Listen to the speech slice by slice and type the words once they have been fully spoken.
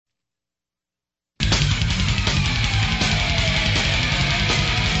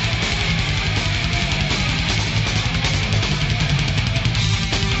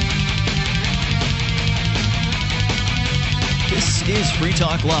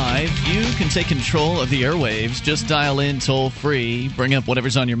Talk Live. You can take control of the airwaves. Just dial in toll-free. Bring up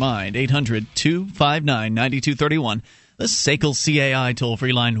whatever's on your mind. 800-259-9231. The SACL CAI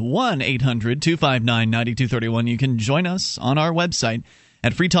toll-free line, 1-800-259-9231. You can join us on our website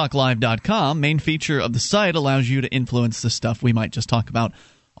at freetalklive.com. Main feature of the site allows you to influence the stuff we might just talk about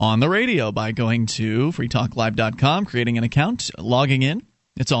on the radio by going to freetalklive.com, creating an account, logging in.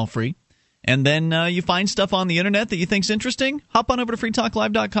 It's all free. And then you find stuff on the internet that you think's interesting, hop on over to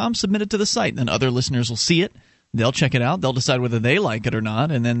freetalklive.com, submit it to the site. Then other listeners will see it. They'll check it out. They'll decide whether they like it or not.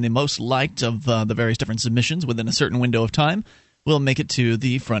 And then the most liked of the various different submissions within a certain window of time will make it to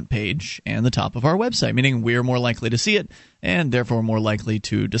the front page and the top of our website, meaning we're more likely to see it and therefore more likely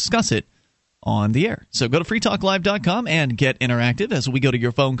to discuss it on the air. So go to freetalklive.com and get interactive as we go to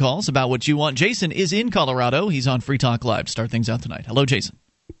your phone calls about what you want. Jason is in Colorado. He's on Free Talk Live to start things out tonight. Hello, Jason.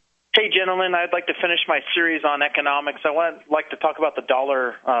 Hey, gentlemen. I'd like to finish my series on economics. I would like to talk about the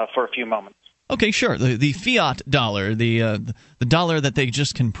dollar for a few moments. Okay, sure. The fiat dollar, the dollar that they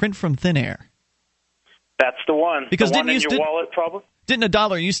just can print from thin air. That's the one. Because the one in your wallet, probably. Didn't a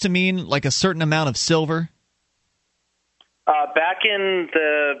dollar used to mean like a certain amount of silver? Back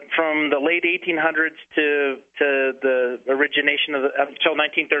from the late 1800s to the origination of until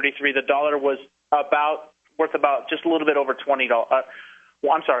 1933, the dollar was worth about just a little bit over $20.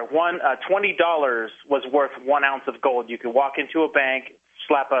 $20 was worth 1 ounce of gold. You could walk into a bank,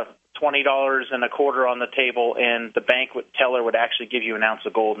 slap a $20 and a quarter on the table, and the bank teller would actually give you an ounce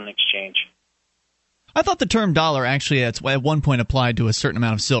of gold in exchange. I thought the term dollar actually at one point applied to a certain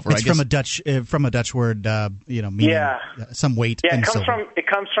amount of silver. It's from a Dutch word, meaning some weight. Yeah, in silver. It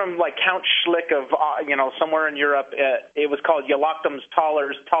comes from like Count Schlick of somewhere in Europe. It was called Jolachtum's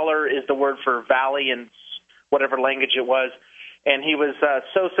Thalers. Thaler is the word for valley in whatever language it was, and he was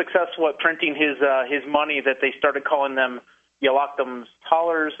so successful at printing his money that they started calling them Jolachtum's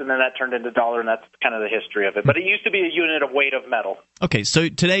Thalers, and then that turned into dollar, and that's kind of the history of it. But it used to be a unit of weight of metal. Okay, so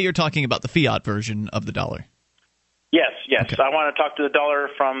today you're talking about the fiat version of the dollar. Yes. Okay. I want to talk to the dollar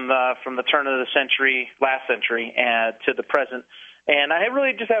from the turn of the century, last century, to the present. And I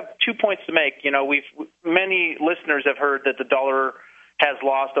really just have 2 points to make. Many listeners have heard that the dollar has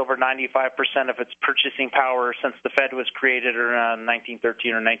lost over 95% of its purchasing power since the Fed was created around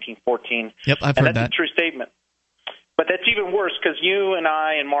 1913 or 1914. Yep, I've heard that. And that's a true statement. But that's even worse because you and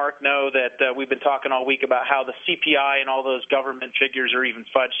I and Mark know that we've been talking all week about how the CPI and all those government figures are even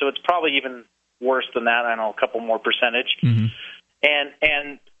fudged. So it's probably even worse than that. I know, a couple more percentage. Mm-hmm.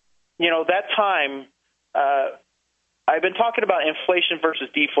 And that time, I've been talking about inflation versus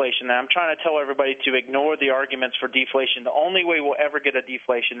deflation, and I'm trying to tell everybody to ignore the arguments for deflation. The only way we'll ever get a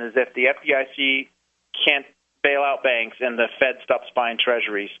deflation is if the FDIC can't bail out banks and the Fed stops buying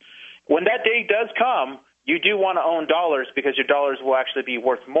treasuries. When that day does come, you do want to own dollars because your dollars will actually be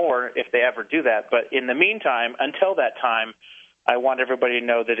worth more if they ever do that. But in the meantime, until that time, I want everybody to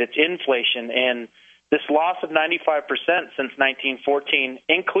know that it's inflation. And this loss of 95% since 1914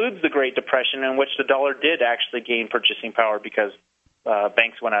 includes the Great Depression, in which the dollar did actually gain purchasing power because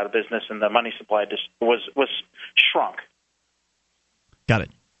banks went out of business and the money supply just was shrunk. Got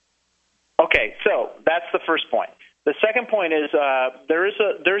it. Okay, so that's the first point. The second point is there's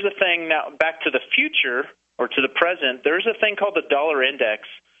a thing now back to the future or to the present. There's a thing called the dollar index,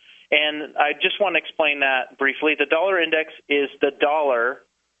 and I just want to explain that briefly. The dollar index is the dollar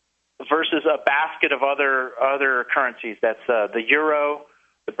versus a basket of other currencies. That's the euro,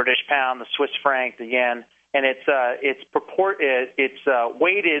 the British pound, the Swiss franc, the yen, and it's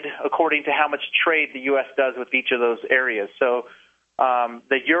weighted according to how much trade the U.S. does with each of those areas. So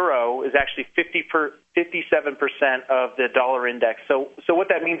the euro is actually 57% of the dollar index. So what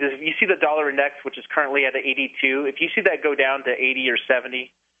that means is if you see the dollar index, which is currently at 82, if you see that go down to 80 or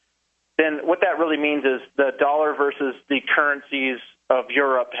 70, then what that really means is the dollar versus the currencies of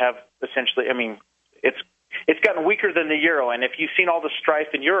Europe have essentially, it's gotten weaker than the euro. And if you've seen all the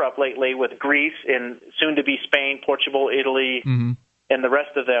strife in Europe lately with Greece and soon to be Spain, Portugal, Italy, and the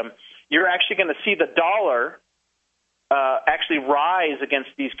rest of them, you're actually going to see the dollar actually rise against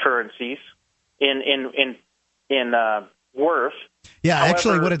these currencies in worth. Yeah, However,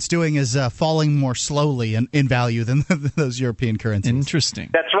 actually what it's doing is falling more slowly in value than those European currencies. Interesting.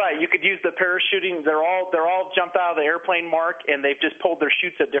 That's right. You could use the parachuting. They're all jumped out of the airplane mark, and they've just pulled their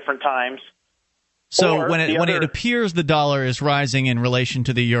chutes at different times. So when it appears the dollar is rising in relation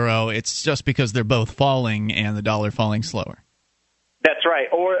to the euro, it's just because they're both falling and the dollar falling slower. That's right.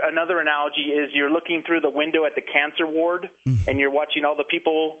 Or another analogy is you're looking through the window at the cancer ward, and you're watching all the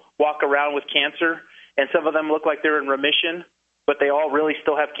people walk around with cancer, and some of them look like they're in remission, but they all really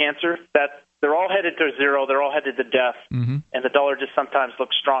still have cancer. they're all headed to zero. They're all headed to death, and the dollar just sometimes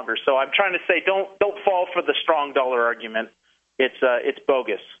looks stronger. So I'm trying to say, don't fall for the strong dollar argument. It's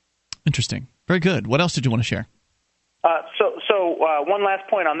bogus. Interesting. Very good. What else did you want to share? So one last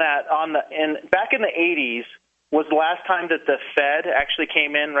point on that. Back in the 80s was the last time that the Fed actually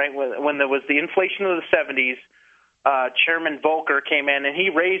came in, right, when there was the inflation of the 70s. Chairman Volcker came in and he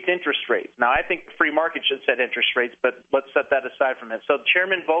raised interest rates. Now, I think the free market should set interest rates, but let's set that aside from it. So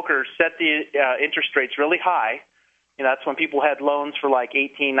Chairman Volcker set the interest rates really high. That's when people had loans for like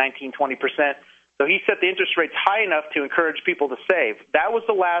 18, 19, 20%. So he set the interest rates high enough to encourage people to save. That was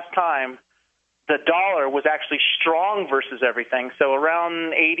the last time the dollar was actually strong versus everything. So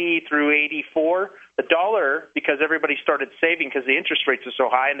around 80 through 84, the dollar, because everybody started saving because the interest rates are so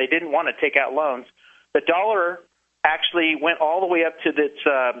high and they didn't want to take out loans, the dollar actually went all the way up to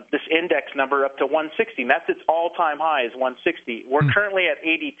this index number up to 160. That's its all-time high is 160. We're currently at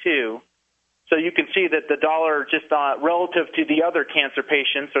 82. So you can see that the dollar, just relative to the other cancer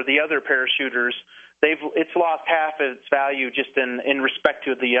patients or the other parachuters, it's lost half of its value just in respect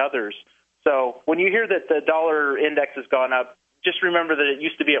to the others. So when you hear that the dollar index has gone up, just remember that it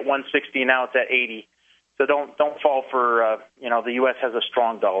used to be at 160, now it's at 80. So don't fall for the U.S. has a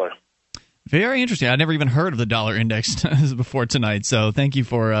strong dollar. Very interesting. I never even heard of the dollar index before tonight. So thank you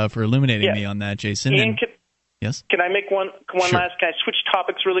for illuminating me on that, Jason. Ian, yes. Can I make one Sure. last? Can I switch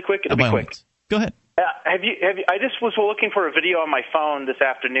topics really quick? It'll be quick. Go ahead. Have you? I just was looking for a video on my phone this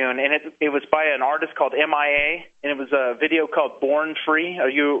afternoon, and it was by an artist called MIA, and it was a video called "Born Free." Are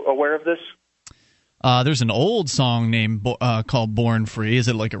you aware of this? There's an old song named called "Born Free." Is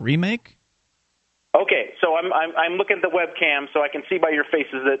it like a remake? Okay, so I'm looking at the webcam, so I can see by your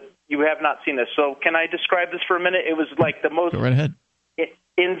faces that you have not seen this. So can I describe this for a minute? It was like the most Go right ahead.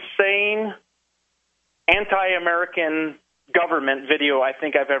 Insane anti-American government video I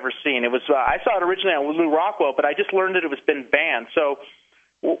think I've ever seen. It was I saw it originally on Lou Rockwell, but I just learned that it was been banned. So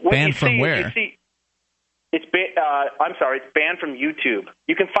what banned you from see, where? You see, it's banned from YouTube.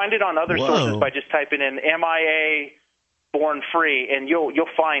 You can find it on other sources by just typing in MIA Born Free, and you'll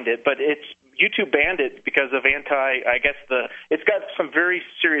find it. But YouTube banned it because of it's got some very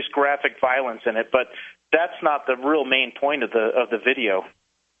serious graphic violence in it, but that's not the real main point of the video.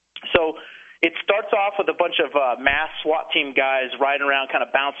 So it starts off with a bunch of mass SWAT team guys riding around, kind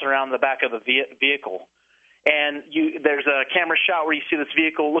of bouncing around the back of the vehicle. And there's a camera shot where you see this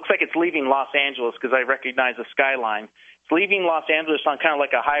vehicle. Looks like it's leaving Los Angeles because I recognize the skyline. It's leaving Los Angeles on kind of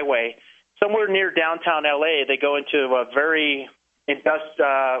like a highway. Somewhere near downtown L.A., they go into a very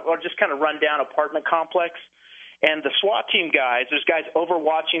or just kind of run-down apartment complex. And the SWAT team guys, there's guys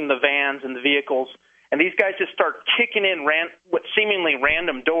overwatching the vans and the vehicles, and these guys just start kicking in what seemingly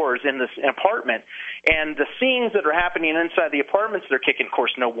random doors in this apartment. And the scenes that are happening inside the apartments they're kicking, of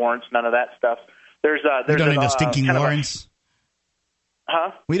course, no warrants, none of that stuff. We don't need those stinking warrants.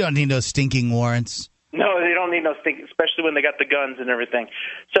 We don't need those stinking warrants. No, they don't need no stinking, especially when they got the guns and everything.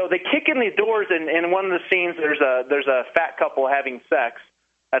 So they kick in the doors, and in one of the scenes, there's a fat couple having sex.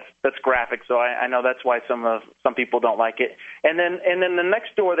 That's graphic, so I know that's why some people don't like it. And then the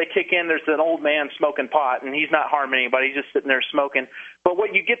next door they kick in, there's an old man smoking pot, and he's not harming anybody. He's just sitting there smoking. But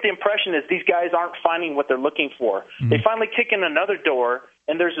what you get the impression is these guys aren't finding what they're looking for. Mm-hmm. They finally kick in another door,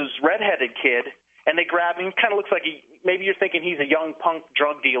 and there's this redheaded kid, and they grab him. Kind of looks like maybe you're thinking he's a young punk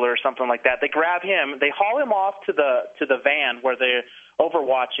drug dealer or something like that. They grab him, they haul him off to the van where the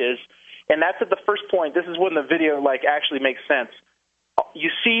Overwatch is, and that's at the first point. This is when the video actually makes sense.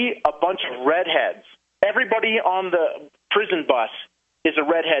 You see a bunch of redheads. Everybody on the prison bus is a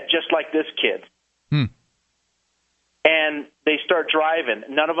redhead, just like this kid. And they start driving.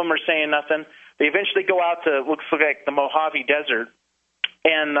 None of them are saying nothing. They eventually go out to looks like the Mojave Desert,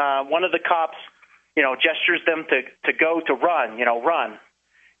 and one of the cops, gestures them to go to run, run.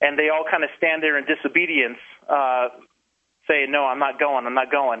 And they all kind of stand there in disobedience, saying, "No, I'm not going. I'm not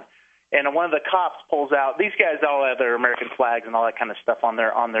going." And one of the cops pulls out. These guys all have their American flags and all that kind of stuff on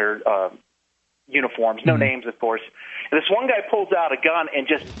their uniforms. No names, of course. And this one guy pulls out a gun and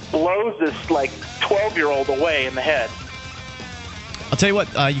just blows this 12-year-old away in the head. I'll tell you what.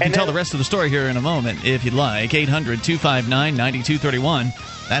 You can tell the rest of the story here in a moment if you'd like. 800-259-9231.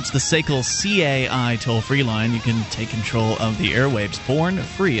 That's the SACL CAI toll-free line. You can take control of the airwaves. Born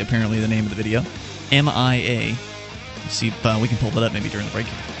Free, apparently the name of the video. MIA. See if we can pull that up maybe during the break.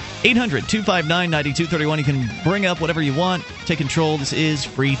 800-259-9231. You can bring up whatever you want. Take control. This is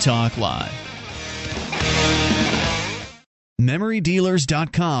Free Talk Live.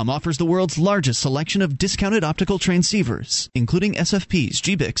 MemoryDealers.com offers the world's largest selection of discounted optical transceivers, including SFPs,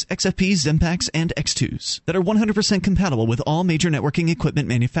 GBICs, XFPs, Xempax, and X2s, that are 100% compatible with all major networking equipment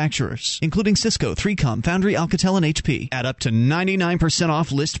manufacturers, including Cisco, 3Com, Foundry, Alcatel, and HP, at up to 99%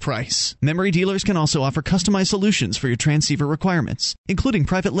 off list price. Memory Dealers can also offer customized solutions for your transceiver requirements, including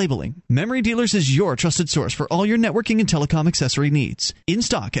private labeling. Memory Dealers is your trusted source for all your networking and telecom accessory needs, in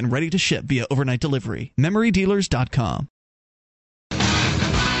stock and ready to ship via overnight delivery. MemoryDealers.com.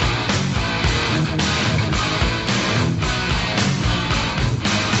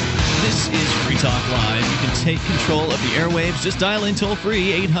 This is Free Talk Live. You can take control of the airwaves. Just dial in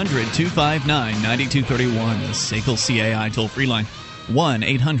toll-free 800-259-9231, the SACL CAI toll-free line.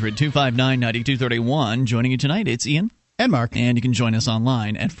 1-800-259-9231. Joining you tonight, it's Ian. And Mark. And you can join us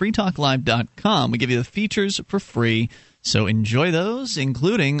online at freetalklive.com. We give you the features for free, so enjoy those,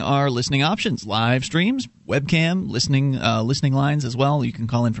 including our listening options, live streams, webcam, listening lines as well. You can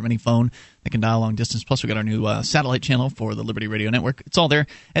call in from any phone that can dial long distance. Plus, we got our new satellite channel for the Liberty Radio Network. It's all there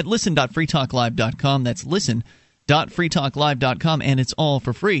at listen.freetalklive.com. That's listen.freetalklive.com, and it's all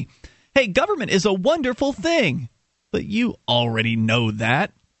for free. Hey, government is a wonderful thing, but you already know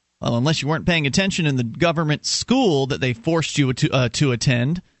that. Well, unless you weren't paying attention in the government school that they forced you to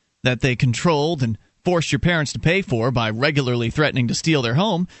attend, that they controlled and forced your parents to pay for by regularly threatening to steal their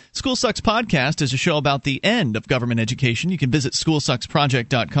home. School Sucks Podcast is a show about the end of government education. You can visit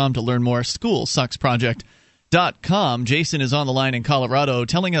schoolsucksproject.com to learn more. Schoolsucksproject.com. Jason is on the line in Colorado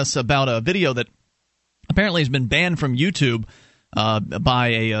telling us about a video that apparently has been banned from YouTube by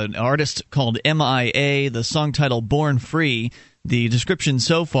an artist called MIA, the song title Born Free. The description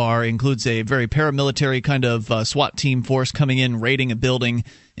so far includes a very paramilitary kind of SWAT team force coming in, raiding a building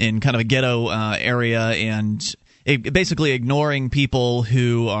in kind of a ghetto area, and basically ignoring people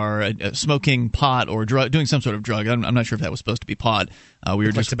who are smoking pot or doing some sort of drug. I'm not sure if that was supposed to be pot. We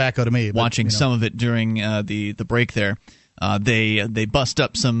were just tobacco to me, watching some of it during the break there. They bust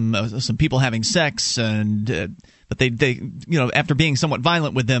up some people having sex, and but they after being somewhat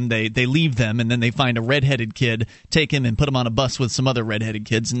violent with them, they leave them, and then they find a redheaded kid, take him, and put him on a bus with some other redheaded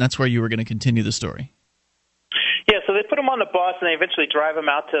kids, and that's where you were going to continue the story. Yeah, so they put him on the bus, and they eventually drive him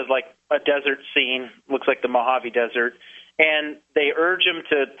out to like a desert scene, looks like the Mojave Desert, and they urge him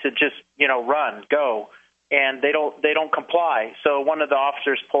to just run, go. And they don't comply. So one of the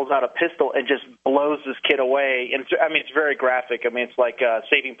officers pulls out a pistol and just blows this kid away. And it's very graphic. It's like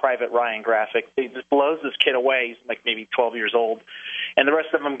Saving Private Ryan graphic. He just blows this kid away. He's like maybe 12 years old. And the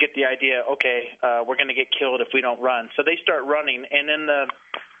rest of them get the idea, okay, we're going to get killed if we don't run. So they start running. And then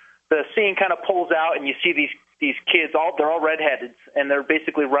the scene kind of pulls out, and you see these kids, they're all redheaded, and they're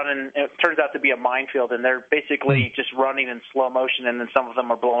basically running. It turns out to be a minefield, and they're basically just running in slow motion, and then some of them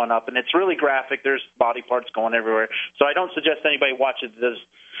are blowing up, and it's really graphic. There's body parts going everywhere. So I don't suggest anybody watch it that's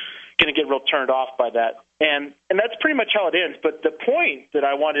going to get real turned off by that. And that's pretty much how it ends. But the point that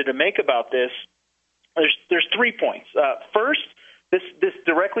I wanted to make about this, there's 3 points. First, this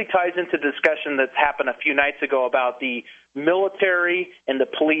directly ties into the discussion that's happened a few nights ago about the military and the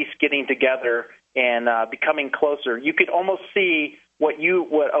police getting together and becoming closer. You could almost see what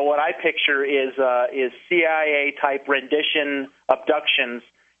I picture is CIA type rendition abductions,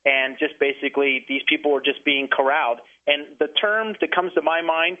 and just basically these people are just being corralled. And the term that comes to my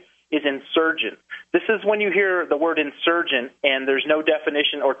mind is insurgent. This is when you hear the word insurgent and there's no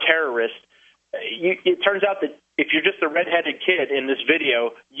definition, or terrorist. It turns out that if you're just a redheaded kid in this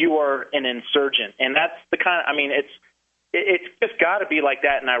video, you are an insurgent, and that's the kind of, It's just got to be like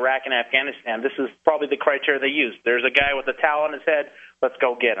that in Iraq and Afghanistan. This is probably the criteria they use. There's a guy with a towel on his head. Let's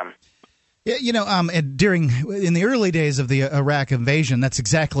go get him. Yeah, in the early days of the Iraq invasion, that's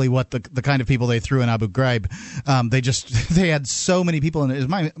exactly what the kind of people they threw in Abu Ghraib. They had so many people, and it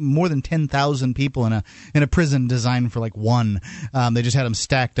was more than 10,000 people in a prison designed for like one. They just had them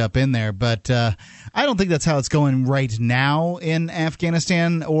stacked up in there. But I don't think that's how it's going right now in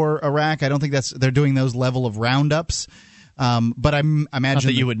Afghanistan or Iraq. I don't think they're doing those level of roundups. But I imagine not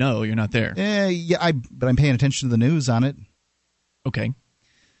that you would know. You're not there. But I'm paying attention to the news on it. Okay.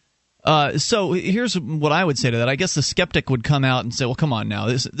 So here's what I would say to that. I guess the skeptic would come out and say, well, come on now.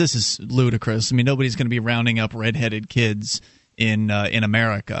 This is ludicrous. Nobody's going to be rounding up redheaded kids in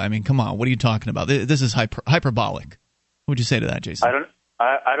America. Come on. What are you talking about? This is hyperbolic. What would you say to that, Jason?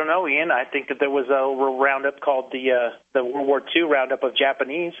 I don't know, Ian. I think that there was a roundup called the World War II roundup of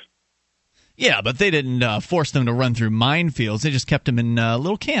Japanese. Yeah, but they didn't force them to run through minefields. They just kept them in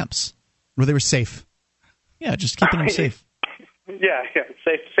little camps where they were safe. Yeah, just keeping them safe. Yeah,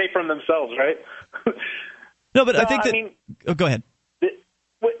 safe from themselves, right? No, but I think that. Go ahead.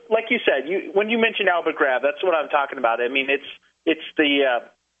 like you said, when you mention Abu Ghraib, that's what I'm talking about. I mean, it's the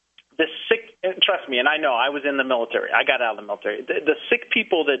sick. Trust me, and I know I was in the military. I got out of the military. The sick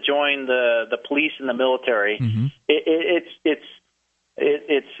people that join the police and the military, mm-hmm.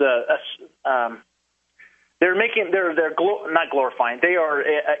 They're not glorifying. They are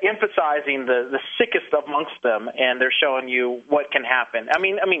emphasizing the sickest amongst them, and they're showing you what can happen. I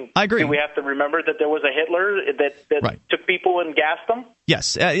mean, I agree. Do we have to remember that there was a Hitler that right. took people and gassed them?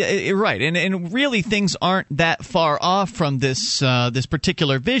 Yes, right, and really things aren't that far off from this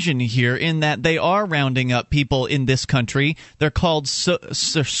particular vision here, in that they are rounding up people in this country. They're called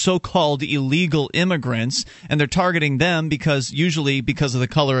so-called illegal immigrants, and they're targeting them usually because of the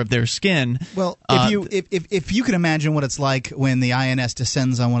color of their skin. Well, if you can imagine what it's like when the INS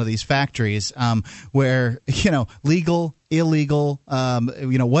descends on one of these factories, where legal, illegal,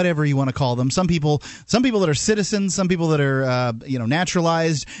 whatever you want to call them. Some people that are citizens, some people that are naturalized,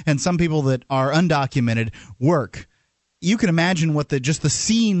 and some people that are undocumented work. You can imagine what the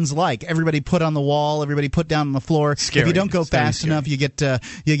scenes like. Everybody put on the wall, everybody put down on the floor. Scary. If you don't go fast enough, you get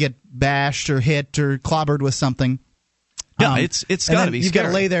bashed or hit or clobbered with something. Yeah, it's got to be. You've got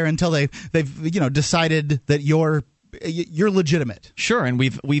to lay there until they've decided that you're legitimate. Sure, and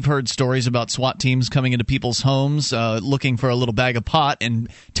we've heard stories about SWAT teams coming into people's homes, looking for a little bag of pot and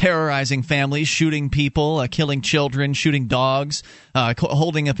terrorizing families, shooting people, killing children, shooting dogs,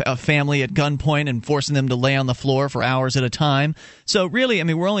 holding a family at gunpoint and forcing them to lay on the floor for hours at a time. So really,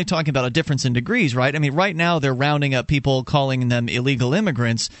 we're only talking about a difference in degrees, right? Right now they're rounding up people, calling them illegal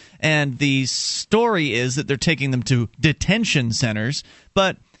immigrants, and the story is that they're taking them to detention centers,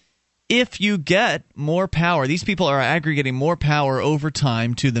 but if you get more power, these people are aggregating more power over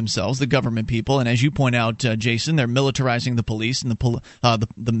time to themselves, the government people, and as you point out, Jason, they're militarizing the police, and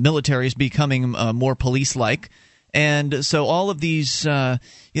the military is becoming more police-like. And so all of these,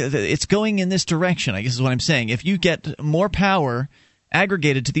 it's going in this direction, I guess is what I'm saying. If you get more power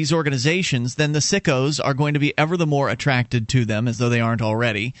aggregated to these organizations, then the sickos are going to be ever the more attracted to them, as though they aren't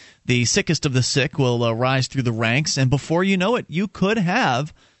already. The sickest of the sick will rise through the ranks, and before you know it, you could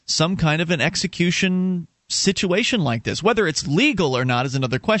have some kind of an execution situation like this. Whether it's legal or not is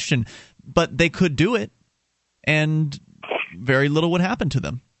another question, but they could do it, and very little would happen to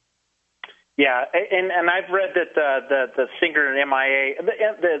them. Yeah, and I've read that the singer in MIA,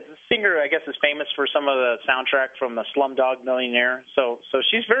 the singer, I guess, is famous for some of the soundtrack from the Slumdog Millionaire. So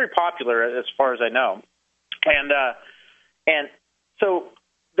she's very popular as far as I know, and so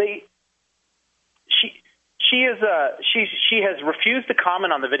She has refused to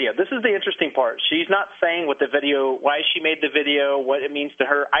comment on the video. This is the interesting part. She's not saying why she made the video, what it means to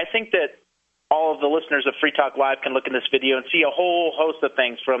her. I think that all of the listeners of Free Talk Live can look in this video and see a whole host of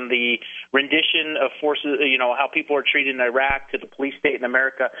things, from the rendition of forces, how people are treated in Iraq, to the police state in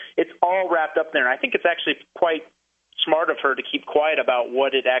America. It's all wrapped up there. And I think it's actually quite smart of her to keep quiet about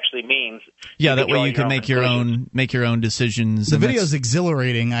what it actually means. Yeah, that way you can make your own decisions. The video is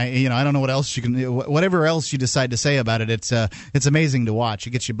exhilarating. I don't know what else whatever else you decide to say about it. It's amazing to watch. It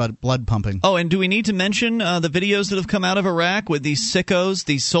gets your blood pumping. Oh, and do we need to mention the videos that have come out of Iraq with these sickos,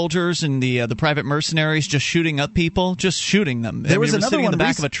 these soldiers, and the private mercenaries just shooting up people, just shooting them? There was another sitting one in the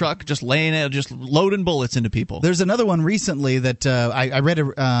back of a truck, just loading bullets into people. There's another one recently that I read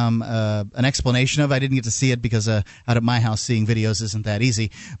an explanation of. I didn't get to see it because out at my house seeing videos isn't that easy,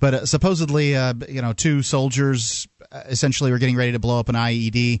 but supposedly two soldiers essentially were getting ready to blow up an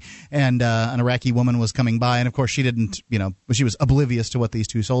IED, and an Iraqi woman was coming by, and of course she didn't, she was oblivious to what these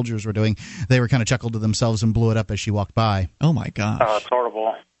two soldiers were doing. They were kind of chuckled to themselves and blew it up as she walked by. Oh my gosh. Oh, it's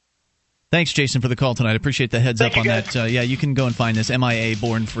horrible. Thanks, Jason, for the call tonight. I appreciate the heads up on guys. that. You can go and find this, MIA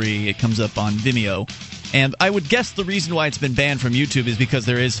Born Free. It comes up on Vimeo. And I would guess the reason why it's been banned from YouTube is because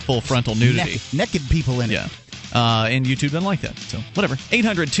there is full frontal nudity. Naked people in it. Yeah. And YouTube doesn't like that. So, whatever.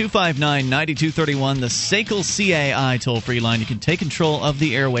 800-259-9231, the SACL CAI toll-free line. You can take control of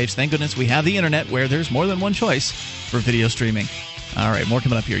the airwaves. Thank goodness we have the Internet, where there's more than one choice for video streaming. All right, more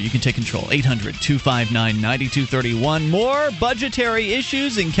coming up here. You can take control. 800-259-9231. More budgetary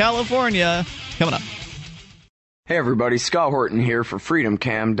issues in California coming up. Hey, everybody. Scott Horton here for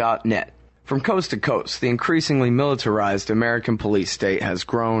FreedomCam.net. From coast to coast, the increasingly militarized American police state has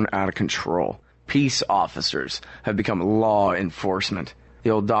grown out of control. Peace officers have become law enforcement.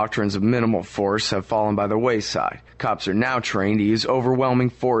 The old doctrines of minimal force have fallen by the wayside. Cops are now trained to use overwhelming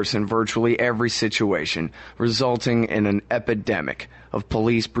force in virtually every situation, resulting in an epidemic of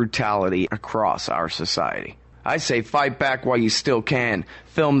police brutality across our society. I say fight back while you still can.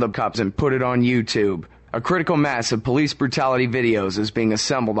 Film the cops and put it on YouTube. A critical mass of police brutality videos is being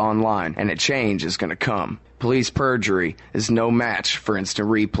assembled online, and a change is going to come. Police perjury is no match for instant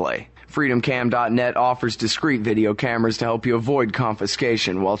replay. FreedomCam.net offers discrete video cameras to help you avoid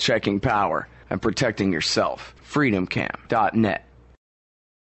confiscation while checking power and protecting yourself. FreedomCam.net.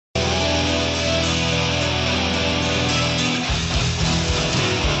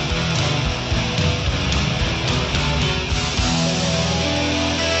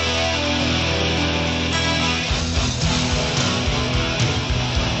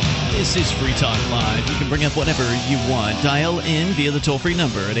 This is Free Talk Live. You can bring up whatever you want. Dial in via the toll-free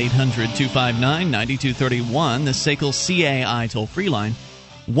number at 800-259-9231. The SACL CAI toll-free line,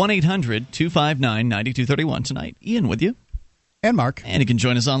 1-800-259-9231. Tonight, Ian with you. And Mark. And you can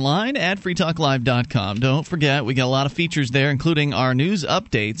join us online at freetalklive.com. Don't forget, we got a lot of features there, including our news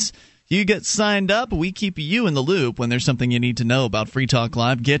updates. You get signed up, we keep you in the loop when there's something you need to know about Free Talk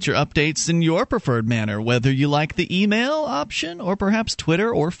Live. Get your updates in your preferred manner, whether you like the email option or perhaps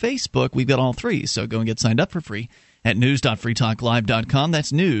Twitter or Facebook. We've got all three, so go and get signed up for free at news.freetalklive.com.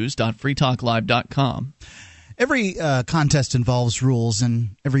 That's news.freetalklive.com. Every contest involves rules,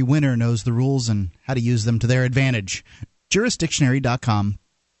 and every winner knows the rules and how to use them to their advantage. Jurisdictionary.com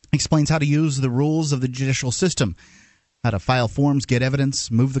explains how to use the rules of the judicial system, how to file forms, get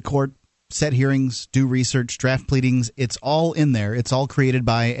evidence, move the court, set hearings, do research, draft pleadings. It's all in there. It's all created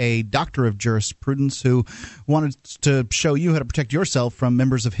by a doctor of jurisprudence who wanted to show you how to protect yourself from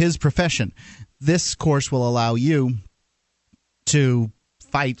members of his profession. This course will allow you to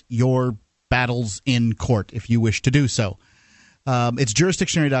fight your battles in court if you wish to do so. It's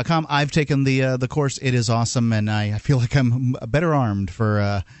jurisdictionary.com. I've taken the course. It is awesome, and I feel like I'm better armed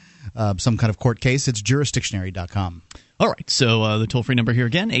for some kind of court case. It's jurisdictionary.com. All right, so the toll-free number here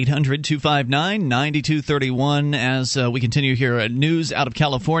again, 800-259-9231. As we continue here, news out of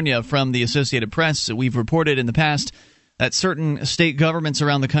California from the Associated Press. We've reported in the past that certain state governments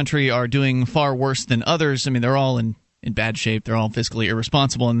around the country are doing far worse than others. I mean, they're all in bad shape. They're all fiscally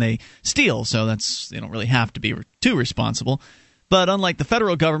irresponsible, and they steal, so they don't really have to be too responsible. But unlike the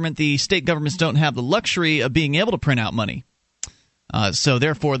federal government, the state governments don't have the luxury of being able to print out money. So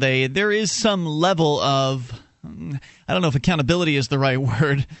therefore, there is some level of, I don't know if accountability is the right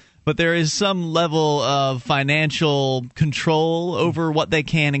word, but there is some level of financial control over what they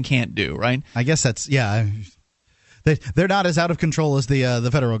can and can't do, right? I guess that's, yeah. They're not as out of control as the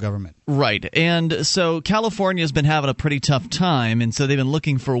federal government. Right. And so California has been having a pretty tough time, and so they've been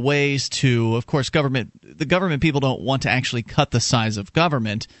looking for ways to, of course, the government people don't want to actually cut the size of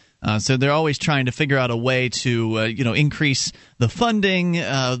government. So they're always trying to figure out a way to, increase the funding,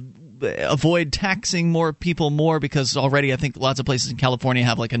 avoid taxing more people more, because already I think lots of places in California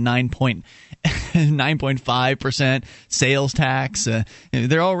have like a 9.5% sales tax. They're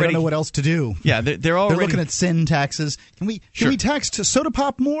already, they don't know what else to do. Yeah, they're already looking at sin taxes. Can we tax soda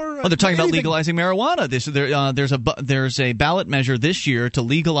pop more? Oh, they're talking about legalizing marijuana. There's a ballot measure this year to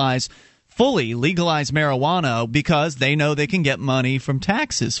fully legalize marijuana because they know they can get money from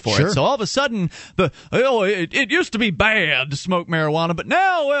taxes for it. So all of a sudden, it used to be bad to smoke marijuana, but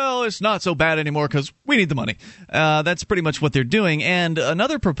now, well, it's not so bad anymore because we need the money. That's pretty much what they're doing. And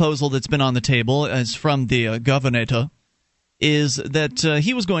another proposal that's been on the table is from the governor, is that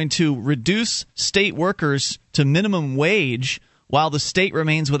he was going to reduce state workers to minimum wage while the state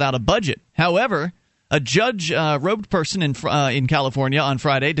remains without a budget. However, a robed person in California on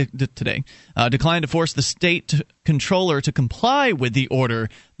Friday today declined to force the state controller to comply with the order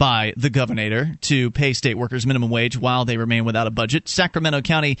by the governor to pay state workers minimum wage while they remain without a budget. Sacramento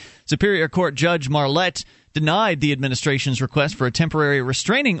County Superior Court Judge Marlette denied the administration's request for a temporary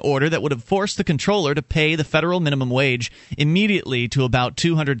restraining order that would have forced the controller to pay the federal minimum wage immediately to about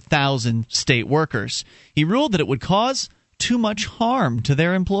 200,000 state workers. He ruled that it would cause too much harm to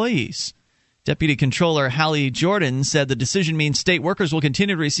their employees. Deputy Controller Hallie Jordan said the decision means state workers will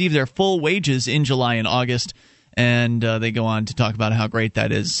continue to receive their full wages in July and August, and they go on to talk about how great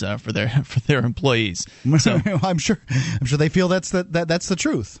that is for their employees. So, I'm sure they feel that's the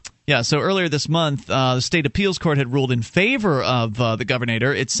truth. Yeah. So earlier this month, the state appeals court had ruled in favor of the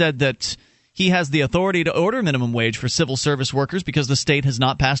governor. It said that he has the authority to order minimum wage for civil service workers because the state has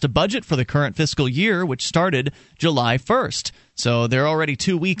not passed a budget for the current fiscal year, which started July 1st. So they're already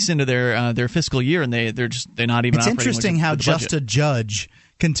 2 weeks into their fiscal year, and they're not even. It's interesting how just a judge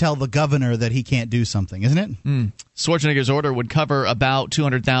can tell the governor that he can't do something, isn't it? Schwarzenegger's order would cover about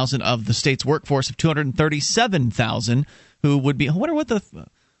 200,000 of the state's workforce of 237,000, who would be. I wonder what are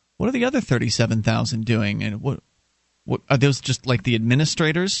the other 37,000 doing, and what are those? Just like the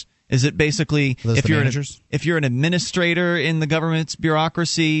administrators? Is it basically if you're an administrator in the government's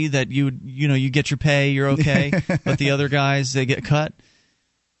bureaucracy that you get your pay, you're okay, but the other guys, they get cut?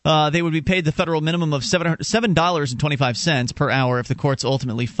 They would be paid the federal minimum of $7.25 per hour if the courts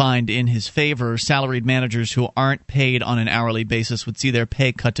ultimately find in his favor. Salaried managers who aren't paid on an hourly basis would see their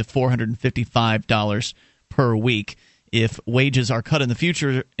pay cut to $455 per week. If wages are cut in the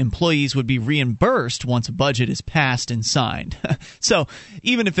future, employees would be reimbursed once a budget is passed and signed. So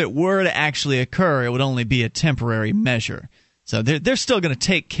even if it were to actually occur, it would only be a temporary measure. So they're still going to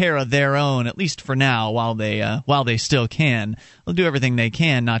take care of their own, at least for now, while they still can. They'll do everything they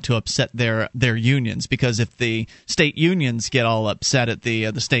can not to upset their unions, because if the state unions get all upset at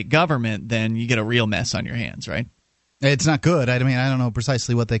the state government, then you get a real mess on your hands, right? It's not good. I mean, I don't know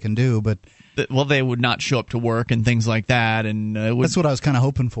precisely what they can do, but well, they would not show up to work and things like that, and that's what I was kind of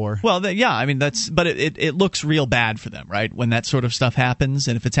hoping for. Well, yeah, I mean but it looks real bad for them, right? When that sort of stuff happens,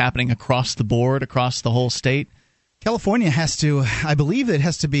 and if it's happening across the board, across the whole state. California has to, I believe it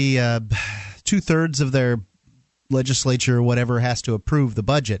has to be 2/3 of their legislature or whatever has to approve the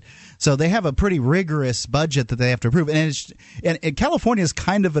budget. So they have a pretty rigorous budget that they have to approve. And California is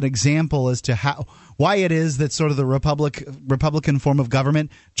kind of an example as to why it is that sort of the Republican form of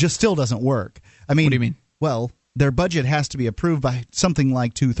government just still doesn't work. I mean, what do you mean? Well, their budget has to be approved by something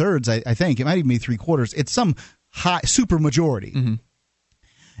like 2/3, I think. It might even be 3/4. It's some high super majority. Mm-hmm.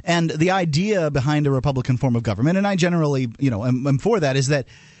 And the idea behind a Republican form of government, and I generally, am for that, is that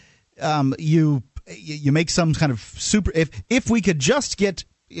you make some kind of super. If we could just get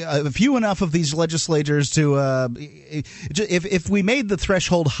a few enough of these legislators to, if we made the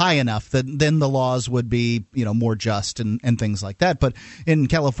threshold high enough, then the laws would be more just and things like that. But in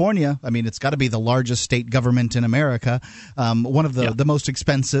California, I mean, it's got to be the largest state government in America, one of the most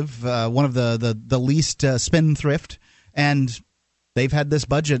expensive, one of the least spendthrift, and they've had this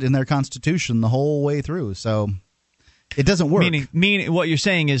budget in their constitution the whole way through, so it doesn't work. Meaning, what you're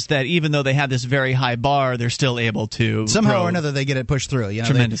saying is that even though they have this very high bar, they're still able to somehow or another they get it pushed through.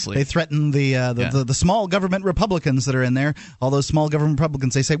 Tremendously. They threaten the small government Republicans that are in there. All those small government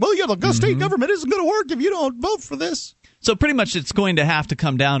Republicans, they say, "Well, the state government isn't going to work if you don't vote for this." So pretty much it's going to have to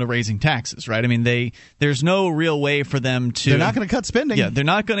come down to raising taxes, right? I mean, there's no real way for them to. They're not going to cut spending. Yeah, they're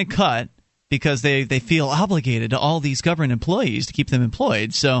not going to cut, because they feel obligated to all these government employees to keep them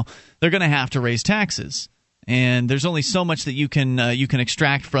employed. So they're going to have to raise taxes. And there's only so much that you can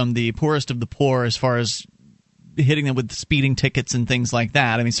extract from the poorest of the poor as far as hitting them with speeding tickets and things like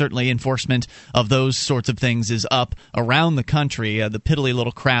that. I mean, certainly enforcement of those sorts of things is up around the country. The piddly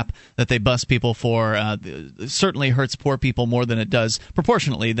little crap that they bust people for certainly hurts poor people more than it does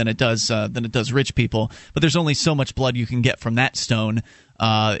proportionately than it does rich people. But there's only so much blood you can get from that stone.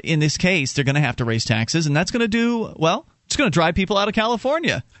 In this case, they're going to have to raise taxes, and that's going to do well. It's going to drive people out of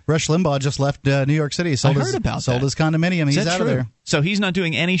California. Rush Limbaugh just left New York City. Sold his condominium. He's out of there. So he's not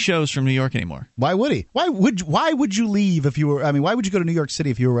doing any shows from New York anymore. Why would he? Why would you leave if you were? I mean, why would you go to New York City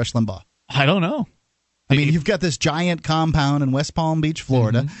if you were Rush Limbaugh? I don't know. I mean, you've got this giant compound in West Palm Beach,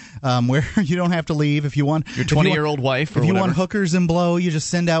 Florida, where you don't have to leave if you want. Your 20-year-old wife, or if you whatever. want hookers and blow, you just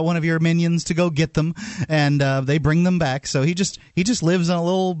send out one of your minions to go get them, and they bring them back. So he just lives on a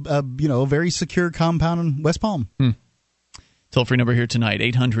little, very secure compound in West Palm. Toll-free number here tonight,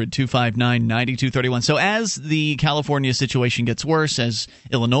 800-259-9231. So as the California situation gets worse, as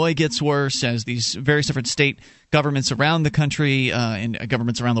Illinois gets worse, as these various different state governments around the country and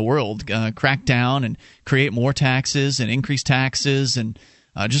governments around the world crack down and create more taxes and increase taxes and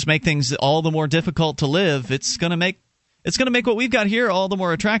just make things all the more difficult to live, it's going to make what we've got here all the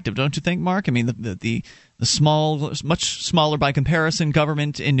more attractive, don't you think, Mark? I mean, the small, much smaller by comparison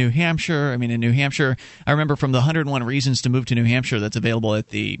government in New Hampshire. I mean, in New Hampshire, I remember from the 101 Reasons to Move to New Hampshire that's available at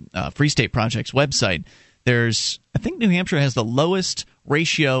the Free State Project's website, I think New Hampshire has the lowest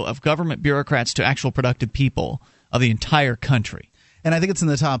ratio of government bureaucrats to actual productive people of the entire country. And I think it's in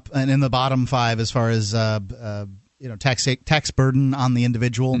the top and in the bottom 5 as far as tax burden on the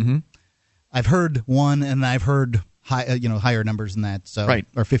individual. Mm-hmm. I've heard one, and I've heard higher numbers than that, so right.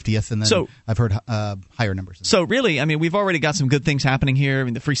 Or 50th, and then I've heard higher numbers. So really, I mean, we've already got some good things happening here. I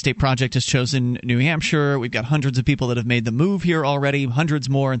mean, the Free State Project has chosen New Hampshire. We've got hundreds of people that have made the move here already, hundreds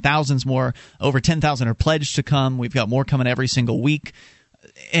more and thousands more. Over 10,000 are pledged to come. We've got more coming every single week.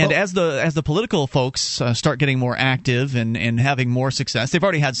 And as the political folks start getting more active and having more success, they've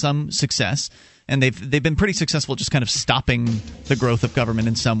already had some success. And they've been pretty successful just kind of stopping the growth of government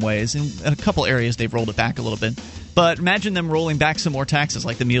in some ways. In a couple areas, they've rolled it back a little bit. But imagine them rolling back some more taxes,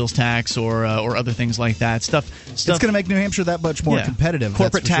 like the meals tax or other things like that. Stuff. It's going to make New Hampshire that much more competitive.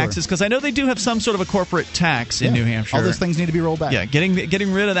 Corporate taxes, because I know they do have some sort of a corporate tax in New Hampshire. All those things need to be rolled back. Yeah,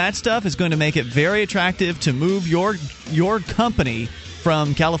 getting rid of that stuff is going to make it very attractive to move your company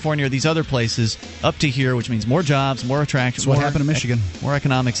from California or these other places up to here, which means more jobs, more attraction. That's what happened in Michigan. More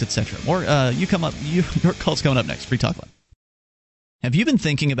economics, etc. More. Your call's coming up next. Free Talk Live. Have you been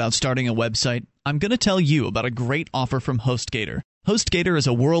thinking about starting a website? I'm going to tell you about a great offer from HostGator. HostGator is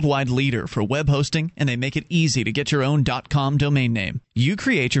a worldwide leader for web hosting, and they make it easy to get your own .com domain name. You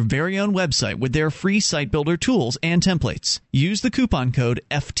create your very own website with their free site builder tools and templates. Use the coupon code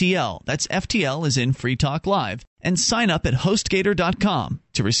FTL, that's FTL as in Free Talk Live, and sign up at HostGator.com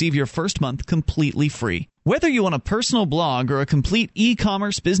to receive your first month completely free. Whether you want a personal blog or a complete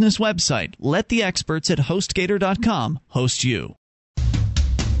e-commerce business website, let the experts at HostGator.com host you.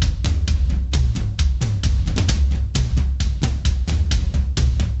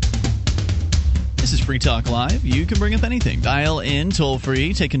 This is Free Talk Live. You can bring up anything. Dial in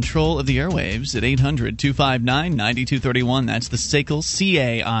toll-free. Take control of the airwaves at 800-259-9231. That's the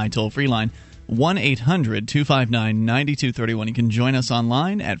SACL CAI toll-free line. 1-800-259-9231. You can join us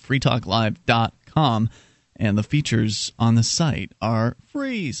online at freetalklive.com. And the features on the site are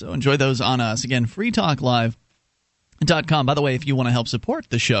free. So enjoy those on us. Again, freetalklive.com. By the way, if you want to help support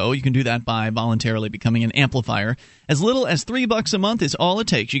the show, you can do that by voluntarily becoming an amplifier. As little as $3 a month is all it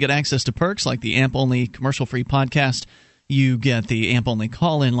takes. You get access to perks like the AMP-only commercial-free podcast. You get the AMP-only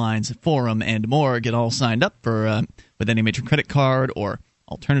call-in lines, forum, and more. Get all signed up for with any major credit card or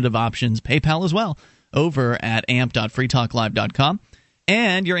alternative options, PayPal as well, over at amp.freetalklive.com.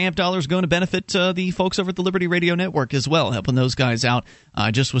 And your AMP dollar is going to benefit the folks over at the Liberty Radio Network as well, helping those guys out.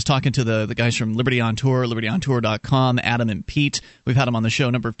 I just was talking to the guys from Liberty on Tour, libertyontour.com, Adam and Pete. We've had them on the show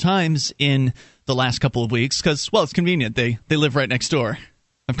a number of times in the last couple of weeks because, well, it's convenient. They live right next door.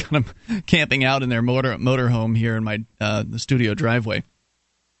 I've got them camping out in their motorhome here in my the studio driveway.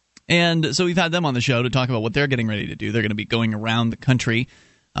 And so we've had them on the show to talk about what they're getting ready to do. They're going to be going around the country,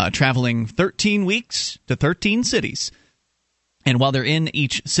 traveling 13 weeks to 13 cities. And while they're in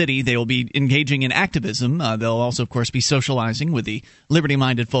each city, they will be engaging in activism. They'll also, of course, be socializing with the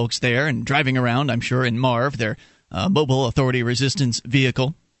liberty-minded folks there and driving around, I'm sure, in MARV, their mobile authority resistance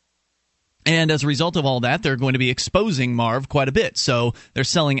vehicle. And as a result of all that, they're going to be exposing MARV quite a bit. So they're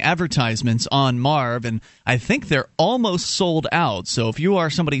selling advertisements on MARV, and I think they're almost sold out. So if you are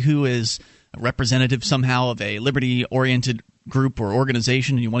somebody who is a representative somehow of a liberty-oriented group or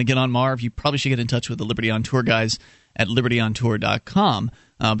organization and you want to get on MARV, you probably should get in touch with the Liberty on Tour guys at libertyontour.com.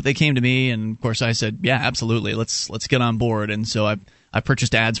 But they came to me, and of course I said, yeah, absolutely, let's get on board. And so I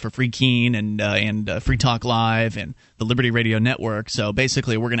purchased ads for Free Keen and Free Talk Live and the Liberty Radio Network. So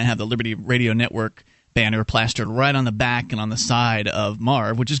basically we're going to have the Liberty Radio Network banner plastered right on the back and on the side of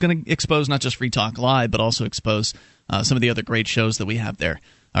MARV, which is going to expose not just Free Talk Live, but also expose some of the other great shows that we have there.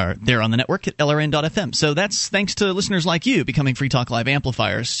 Are there on the network at LRN.FM. So that's thanks to listeners like you becoming Free Talk Live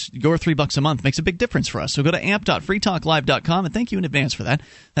amplifiers. Your $3 a month makes a big difference for us. So go to amp.freetalklive.com, and thank you in advance for that.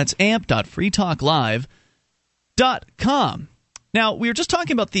 That's amp.freetalklive.com. Now, we were just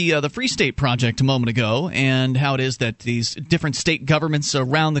talking about the Free State Project a moment ago and how it is that these different state governments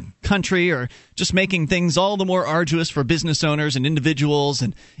around the country are just making things all the more arduous for business owners and individuals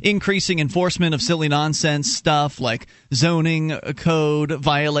and increasing enforcement of silly nonsense stuff like zoning code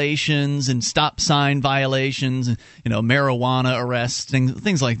violations and stop sign violations and, marijuana arrests,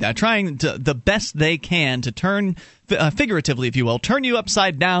 things like that, trying to the best they can to turn figuratively, if you will, turn you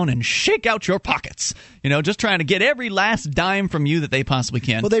upside down and shake out your pockets. Just trying to get every last dime from you that they possibly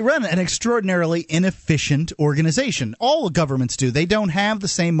can. Well, they run an extraordinarily inefficient organization. All governments do. They don't have the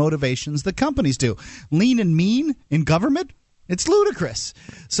same motivations that companies do. Lean and mean in government? It's ludicrous.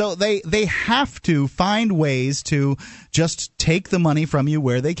 So they have to find ways to just take the money from you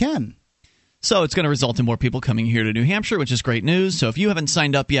where they can. So it's going to result in more people coming here to New Hampshire, which is great news. So if you haven't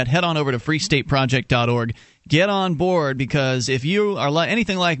signed up yet, head on over to freestateproject.org. Get on board, because if you are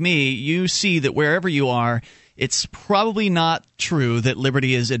anything like me, you see that wherever you are, it's probably not true that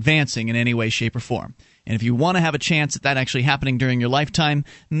liberty is advancing in any way, shape, or form. And if you want to have a chance at that actually happening during your lifetime,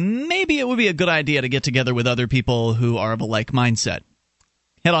 maybe it would be a good idea to get together with other people who are of a like mindset.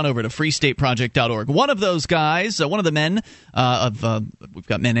 Head on over to freestateproject.org. One of those guys, one of the men we've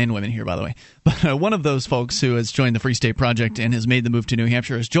got men and women here, by the way, but one of those folks who has joined the Free State Project and has made the move to New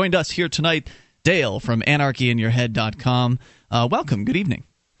Hampshire has joined us here tonight. Dale from anarchyinyourhead.com. Welcome. Good evening.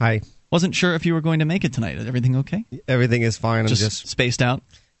 Hi. Wasn't sure if you were going to make it tonight. Is everything okay? Everything is fine. I'm just spaced out?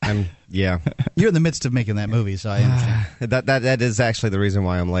 Yeah. You're in the midst of making that movie, so I understand. That is actually the reason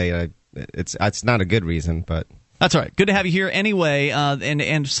why I'm late. It's not a good reason, but... That's all right. Good to have you here anyway.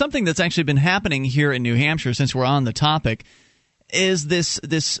 And something that's actually been happening here in New Hampshire since we're on the topic is this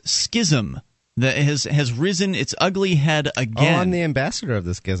schism that has risen its ugly head again. Oh, I'm the ambassador of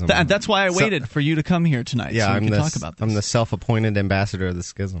the schism. That's why I waited for you to come here tonight, so we can talk about this. I'm the self-appointed ambassador of the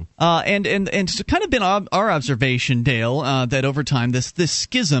schism. And it's kind of been our observation, Dale, that over time this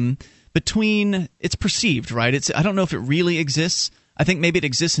schism between, it's perceived, right? I don't know if it really exists. I think maybe it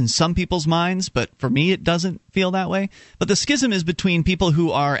exists in some people's minds, but for me it doesn't feel that way. But the schism is between people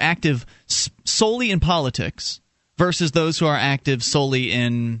who are active solely in politics versus those who are active solely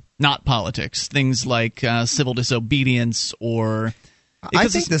in not politics, things like civil disobedience or... I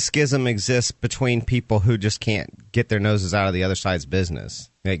think the schism exists between people who just can't get their noses out of the other side's business.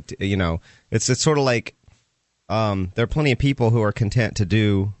 Like, it's sort of like there are plenty of people who are content to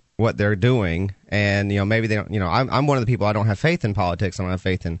do what they're doing, and maybe they don't. I'm one of the people. I don't have faith in politics. I don't have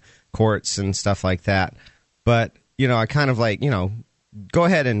faith in courts and stuff like that. But I kind of like go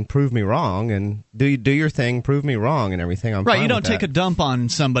ahead and prove me wrong, and do your thing, prove me wrong, and everything. I'm right. fine You don't with take that. a dump on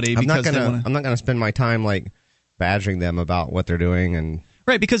somebody because I'm not gonna spend my time like badgering them about what they're doing and.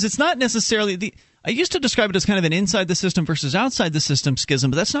 Right, because it's not necessarily I used to describe it as kind of an inside the system versus outside the system schism,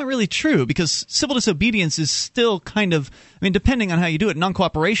 but that's not really true because civil disobedience is still kind of, depending on how you do it,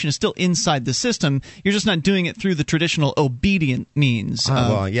 non-cooperation is still inside the system. You're just not doing it through the traditional obedient means.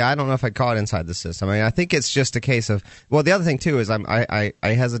 I don't know if I'd call it inside the system. I think it's just a case of, well, the other thing too is I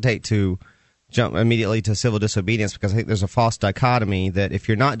hesitate to jump immediately to civil disobedience because I think there's a false dichotomy that if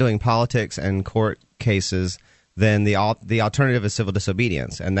you're not doing politics and court cases, then the alternative is civil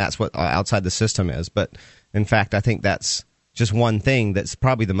disobedience, and that's what outside the system is. But in fact, I think that's just one thing that's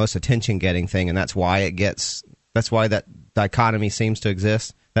probably the most attention-getting thing, and that's why that dichotomy seems to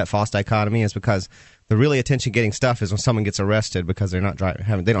exist. That false dichotomy is because the really attention-getting stuff is when someone gets arrested because they're not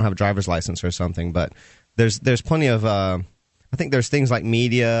they don't have a driver's license or something. But there's plenty of I think there's things like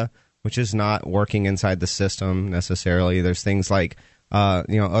media, which is not working inside the system necessarily. There's things like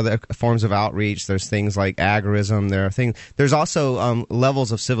other forms of outreach. There's things like agorism. There's also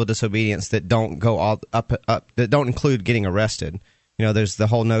levels of civil disobedience that don't go all up that don't include getting arrested. There's the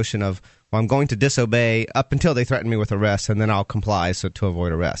whole notion of, well, I'm going to disobey up until they threaten me with arrest, and then I'll comply to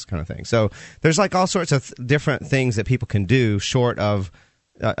avoid arrest, kind of thing. So there's like all sorts of different things that people can do short of.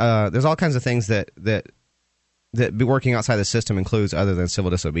 There's all kinds of things that working outside the system includes other than civil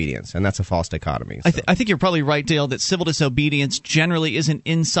disobedience, and that's a false dichotomy. So. I think you're probably right, Dale, that civil disobedience generally isn't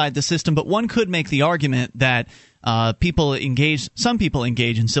inside the system, but one could make the argument that some people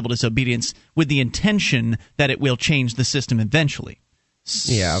engage in civil disobedience with the intention that it will change the system eventually.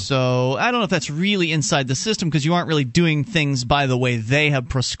 Yeah. So I don't know if that's really inside the system because you aren't really doing things by the way they have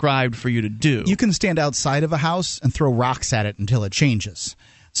prescribed for you to do. You can stand outside of a house and throw rocks at it until it changes.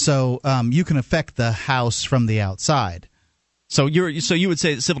 So you can affect the house from the outside. So you would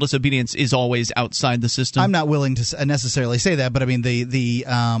say that civil disobedience is always outside the system? I'm not willing to necessarily say that, but the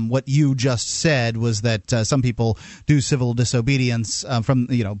what you just said was that some people do civil disobedience from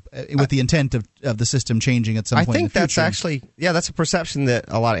with the intent of the system changing at some point. I think in the that's future. actually that's a perception that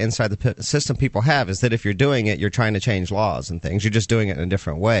a lot of inside the system people have, is that if you're doing it, you're trying to change laws and things. You're just doing it in a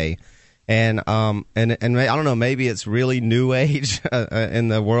different way. And I don't know, maybe it's really new age in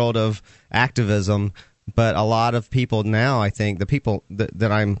the world of activism, but a lot of people now, I think, the people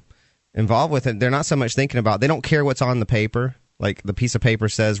that I'm involved with, they're not so much thinking about, they don't care what's on the paper. Like the piece of paper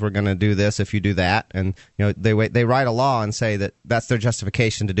says we're going to do this if you do that, and they write a law and say that that's their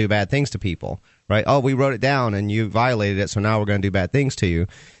justification to do bad things to people, right? Oh, we wrote it down and you violated it, so now we're going to do bad things to you.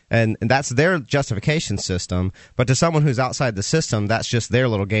 And that's their justification system. But to someone who's outside the system, that's just their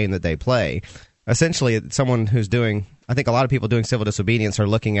little game that they play. Essentially, someone who's doing, I think a lot of people doing civil disobedience are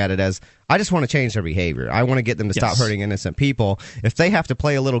looking at it as, I just want to change their behavior. I want to get them to stop hurting innocent people. If they have to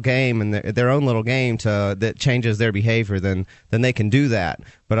play a little game and their own little game that changes their behavior, then they can do that.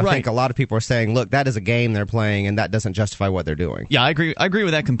 But I think a lot of people are saying, look, that is a game they're playing, and that doesn't justify what they're doing. Yeah, I agree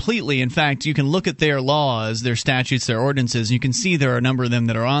with that completely. In fact, you can look at their laws, their statutes, their ordinances, and you can see there are a number of them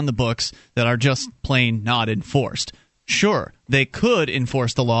that are on the books that are just plain not enforced. Sure, they could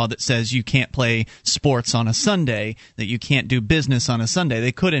enforce the law that says you can't play sports on a Sunday, that you can't do business on a Sunday.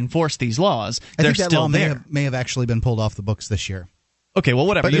 They could enforce these laws. They're still there. May have actually been pulled off the books this year. Okay, well,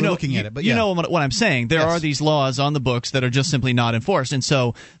 whatever. But you're looking at it, but you know what I'm saying. There are these laws on the books that are just simply not enforced, and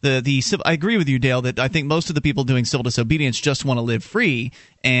so I agree with you, Dale, that I think most of the people doing civil disobedience just want to live free,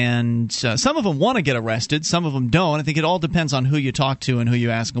 and some of them want to get arrested, some of them don't. I think it all depends on who you talk to and who you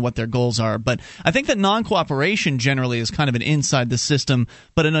ask and what their goals are. But I think that non-cooperation generally is kind of an inside the system,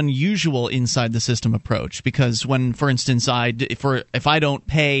 but an unusual inside the system approach. Because when, for instance, if I don't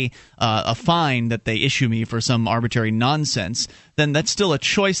pay a fine that they issue me for some arbitrary nonsense, then that's still a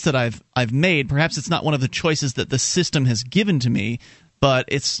choice that I've made. Perhaps it's not one of the choices that the system has given to me, but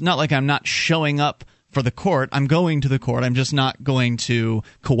it's not like I'm not showing up for the court. I'm going to the court. I'm just not going to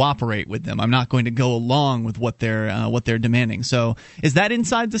cooperate with them. I'm not going to go along with what they're demanding. So is that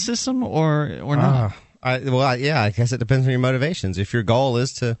inside the system or not? I guess it depends on your motivations. If your goal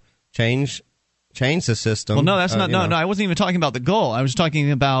is to change the system. Well, no, that's not. No, I wasn't even talking about the goal. I was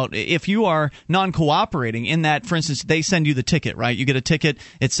talking about if you are non-cooperating in that, for instance, they send you the ticket, right? You get a ticket.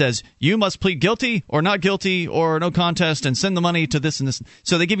 It says you must plead guilty or not guilty or no contest and send the money to this and this.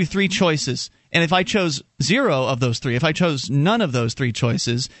 So they give you three choices. And if I chose zero of those three, if I chose none of those three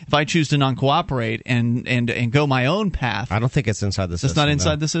choices, if I choose to non-cooperate and go my own path, I don't think it's inside the system. It's not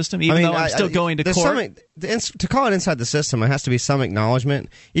inside the system, even though I'm still going to court. To call it inside the system, it has to be some acknowledgement.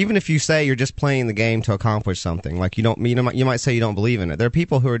 Even if you say you're just playing the game to accomplish something, like you might say you don't believe in it. There are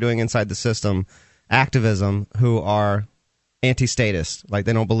people who are doing inside the system activism who are anti-statist, like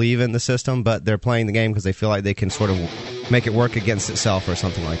they don't believe in the system, but they're playing the game because they feel like they can sort of make it work against itself or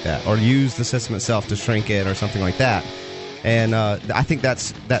something like that, or use the system itself to shrink it or something like that. And I think that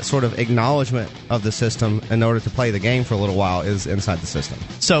sort of acknowledgement of the system in order to play the game for a little while is inside the system.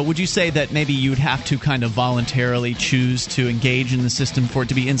 So would you say that maybe you'd have to kind of voluntarily choose to engage in the system for it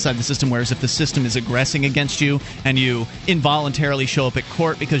to be inside the system, whereas if the system is aggressing against you and you involuntarily show up at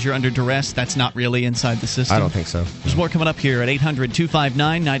court because you're under duress, that's not really inside the system? I don't think so. There's more coming up here at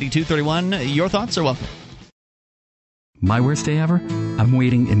 800-259-9231. Your thoughts are welcome. My worst day ever? I'm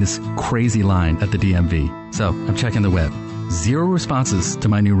waiting in this crazy line at the DMV. So I'm checking the web. 0 responses to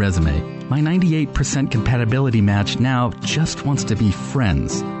my new resume. My 98% compatibility match now just wants to be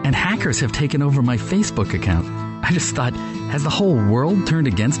friends. And hackers have taken over my Facebook account. I just thought, has the whole world turned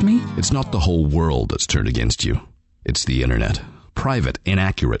against me? It's not the whole world that's turned against you. It's the internet. Private,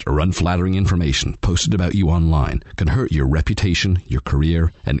 inaccurate, or unflattering information posted about you online can hurt your reputation, your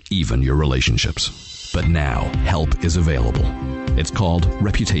career, and even your relationships. But now, help is available. It's called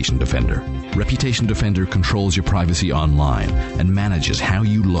Reputation Defender. Reputation Defender controls your privacy online and manages how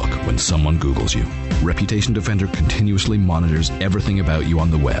you look when someone Googles you. Reputation Defender continuously monitors everything about you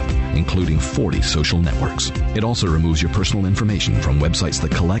on the web, including 40 social networks. It also removes your personal information from websites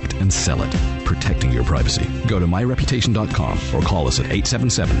that collect and sell it, protecting your privacy. Go to myreputation.com or call us at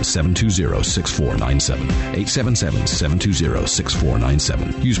 877-720-6497.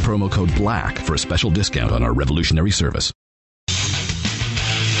 877-720-6497. Use promo code BLACK for a special discount on our revolutionary service.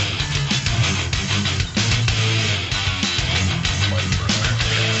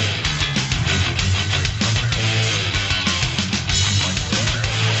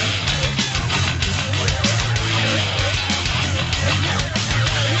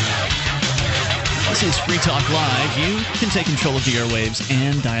 This is Free Talk Live. You can take control of the airwaves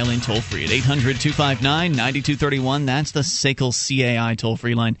and dial in toll-free at 800-259-9231. That's the SACL CAI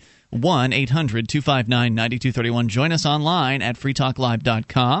toll-free line, 1-800-259-9231. Join us online at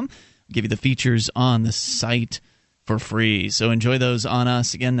freetalklive.com. We'll give you the features on the site for free. So enjoy those on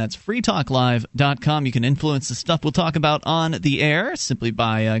us. Again, that's freetalklive.com. You can influence the stuff we'll talk about on the air simply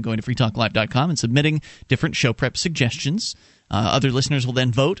by going to freetalklive.com and submitting different show prep suggestions. Other listeners will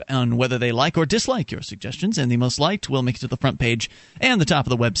then vote on whether they like or dislike your suggestions, and the most liked will make it to the front page and the top of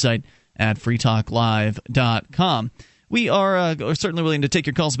the website at freetalklive.com. We are certainly willing to take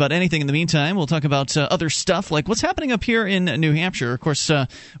your calls about anything in the meantime. We'll talk about other stuff like what's happening up here in New Hampshire. Of course, the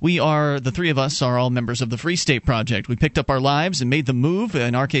three of us are all members of the Free State Project. We picked up our lives and made the move,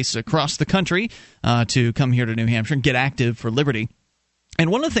 in our case across the country, to come here to New Hampshire and get active for liberty. And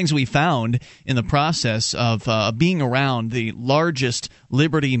one of the things we found in the process of being around the largest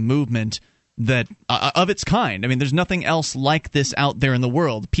liberty movement that of its kind, I mean, there's nothing else like this out there in the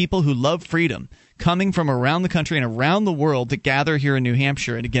world. People who love freedom coming from around the country and around the world to gather here in New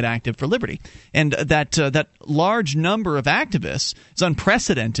Hampshire and to get active for liberty. And that large number of activists is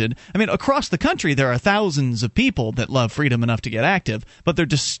unprecedented. I mean, across the country, there are thousands of people that love freedom enough to get active, but they're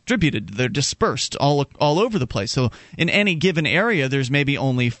distributed, they're dispersed all over the place. So in any given area, there's maybe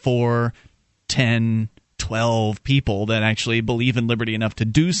only 4, 10, 12 people that actually believe in liberty enough to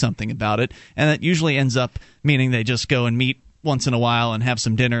do something about it. And that usually ends up meaning they just go and meet once in a while and have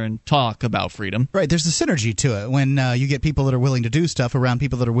some dinner and talk about freedom. Right. There's a synergy to it. When you get people that are willing to do stuff around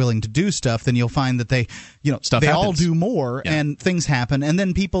people that are willing to do stuff, then you'll find that they all do more, and things happen. And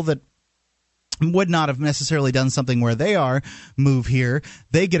then people that would not have necessarily done something where they are move here.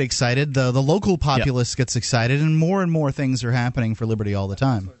 They get excited. The local populace gets excited, and more things are happening for liberty all the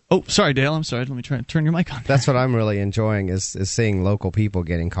time. Oh, sorry, Dale. I'm sorry. Let me try to turn your mic on. That's what I'm really enjoying is seeing local people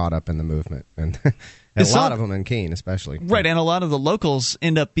getting caught up in the movement. And And a lot of them in Keene, especially. Right, and a lot of the locals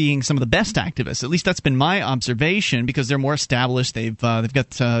end up being some of the best activists. At least that's been my observation, because they're more established. They've got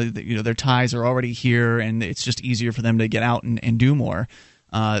their ties are already here, and it's just easier for them to get out and do more.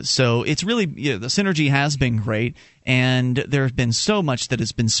 So it's really the synergy has been great, and there has been so much that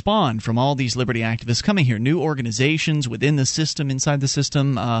has been spawned from all these liberty activists coming here, new organizations within the system, inside the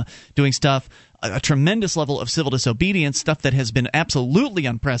system, doing stuff. A tremendous level of civil disobedience, stuff that has been absolutely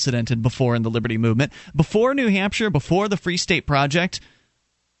unprecedented before in the liberty movement. Before New Hampshire, before the Free State Project,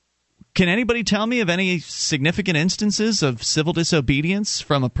 can anybody tell me of any significant instances of civil disobedience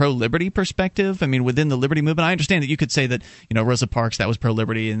from a pro-liberty perspective? I mean, within the liberty movement, I understand that you could say that, Rosa Parks, that was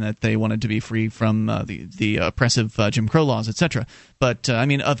pro-liberty and that they wanted to be free from the oppressive Jim Crow laws, etc. But,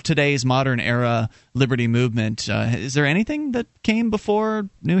 of today's modern era liberty movement, is there anything that came before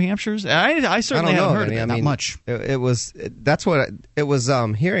New Hampshire's? I certainly haven't heard of it. Not much. It was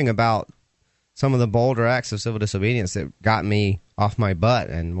hearing about some of the bolder acts of civil disobedience that got me off my butt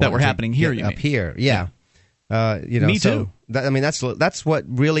and that were happening here. You up mean? Here, yeah. Me too. That's what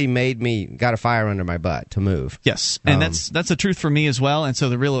really made me got a fire under my butt to move. Yes, and that's the truth for me as well. And so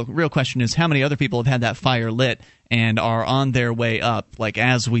the real question is, how many other people have had that fire lit and are on their way up, like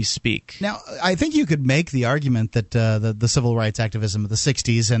as we speak? Now, I think you could make the argument that the civil rights activism of the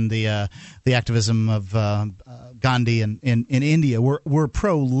 '60s and the activism of Gandhi in India were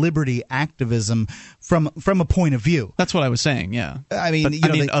pro-liberty activism from a point of view. That's what I was saying. Yeah,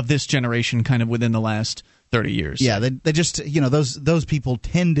 of this generation, kind of within the last 30 years. Yeah, they just those people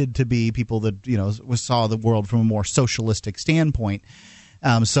tended to be people that saw the world from a more socialistic standpoint.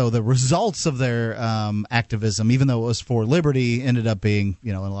 So the results of their activism, even though it was for liberty, ended up being,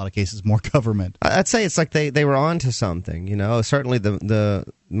 in a lot of cases, more government. I'd say it's like they were on to something. Certainly the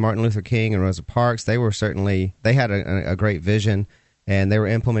Martin Luther King and Rosa Parks, they had a great vision, and they were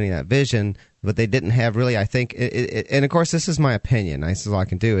implementing that vision, but they didn't have really, I think, and of course this is my opinion. This is all I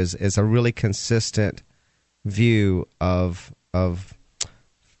can do is a really consistent view of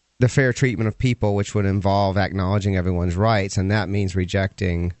the fair treatment of people, which would involve acknowledging everyone's rights, and that means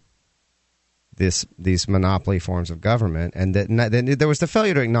rejecting these monopoly forms of government. And that there was the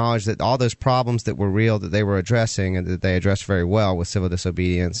failure to acknowledge that all those problems that were real that they were addressing, and that they addressed very well with civil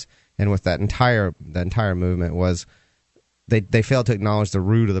disobedience and with that entire movement, was they failed to acknowledge the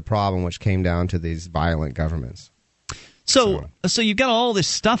root of the problem, which came down to these violent governments. So you've got all this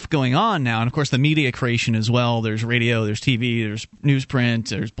stuff going on now, and of course the media creation as well. There's radio, there's TV, there's newsprint,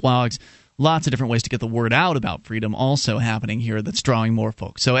 there's blogs. Lots of different ways to get the word out about freedom also happening here that's drawing more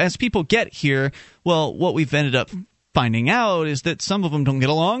folks. So as people get here, well, what we've ended up finding out is that some of them don't get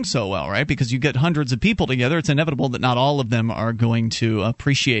along so well, right? Because you get hundreds of people together, it's inevitable that not all of them are going to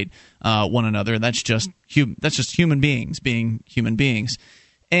appreciate one another. That's just human beings being human beings.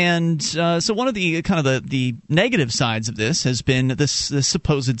 And so one of the kind of the negative sides of this has been this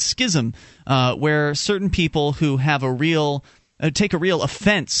supposed schism, where certain people who have take a real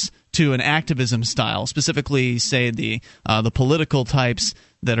offense to an activism style, specifically, say the political types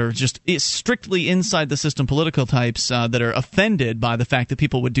that are just strictly inside the system, political types that are offended by the fact that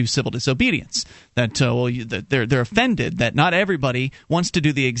people would do civil disobedience. That they're offended that not everybody wants to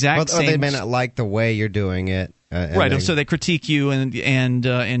do the exact same. Or they may not like the way you're doing it. Right, so they critique you, and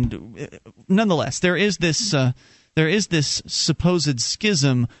nonetheless, there is this supposed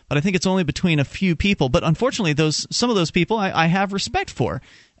schism, but I think it's only between a few people. But unfortunately, some of those people I have respect for,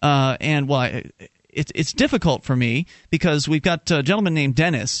 it's difficult for me because we've got a gentleman named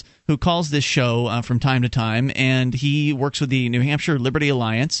Dennis who calls this show from time to time, and he works with the New Hampshire Liberty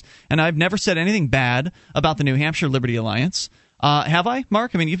Alliance. And I've never said anything bad about the New Hampshire Liberty Alliance, have I,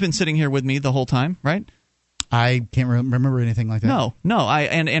 Mark? I mean, you've been sitting here with me the whole time, right? I can't remember anything like that. No.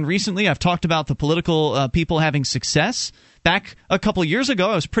 And recently I've talked about the political people having success. Back a couple of years ago,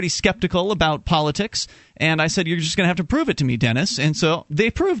 I was pretty skeptical about politics, and I said, you're just going to have to prove it to me, Dennis. And so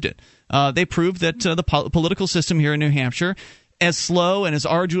they proved it. They proved that the political system here in New Hampshire, as slow and as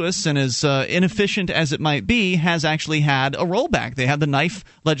arduous and as inefficient as it might be, has actually had a rollback. They had the knife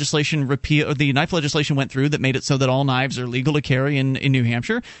legislation the knife legislation went through that made it so that all knives are legal to carry in New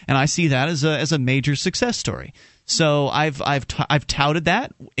Hampshire, and I see that as a major success story. So I've touted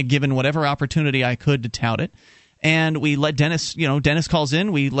that, given whatever opportunity I could to tout it. And we let Dennis, Dennis calls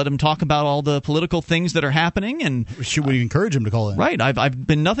in. We let him talk about all the political things that are happening. And should we encourage him to call in? Right. I've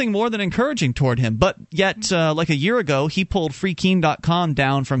been nothing more than encouraging toward him. But yet, like a year ago, he pulled freekeen.com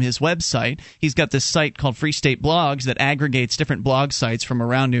down from his website. He's got this site called Free State Blogs that aggregates different blog sites from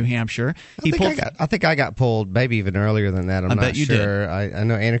around New Hampshire. I think I got pulled maybe even earlier than that. I'm not sure. I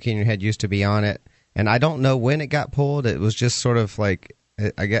know Anarchy in Your Head used to be on it, and I don't know when it got pulled. It was just sort of like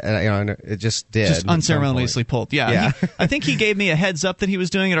I get, it just did. Just unceremoniously pulled. Yeah. I think he gave me a heads up that he was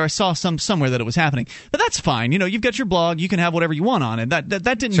doing it, or I saw somewhere that it was happening. But that's fine. You've got your blog. You can have whatever you want on it. That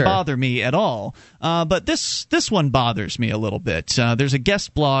didn't bother me at all. But this one bothers me a little bit. There's a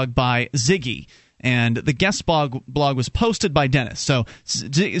guest blog by Ziggy. And the guest blog was posted by Dennis. So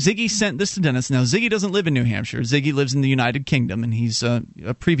Ziggy sent this to Dennis. Now, Ziggy doesn't live in New Hampshire. Ziggy lives in the United Kingdom, and he's a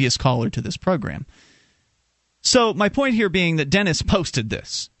previous caller to this program. So my point here being that Dennis posted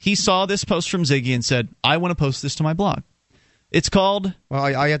this. He saw this post from Ziggy and said, I want to post this to my blog. It's called... Well,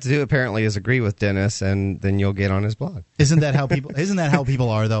 all you have to do apparently is agree with Dennis, and then you'll get on his blog. Isn't that how people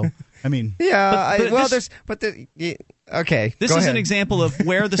are, though? I mean... Yeah, okay. This is an example of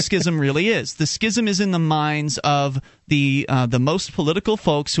where the schism really is. The schism is in the minds of the most political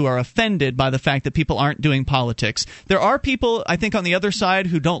folks who are offended by the fact that people aren't doing politics. There are people, I think, on the other side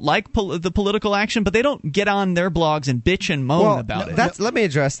who don't like the political action, but they don't get on their blogs and bitch and moan about it. Let me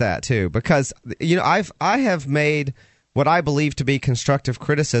address that too, because I have made what I believe to be constructive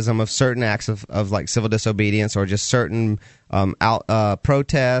criticism of certain acts of like civil disobedience or just certain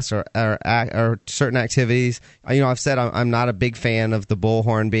protests or certain activities. I've said I'm not a big fan of the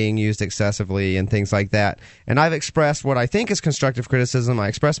bullhorn being used excessively and things like that. And I've expressed what I think is constructive criticism. I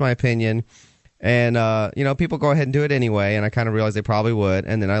express my opinion, and people go ahead and do it anyway. And I kind of realize they probably would,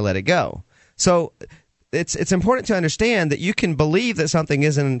 and then I let it go. So it's important to understand that you can believe that something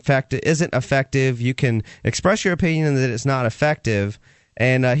isn't effective. You can express your opinion that it's not effective.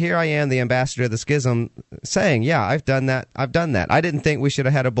 And here I am, the ambassador of the schism, saying, yeah, I've done that. I didn't think we should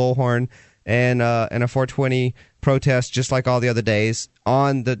have had a bullhorn and a 420 protest just like all the other days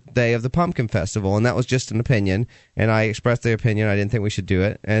on the day of the Pumpkin Festival, and that was just an opinion. And I expressed the opinion. I didn't think we should do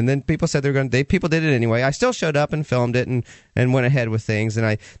it. And then people said people did it anyway. I still showed up and filmed it and went ahead with things.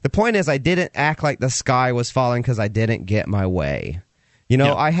 And the point is, I didn't act like the sky was falling because I didn't get my way.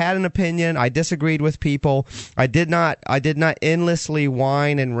 I had an opinion. I disagreed with people. I did not endlessly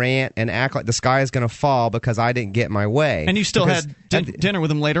whine and rant and act like the sky is going to fall because I didn't get my way. And you still had dinner with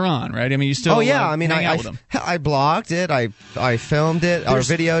him later on, right? I mean, you still hang out with him. I blogged it. I filmed it or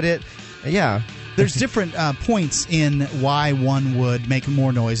videoed it. Yeah. There's different points in why one would make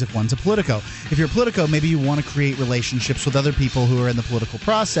more noise if one's a Politico. If you're a Politico, maybe you want to create relationships with other people who are in the political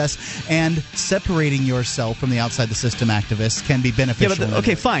process, and separating yourself from the outside the system activists can be beneficial. Yeah,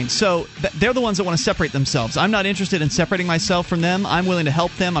 okay, fine. So they're the ones that want to separate themselves. I'm not interested in separating myself from them. I'm willing to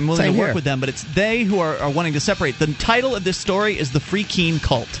help them. I'm willing to work with them, but it's they who are wanting to separate. The title of this story is The Free Keene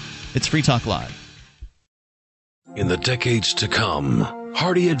Cult. It's Free Talk Live. In the decades to come,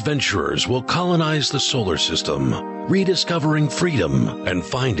 hardy adventurers will colonize the solar system, rediscovering freedom and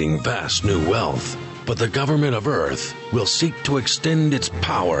finding vast new wealth. But the government of Earth will seek to extend its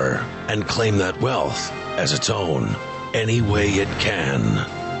power and claim that wealth as its own any way it can.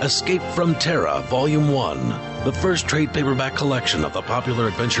 Escape from Terra Volume 1, the first trade paperback collection of the popular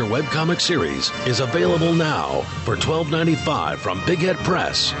adventure webcomic series, is available now for $12.95 from Big Head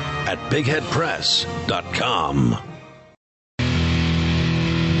Press at bigheadpress.com.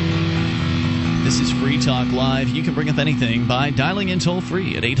 This is Free Talk Live. You can bring up anything by dialing in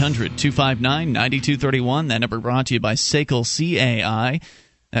toll-free at 800-259-9231. That number brought to you by SACL CAI.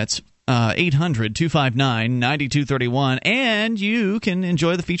 That's 800-259-9231. And you can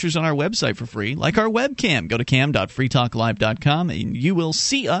enjoy the features on our website for free, like our webcam. Go to cam.freetalklive.com, and you will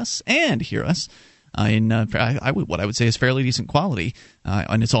see us and hear us in what I would say is fairly decent quality,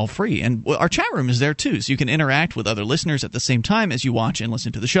 and it's all free. And our chat room is there too, so you can interact with other listeners at the same time as you watch and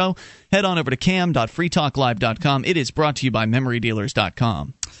listen to the show. Head on over to cam.freetalklive.com. It is brought to you by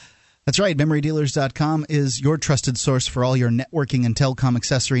MemoryDealers.com. That's right. MemoryDealers.com is your trusted source for all your networking and telecom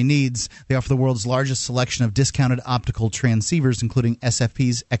accessory needs. They offer the world's largest selection of discounted optical transceivers, including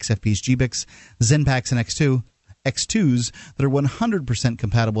SFPs, XFPs, GBICs, Zenpaks, and X2s that are 100%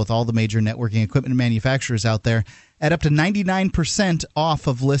 compatible with all the major networking equipment manufacturers out there at up to 99% off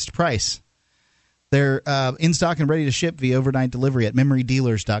of list price. They're in stock and ready to ship via overnight delivery at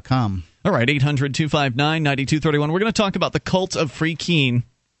MemoryDealers.com. All right, 800-259-9231. We're going to talk about the cult of Free Keene.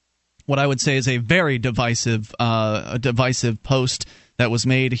 What I would say is a very divisive post that was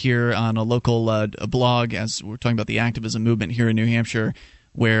made here on a local blog, as we're talking about the activism movement here in New Hampshire,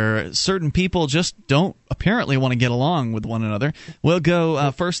 where certain people just don't apparently want to get along with one another. We'll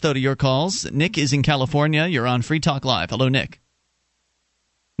go first, though, to your calls. Nick is in California. You're on Free Talk Live. Hello, Nick.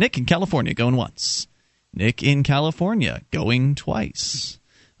 Nick in California, going once. Nick in California, going twice.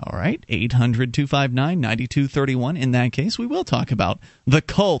 All right, 800-259-9231. In that case, we will talk about the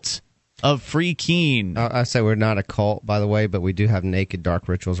cult of Free Keene. I say we're not a cult, by the way, but we do have naked dark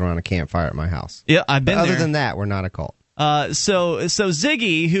rituals around a campfire at my house. Yeah, I've been there. Other than that, we're not a cult. So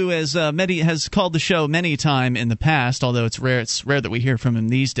Ziggy, who has called the show many times in the past, although it's rare that we hear from him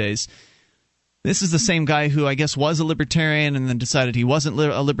these days. This is the same guy who I guess was a libertarian and then decided he wasn't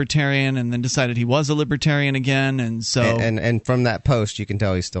a libertarian and then decided he was a libertarian again, and so and from that post you can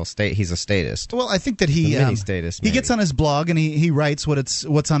tell he's a statist. Well, I think that he gets on his blog and he writes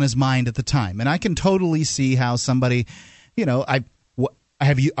what's on his mind at the time, and I can totally see how somebody, are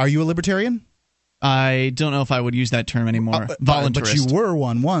you a libertarian? I don't know if I would use that term anymore. Voluntarist. But you were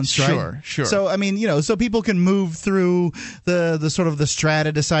one once, right? Sure. So, I mean, so people can move through the sort of the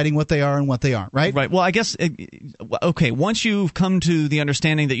strata deciding what they are and what they aren't, right? Right. Well, I guess, okay, once you've come to the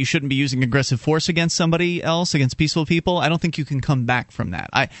understanding that you shouldn't be using aggressive force against somebody else, against peaceful people, I don't think you can come back from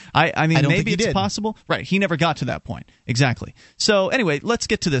that. I mean, maybe it's possible. Right. He never got to that point. Exactly. So, anyway, let's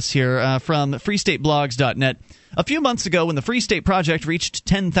get to this here from freestateblogs.net. A few months ago, when the Free State Project reached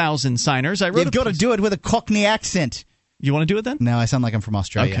 10,000 signers, I wrote You've got to do it with a Cockney accent. You want to do it then? No, I sound like I'm from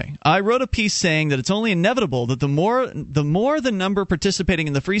Australia. Okay. I wrote a piece saying that it's only inevitable that the more the number participating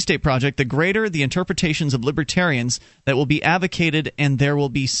in the Free State Project, the greater the interpretations of libertarians that will be advocated, and there will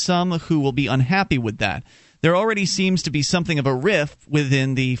be some who will be unhappy with that. There already seems to be something of a rift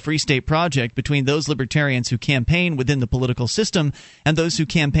within the Free State Project between those libertarians who campaign within the political system and those who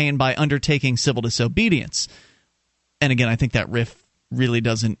campaign by undertaking civil disobedience. And again, I think that rift really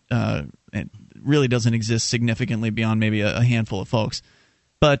doesn't exist significantly beyond maybe a handful of folks.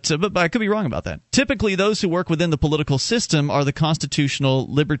 But I could be wrong about that. Typically, those who work within the political system are the constitutional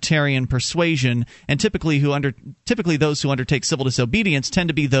libertarian persuasion, and typically those who undertake civil disobedience tend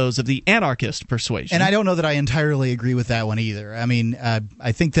to be those of the anarchist persuasion. And I don't know that I entirely agree with that one either. I mean,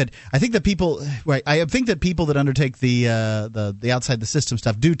 I think that people that undertake the outside the system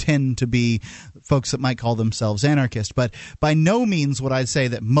stuff do tend to be folks that might call themselves anarchist. But by no means would I say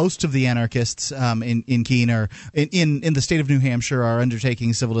that most of the anarchists in Keene or in the state of New Hampshire are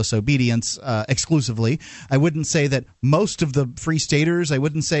undertaking civil disobedience exclusively. I wouldn't say that most of the Free Staters. I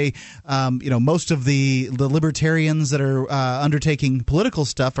wouldn't say most of the libertarians that are undertaking political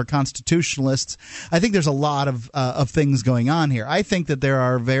stuff are constitutionalists. I think there's a lot of things going on here. I think that there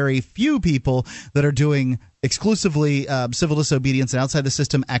are very few people that are doing exclusively civil disobedience and outside the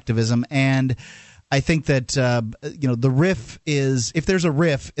system activism, and I think that the riff is, if there's a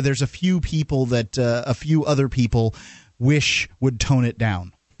riff, there's a few people that a few other people wish would tone it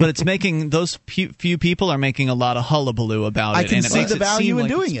down. But it's making those few people are making a lot of hullabaloo about it. I can and see the value in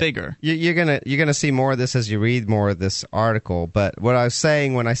doing it. Bigger. You're gonna see more of this as you read more of this article. But what I was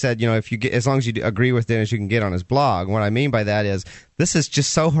saying when I said, if you get, as long as you agree with Dennis, you can get on his blog. What I mean by that is this is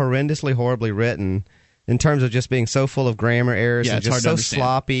just so horrendously, horribly written. In terms of just being so full of grammar errors and just so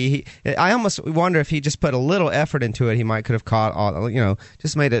sloppy. I almost wonder if he just put a little effort into it, he might could have caught,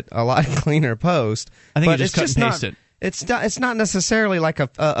 just made it a lot cleaner post. I think he just cut and pasted. It's not necessarily like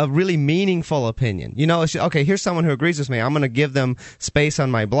a really meaningful opinion. It's, okay, here's someone who agrees with me. I'm going to give them space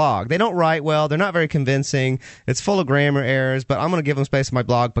on my blog. They don't write well. They're not very convincing. It's full of grammar errors, but I'm going to give them space on my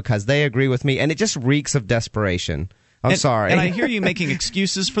blog because they agree with me, and it just reeks of desperation. I'm sorry. And I hear you making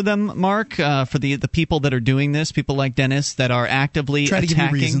excuses for them, Mark, for the people that are doing this, people like Dennis that are actively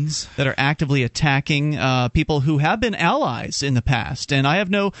attacking people who have been allies in the past. And I have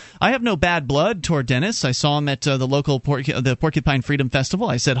no bad blood toward Dennis. I saw him at the local the Porcupine Freedom Festival.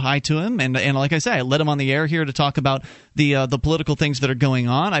 I said hi to him, and like I say, I let him on the air here to talk about the political things that are going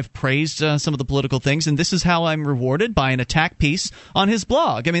on. I've praised some of the political things, and this is how I'm rewarded, by an attack piece on his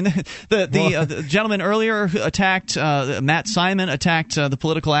blog. I mean, the gentleman earlier who attacked. Matt Simon attacked the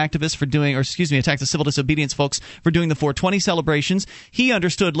political activists attacked the civil disobedience folks for doing the 420 celebrations. He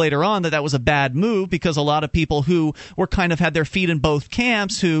understood later on that was a bad move because a lot of people who were kind of had their feet in both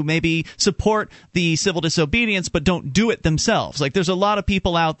camps, who maybe support the civil disobedience but don't do it themselves. Like, there's a lot of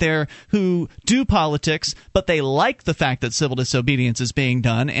people out there who do politics, but they like the fact that civil disobedience is being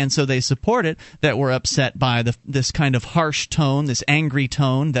done, and so they support it, that were upset by this kind of harsh tone, this angry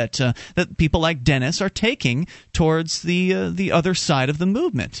tone that people like Dennis are taking towards the other side of the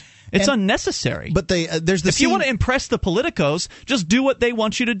movement. It's unnecessary. But if you want to impress the politicos, just do what they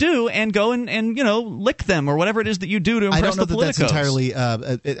want you to do and go and lick them or whatever it is that you do to impress the politicos. I don't know that that's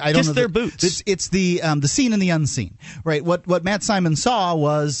entirely. Kiss their boots. It's the seen and the unseen, right? What Matt Simon saw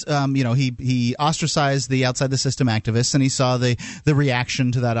was he ostracized the outside the system activists, and he saw the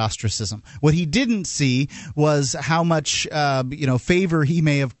reaction to that ostracism. What he didn't see was how much favor he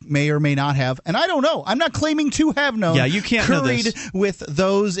may or may not have, and I don't know. I'm not claiming to have known. Yeah, you can't know this. With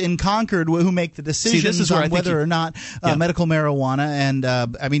those in Concord who make the decisions on whether or not medical marijuana,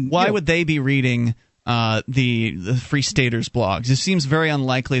 and why would they be reading the Free Staters blogs. It seems very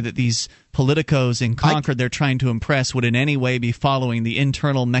unlikely that these politicos in Concord they're trying to impress would in any way be following the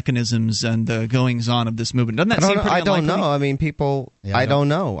internal mechanisms and the goings-on of this movement. Doesn't that seem pretty unlikely? I don't know. I mean, people... Yeah, I don't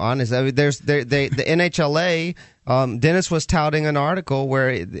know, honestly. I mean, the NHLA... Dennis was touting an article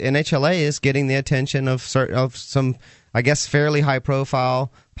where the NHLA is getting the attention of some, I guess, fairly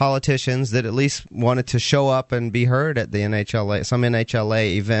high-profile politicians that at least wanted to show up and be heard at the some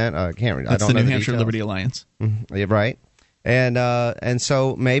NHLA event. I don't know the New Hampshire Liberty Alliance. Mm-hmm. Right. And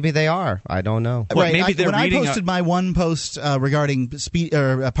so maybe they are. I don't know. Right. When I posted my one post regarding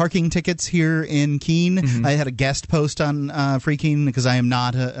parking tickets here in Keene, mm-hmm. I had a guest post on Free Keene because I am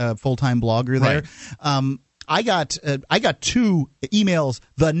not a full-time blogger there. Right. I got 2 emails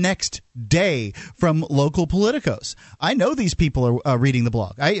the next day from local politicos. I know these people are reading the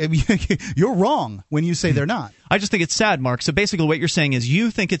blog. You're wrong when you say they're not. I just think it's sad, Mark. So basically what you're saying is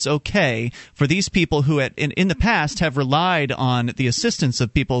you think it's okay for these people who in the past have relied on the assistance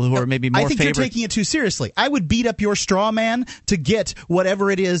of people who are maybe more favored. I think you're taking it too seriously. I would beat up your straw man to get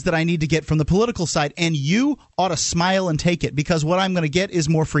whatever it is that I need to get from the political side, and you ought to smile and take it because what I'm going to get is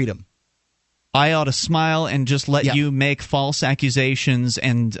more freedom. I ought to smile and just let you make false accusations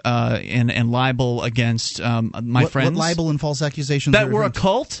and libel against my friends. What libel and false accusations? That we're a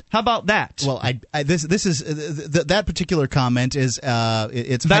cult? How about that? Well, this is that particular comment is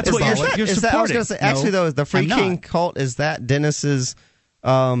it's that's what you're supporting. I was going to say, actually, though, the Free King cult, is that Dennis's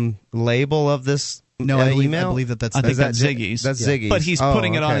label of this email? I believe that's Ziggy's. That's Ziggy's. But he's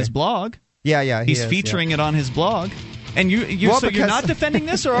putting it on his blog. Yeah, he's featuring it on his blog. And you're not defending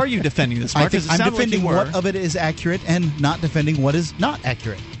this, or are you defending this, Mark? I'm defending what of it is accurate and not defending what is not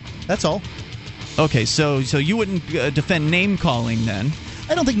accurate. That's all. Okay, so you wouldn't defend name-calling then?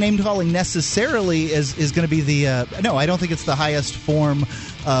 I don't think name-calling necessarily is going to be the no, I don't think it's the highest form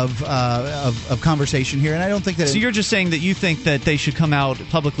of conversation here, and I don't think that... So you're just saying that you think that they should come out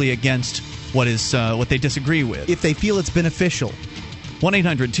publicly against what they disagree with? If they feel it's beneficial.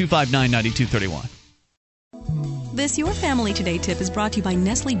 1-800-259-9231. This Your Family Today tip is brought to you by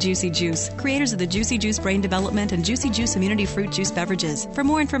Nestle Juicy Juice, creators of the Juicy Juice Brain Development and Juicy Juice Immunity Fruit Juice beverages. For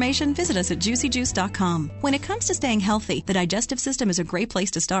more information, visit us at juicyjuice.com. When it comes to staying healthy, the digestive system is a great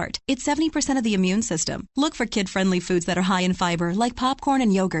place to start. It's 70% of the immune system. Look for kid-friendly foods that are high in fiber, like popcorn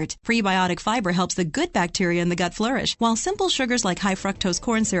and yogurt. Prebiotic fiber helps the good bacteria in the gut flourish, while simple sugars like high fructose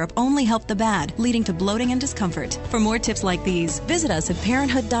corn syrup only help the bad, leading to bloating and discomfort. For more tips like these, visit us at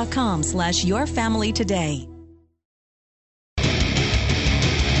parenthood.com/yourfamilytoday.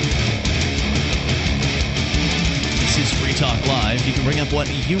 Talk Live. You can bring up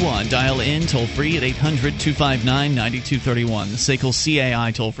what you want. Dial in toll free at 800-259-9231. The SACL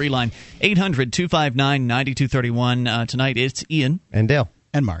CAI toll free line 800-259-9231. Tonight it's Ian and Dale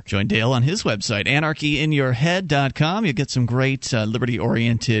and Mark. Join Dale on his website anarchyinyourhead.com. You get some great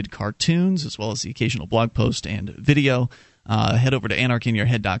liberty-oriented cartoons as well as the occasional blog post and video. Head over to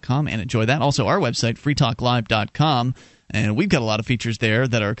anarchyinyourhead.com and enjoy that. Also our website freetalklive.com. And we've got a lot of features there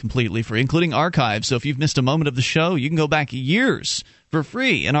that are completely free, including archives. So if you've missed a moment of the show, you can go back years for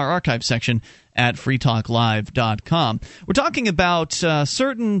free in our archive section at freetalklive.com. We're talking about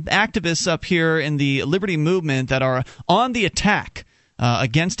certain activists up here in the liberty movement that are on the attack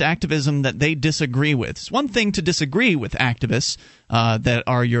against activism that they disagree with. It's one thing to disagree with activists that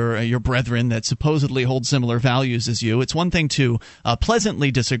are your brethren that supposedly hold similar values as you. It's one thing to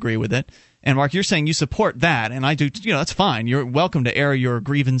pleasantly disagree with it. And Mark, you're saying you support that, and I do. That's fine. You're welcome to air your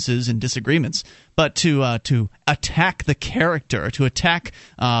grievances and disagreements, but to attack the character, to attack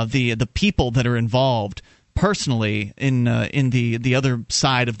the people that are involved personally in the other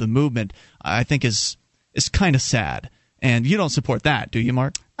side of the movement, I think is kind of sad. And you don't support that, do you,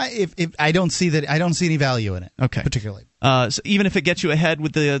 Mark? I don't see that. I don't see any value in it. Okay, particularly. So even if it gets you ahead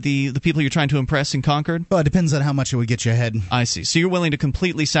with the people you're trying to impress in Concord? Well, it depends on how much it would get you ahead. I see. So you're willing to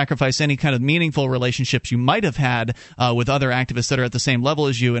completely sacrifice any kind of meaningful relationships you might have had with other activists that are at the same level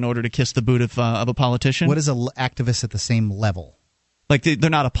as you in order to kiss the boot of a politician? What is an activist at the same level? Like they're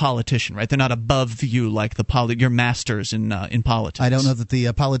not a politician, right? They're not above you like your masters in politics. I don't know that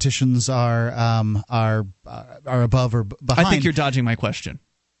the politicians are above or behind. I think you're dodging my question.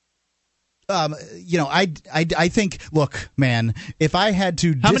 I think, look, man, if I had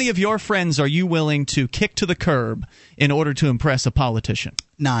to... How many of your friends are you willing to kick to the curb in order to impress a politician?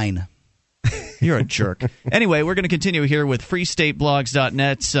 9. You're a jerk. Anyway, we're going to continue here with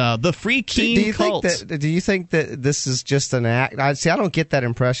freestateblogs.net's The Free Keene Cult. Do you think that this is just an act? I don't get that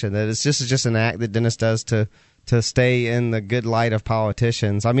impression, that it's just an act that Dennis does to to stay in the good light of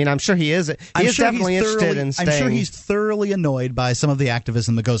politicians. I mean, I'm sure he is. Definitely interested in staying. I'm sure he's thoroughly annoyed by some of the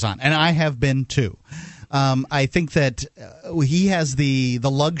activism that goes on, and I have been too. I think that he has the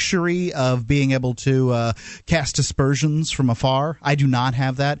luxury of being able to cast aspersions from afar. I do not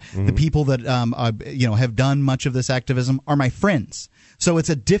have that. Mm-hmm. The people that have done much of this activism are my friends. So it's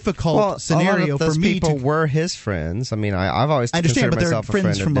a difficult scenario for me. People were his friends. I mean, I've always considered myself a friend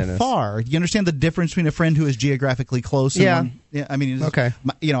of Dennis. From afar. You understand the difference between a friend who is geographically close and one? Yeah. I mean, okay.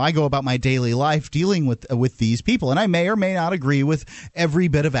 I go about my daily life dealing with these people, and I may or may not agree with every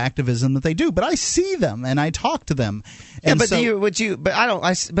bit of activism that they do, but I see them and I talk to them. And but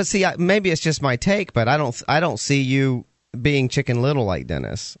maybe it's just my take, but I don't see you being Chicken Little like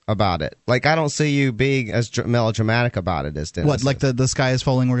Dennis about it. Like, I don't see you being as melodramatic about it as Dennis. What, like the sky is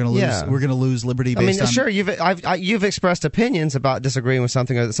falling, we're going to lose? Yeah. We're going to lose liberty. Based on... sure, you've expressed opinions about disagreeing with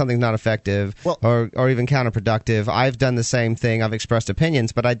something, or that something's not effective, or even counterproductive. I've done the same thing. I've expressed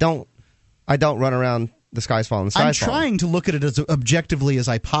opinions, but I don't run around. The sky's falling. I'm trying to look at it as objectively as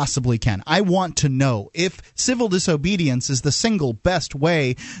I possibly can. I want to know if civil disobedience is the single best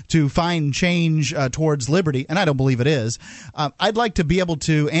way to find change towards liberty, and I don't believe it is. I'd like to be able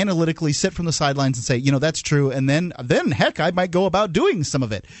to analytically sit from the sidelines and say, that's true, and then heck, I might go about doing some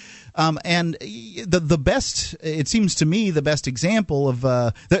of it. And the best, it seems to me, the best example of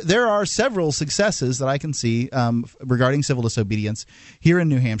there are several successes that I can see regarding civil disobedience here in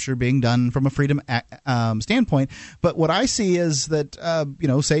New Hampshire being done from a freedom standpoint. But what I see is that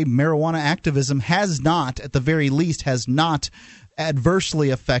say marijuana activism has not, at the very least, adversely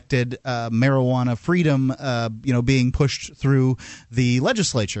affected marijuana freedom, being pushed through the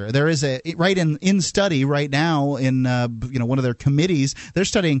legislature. There is in study right now in one of their committees. They're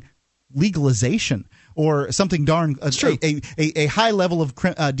studying legalization or something a high level of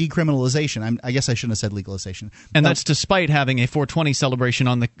decriminalization. I guess I shouldn't have said legalization. And that's despite having a 420 celebration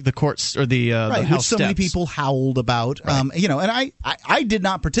on the courts or the House steps. Which so many people howled about. Right. And I did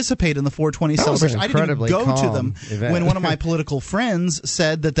not participate in the 420 celebration. I didn't even go to them when one of my political friends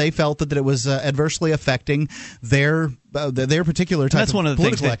said that they felt that it was adversely affecting their particular type of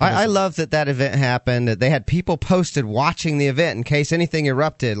political activism. I love that event happened. They had people posted watching the event in case anything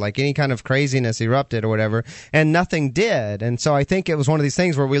erupted, like any kind of craziness erupted or whatever, and nothing did. And so I think it was one of these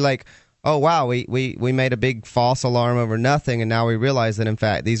things where we oh wow, we made a big false alarm over nothing, and now we realize that in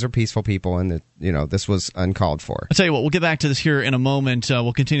fact these are peaceful people, and that this was uncalled for. I'll tell you what, we'll get back to this here in a moment.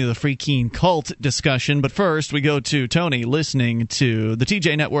 We'll continue the Free Keene cult discussion, but first we go to Tony, listening to the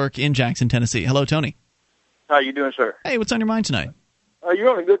TJ Network in Jackson, Tennessee. Hello, Tony. How you doing, sir? Hey, what's on your mind tonight?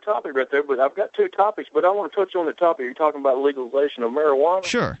 You're on a good topic right there, but I've got two topics, but I want to touch on the topic. You're talking about legalization of marijuana.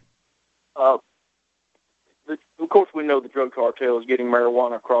 Sure. Of course, we know the drug cartel is getting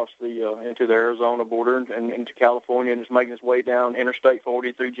marijuana across into the Arizona border and into California, and it's making its way down Interstate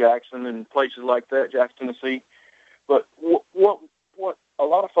 40 through Jackson and places like that, Jackson, Tennessee. But what a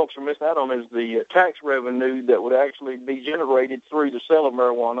lot of folks are missing out on is the tax revenue that would actually be generated through the sale of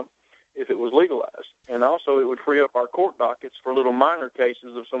marijuana if it was legalized. And also it would free up our court dockets for little minor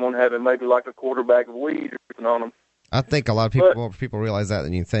cases of someone having maybe like a quarter bag of weed or something on them. I think a lot of people more people realize that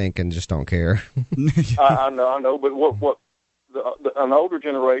than you think and just don't care. I know, but what an older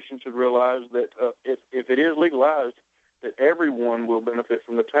generation should realize that if it is legalized, that everyone will benefit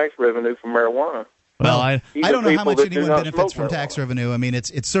from the tax revenue from marijuana. Well, I don't know how much anyone benefits from tax revenue. I mean,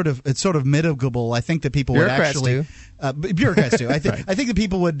 it's sort of mitigable. I think that people would actually bureaucrats do. I think that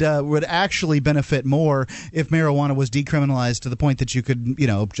people would actually benefit more if marijuana was decriminalized to the point that you could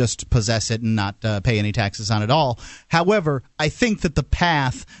just possess it and not pay any taxes on it all. However, I think that the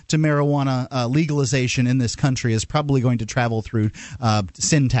path to marijuana legalization in this country is probably going to travel through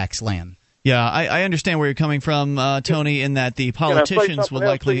sin tax land. Yeah, I understand where you're coming from, Tony, in that the politicians will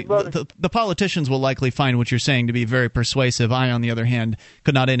likely the politicians will likely find what you're saying to be very persuasive. I, on the other hand,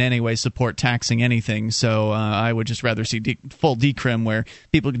 could not in any way support taxing anything, so I would just rather see full decrim where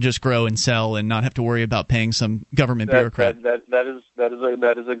people can just grow and sell and not have to worry about paying some government bureaucrat.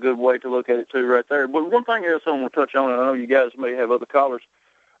 That is a good way to look at it too, right there. But one thing else I want to touch on, and I know you guys may have other callers.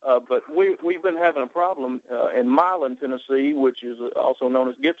 But we've been having a problem in Milan, Tennessee, which is also known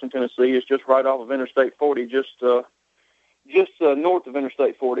as Gibson, Tennessee. It's just right off of Interstate 40, just north of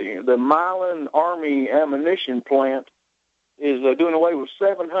Interstate 40. The Milan Army ammunition plant is doing away with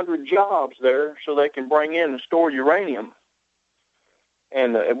 700 jobs there so they can bring in and store uranium.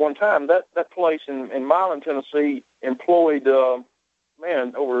 And at one time, that place in Milan, Tennessee, employed, over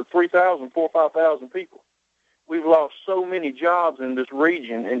 4,000 or 5,000 people. We've lost so many jobs in this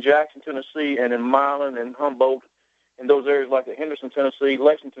region, in Jackson, Tennessee, and in Milan and Humboldt, and those areas like Henderson, Tennessee,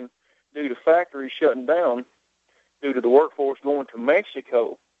 Lexington, due to factories shutting down. due to the workforce going to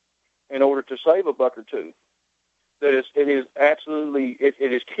Mexico in order to save a buck or two. That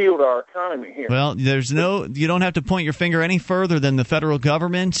it has killed our economy here. Well, you don't have to point your finger any further than the federal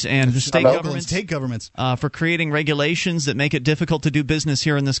government and the state governments for creating regulations that make it difficult to do business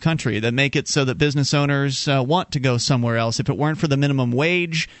here in this country, that make it so that business owners want to go somewhere else. If it weren't for the minimum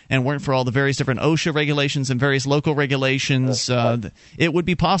wage and weren't for all the various different OSHA regulations and various local regulations, it would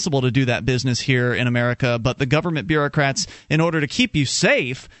be possible to do that business here in America. But the government bureaucrats, in order to keep you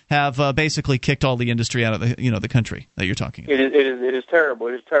safe, have basically kicked all the industry out of the country that you're talking about. It is terrible.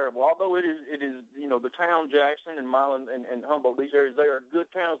 It is terrible. Although it is the town Jackson and Milan and Humboldt, these areas, they are good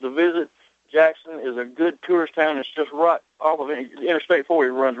towns to visit. Jackson is a good tourist town. It's just right off of Interstate 40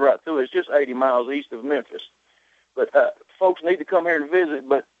 runs right through it. It's just 80 miles east of Memphis. But folks need to come here and visit.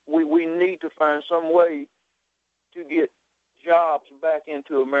 But we need to find some way to get jobs back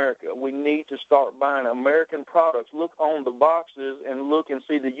into America. We need to start buying American products. Look on the boxes and look and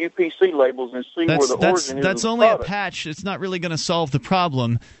see the UPC labels and see where the origin is. That's only a patch. It's not really going to solve the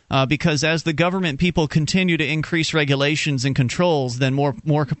problem because as the government people continue to increase regulations and controls, then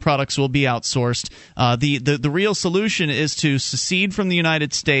more products will be outsourced. The real solution is to secede from the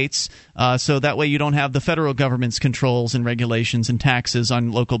United States so that way you don't have the federal government's controls and regulations and taxes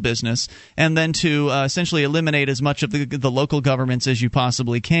on local business, and then to essentially eliminate as much of the local governments as you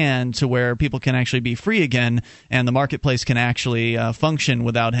possibly can to where people can actually be free again and the marketplace can actually function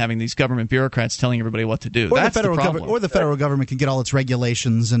without having these government bureaucrats telling everybody what to do. That's the problem. Or the federal government can get all its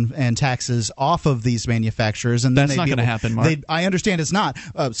regulations and taxes off of these manufacturers. And then that's not going to happen, Mark. I understand it's not.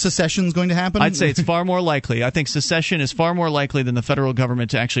 Secession is going to happen? I'd say it's far more likely. I think secession is far more likely than the federal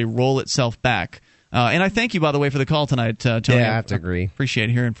government to actually roll itself back. And I thank you, by the way, for the call tonight, Tony. Yeah, I have to agree. Appreciate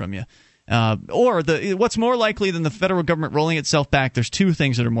hearing from you. What's more likely than the federal government rolling itself back? There's two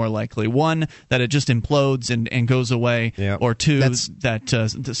things that are more likely. One, that it just implodes and goes away, or two,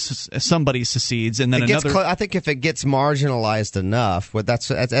 that somebody secedes, and then another. I think if it gets marginalized enough,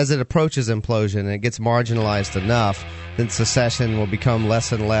 as it approaches implosion and it gets marginalized enough, then secession will become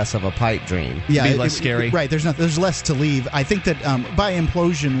less and less of a pipe dream. Yeah, be less scary. Right. There's less to leave. I think that by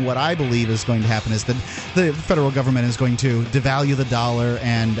implosion, what I believe is going to happen is that the federal government is going to devalue the dollar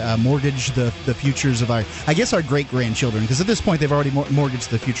and mortgage the futures of our great-grandchildren, because at this point they've already mortgaged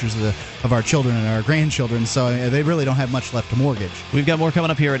the futures of our children and our grandchildren, so they really don't have much left to mortgage. We've got more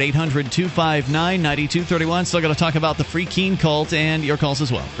coming up here at 800-259-9231. Still got to talk about the Free Keene cult and your calls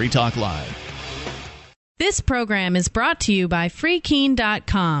as well. Free Talk Live. This program is brought to you by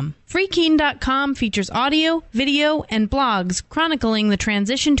FreeKeene.com. FreeKeene.com features audio, video, and blogs chronicling the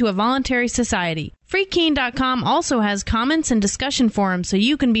transition to a voluntary society. FreeKeene.com also has comments and discussion forums so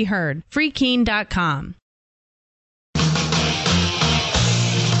you can be heard. FreeKeene.com.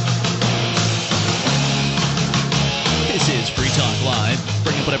 This is Free Talk Live.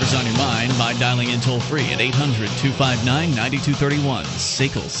 Bring up whatever's on your mind by dialing in toll-free at 800-259-9231.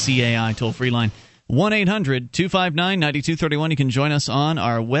 SACL CAI toll-free line. 1-800-259-9231. You can join us on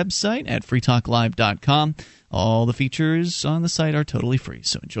our website at freetalklive.com. All the features on the site are totally free,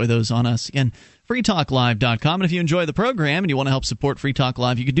 so enjoy those on us. Again, freetalklive.com. And if you enjoy the program and you want to help support Free Talk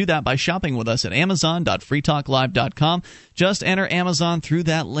Live, you can do that by shopping with us at amazon.freetalklive.com. Just enter Amazon through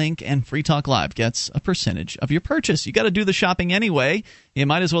that link, and Free Talk Live gets a percentage of your purchase. You got to do the shopping anyway. You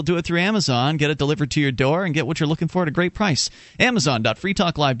might as well do it through Amazon, get it delivered to your door, and get what you're looking for at a great price.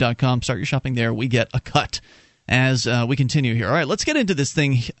 Amazon.freetalklive.com. Start your shopping there. We get a cut as we continue here. All right, let's get into this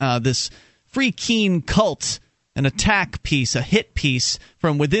thing, this Free Keene cult, an attack piece, a hit piece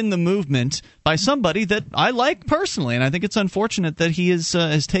from within the movement by somebody that I like personally, and I think it's unfortunate that he is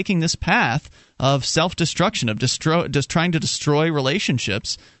taking this path of self-destruction, of just trying to destroy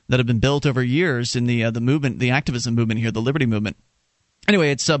relationships that have been built over years in the movement, the activism movement here, the liberty movement.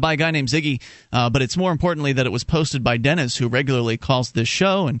 Anyway, it's by a guy named Ziggy, but it's more importantly that it was posted by Dennis, who regularly calls this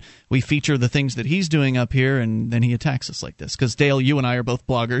show, and we feature the things that he's doing up here, and then he attacks us like this. Because, Dale, you and I are both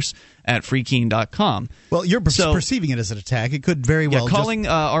bloggers at freekeene.com. Well, you're perceiving it as an attack. It could very well calling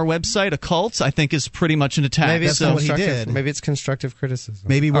our website a cult, I think, is pretty much an attack. Maybe it's what he did. Maybe it's constructive criticism.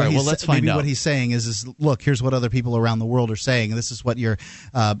 Maybe what he's saying is, look, here's what other people around the world are saying. This is what you're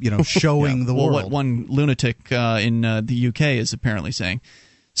showing the world. What one lunatic in the UK is apparently saying.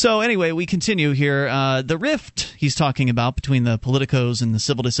 So anyway, we continue here. The rift he's talking about between the politicos and the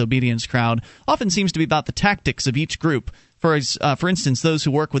civil disobedience crowd often seems to be about the tactics of each group. For instance, those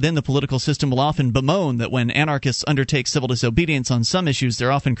who work within the political system will often bemoan that when anarchists undertake civil disobedience on some issues,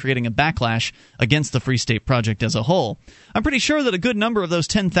 they're often creating a backlash against the Free State Project as a whole. I'm pretty sure that a good number of those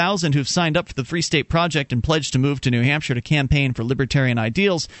 10,000 who've signed up for the Free State Project and pledged to move to New Hampshire to campaign for libertarian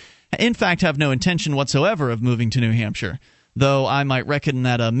ideals in fact have no intention whatsoever of moving to New Hampshire. Though I might reckon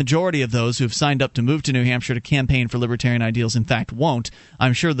that a majority of those who have signed up to move to New Hampshire to campaign for libertarian ideals in fact won't.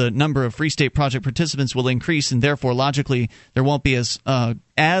 I'm sure the number of Free State Project participants will increase, and therefore logically there won't be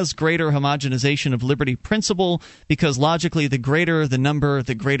as greater homogenization of liberty principle, because logically the greater the number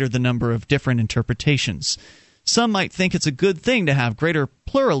of different interpretations. Some might think it's a good thing to have greater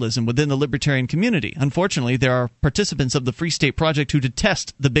pluralism within the libertarian community. Unfortunately, there are participants of the Free State Project who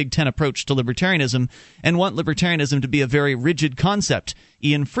detest the Big Ten approach to libertarianism and want libertarianism to be a very rigid concept.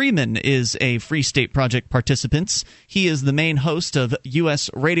 Ian Freeman is a Free State Project participant. He is the main host of U.S.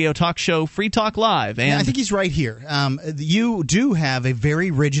 radio talk show Free Talk Live. And I think he's right here. You do have a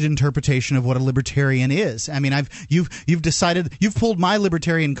very rigid interpretation of what a libertarian is. I mean, you've decided, you've pulled my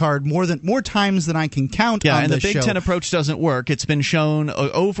libertarian card more times than I can count on and this the Big show. Ten approach doesn't work. It's been shown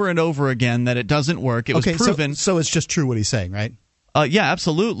over and over again that it doesn't work. It was proven. So it's just true what he's saying, right? Yeah,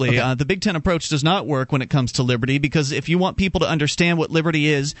 absolutely. Okay. The Big Ten approach does not work when it comes to liberty, because if you want people to understand what liberty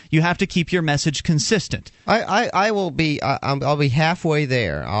is, you have to keep your message consistent. I'll be halfway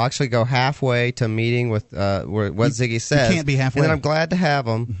there. I'll actually go halfway to meeting with what Ziggy says. You can't be halfway. And then I'm glad to have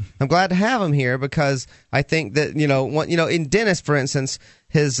him. I'm glad to have him here, because I think that in Dennis, for instance.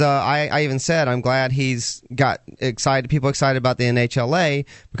 I even said I'm glad he's got people excited about the NHLA,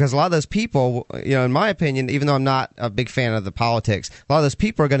 because a lot of those people, in my opinion, even though I'm not a big fan of the politics, a lot of those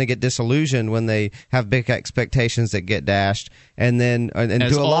people are going to get disillusioned when they have big expectations that get dashed, and then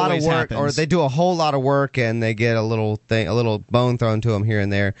do a lot of work, or they do a whole lot of work and they get a little bone thrown to them here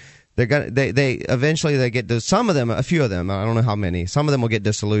and there. They eventually get to, a few of them, I don't know how many, some of them will get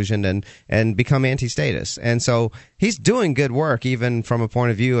disillusioned and become anti-status. And so he's doing good work, even from a point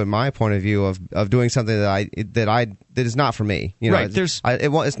of view, and my point of view of doing something that is not for me. Right.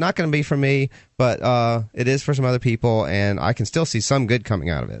 It's not going to be for me, but it is for some other people, and I can still see some good coming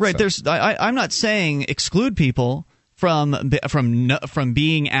out of it. Right. So. I'm not saying exclude people from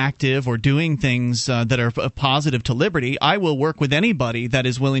being active or doing things that are positive to liberty. I will work with anybody that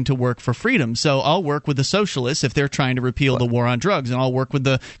is willing to work for freedom. So I'll work with the socialists if they're trying to repeal the war on drugs, and I'll work with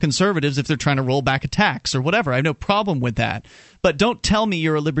the conservatives if they're trying to roll back a tax or whatever. I have no problem with that. But don't tell me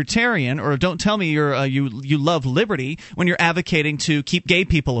you're a libertarian, or don't tell me you love liberty when you're advocating to keep gay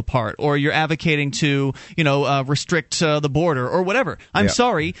people apart, or you're advocating to restrict the border or whatever. I'm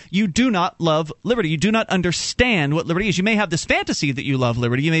sorry, you do not love liberty. You do not understand what liberty is. You may have this fantasy that you love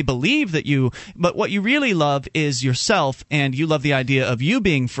liberty. You may believe that but what you really love is yourself, and you love the idea of you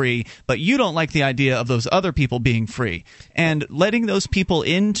being free, but you don't like the idea of those other people being free. And letting those people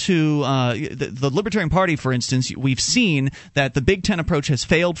into the Libertarian Party, for instance, we've seen that the Big Ten approach has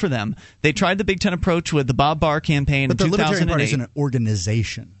failed for them. They tried the Big Ten approach with the Bob Barr campaign in 2008. But the Libertarian Party is an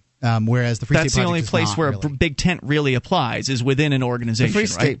organization. Whereas the Free State Project that's the only place where really. Big Tent really applies, is within an organization. The Free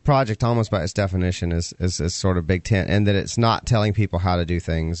State Project, almost by its definition, is sort of Big Tent, and that it's not telling people how to do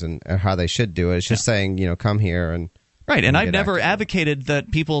things and how they should do it. It's just saying, come here and. Right, and I've never advocated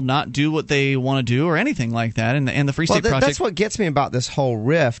that people not do what they want to do or anything like that. And the Free State Project. That's what gets me about this whole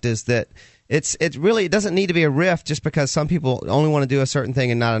rift, is that it doesn't need to be a rift just because some people only want to do a certain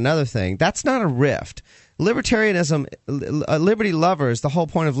thing and not another thing. That's not a rift. Libertarianism, liberty lovers, the whole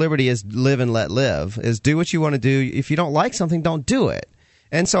point of liberty is live and let live, is do what you want to do. If you don't like something, don't do it.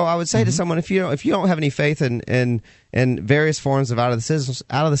 And so I would say to someone, if you don't have any faith in various forms of out of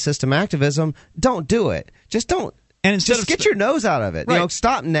the system activism, don't do it. Just don't. And just get your nose out of it. Right.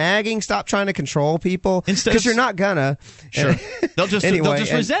 Stop nagging. Stop trying to control people, because you're not gonna. Sure, they'll just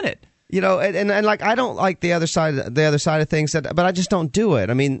resent it. And I don't like the other side of things, but I just don't do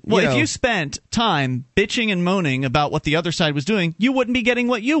it. I mean, if you spent time bitching and moaning about what the other side was doing, you wouldn't be getting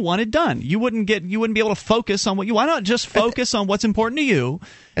what you wanted done. You wouldn't be able to focus on why not just focus on what's important to you?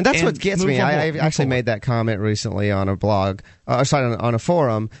 And that's what gets me. I actually made that comment recently on a blog, on a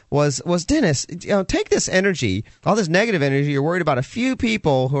forum. Was Dennis, take this energy, all this negative energy you're worried about a few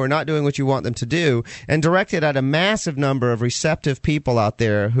people who are not doing what you want them to do, and direct it at a massive number of receptive people out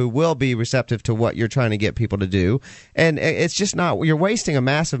there who will be receptive to what you're trying to get people to do. And it's just not. You're wasting a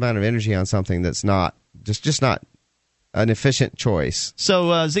massive amount of energy on something that's not just not an efficient choice. So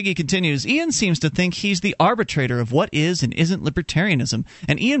Ziggy continues, Ian seems to think he's the arbitrator of what is and isn't libertarianism,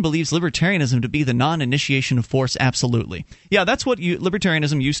 and Ian believes libertarianism to be the non-initiation of force absolutely. Yeah, that's what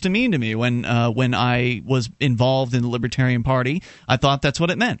libertarianism used to mean to me when I was involved in the Libertarian Party. I thought that's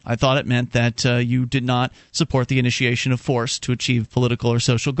what it meant. I thought it meant that you did not support the initiation of force to achieve political or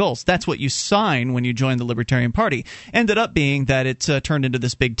social goals. That's what you sign when you join the Libertarian Party. Ended up being that it turned into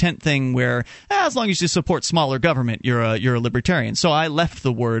this Big Tent thing where, as long as you support smaller government, you're you're a libertarian. So I left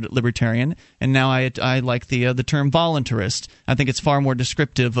the word libertarian, and now I like the term voluntarist. I think it's far more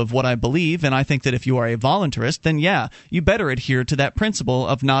descriptive of what I believe, and I think that if you are a voluntarist, then yeah, you better adhere to that principle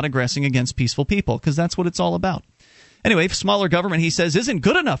of not aggressing against peaceful people, because that's what it's all about. Anyway, smaller government, he says, isn't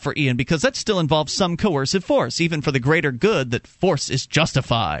good enough for Ian because that still involves some coercive force. Even for the greater good, that force is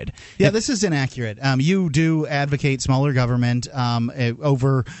justified. Yeah, this is inaccurate. You do advocate smaller government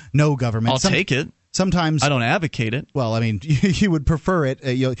over no government. I'll take it. Sometimes I don't advocate it. Well, I mean, you would prefer it.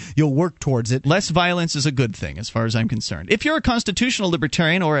 You'll work towards it. Less violence is a good thing, as far as I'm concerned. If you're a constitutional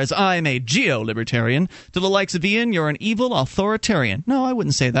libertarian, or as I'm a geo-libertarian, to the likes of Ian, you're an evil authoritarian. No, I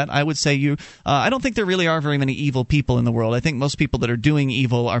wouldn't say that. I would say you. I don't think there really are very many evil people in the world. I think most people that are doing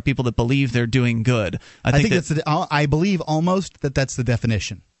evil are people that believe they're doing good. I think I believe almost that's the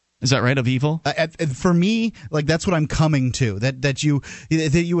definition. Is that right, of evil? For me, like, that's what I'm coming to. That you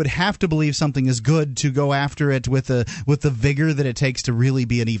would have to believe something is good to go after it with the vigor that it takes to really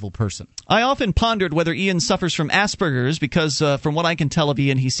be an evil person. I often pondered whether Ian suffers from Asperger's because, from what I can tell of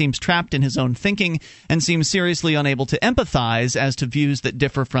Ian, he seems trapped in his own thinking and seems seriously unable to empathize as to views that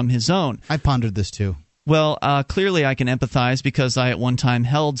differ from his own. I pondered this too. Well, clearly I can empathize because I at one time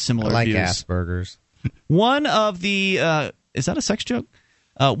held similar views. I like Asperger's. One of the is that a sex joke?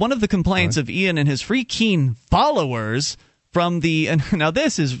 One of the complaints of Ian and his Free Keen followers from the and now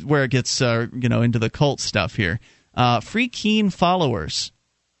this is where it gets into the cult stuff here. Free Keen followers.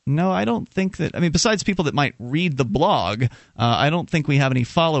 No, I don't think that. I mean, besides people that might read the blog, I don't think we have any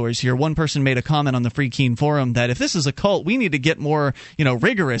followers here. One person made a comment on the Free Keen forum that if this is a cult, we need to get more,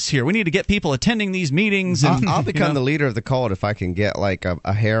 rigorous here. We need to get people attending these meetings. And, I'll become the leader of the cult if I can get like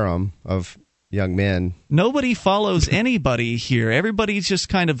a harem of young men. Nobody follows anybody here. Everybody just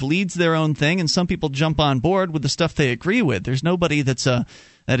kind of leads their own thing, and some people jump on board with the stuff they agree with. There's nobody that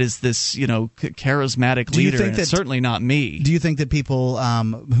is this charismatic leader, and it's certainly not me. Do you think that people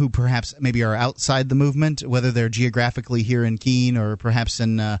who perhaps maybe are outside the movement, whether they're geographically here in Keene or perhaps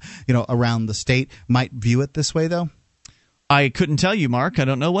in around the state, might view it this way, though? I couldn't tell you, Mark. I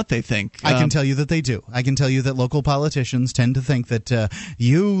don't know what they think. I can tell you that they do. I can tell you that local politicians tend to think that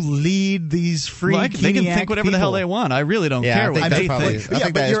you lead these free they can think whatever the hell they want. I really don't care what they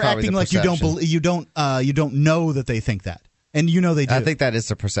think. But you're acting like you don't know that they think that. And they do. I think that is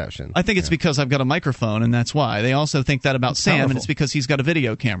the perception. I think it's because I've got a microphone, and that's why. They also think that about Sam, and it's because he's got a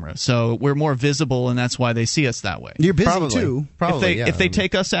video camera. So we're more visible, and that's why they see us that way. You're busy, too. Probably, if they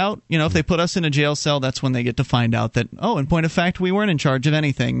take us out, if they put us in a jail cell, that's when they get to find out that, in point of fact, we weren't in charge of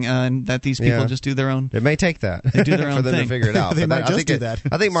anything, and that these people just do their own... It may take that. They do their own for them thing. to figure it out. They might just do that.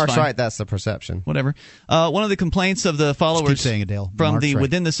 I think Mark's right. That's the perception. Whatever. One of the complaints of the followers from the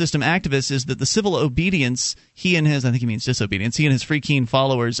within the system activists is that the civil obedience he and his Free Keen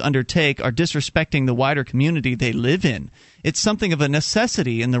followers undertake are disrespecting the wider community they live in. It's something of a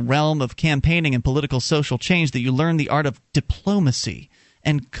necessity in the realm of campaigning and political social change that you learn the art of diplomacy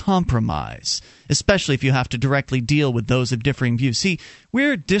and compromise, especially if you have to directly deal with those of differing views. See,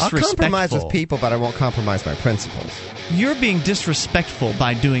 we're disrespectful. I'll compromise with people, but I won't compromise my principles. You're being disrespectful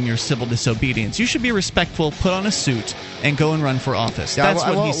by doing your civil disobedience. You should be respectful, put on a suit, and go and run for office. Yeah, That's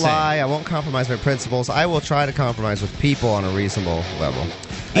what he's saying. I won't lie. I won't compromise my principles. I will try to compromise with people on a reasonable level.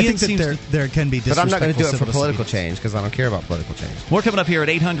 I think that there can be disrespectful. But I'm not going to do it for political change because I don't care about political change. More coming up here at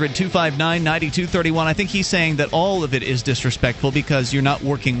 800-259-9231. I think he's saying that all of it is disrespectful because you're not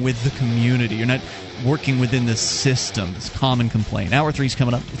working with the community. You're not working within the system. This common complaint. Hour 3's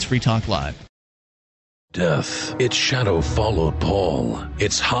coming up. It's Free Talk Live. Death. Its shadow followed Paul.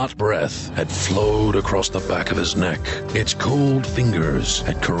 Its hot breath had flowed across the back of his neck. Its cold fingers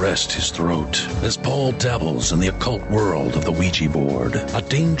had caressed his throat. As Paul dabbles in the occult world of the Ouija board, a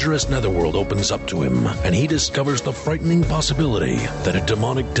dangerous netherworld opens up to him, and he discovers the frightening possibility that a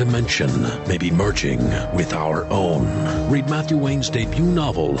demonic dimension may be merging with our own. Read Matthew Wayne's debut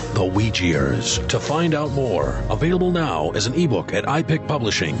novel, The Ouijiers, to find out more. Available now as an ebook at iPic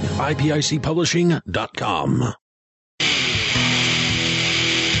Publishing, ipicpublishing.com. This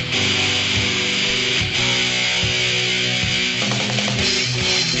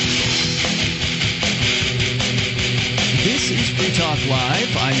is Free Talk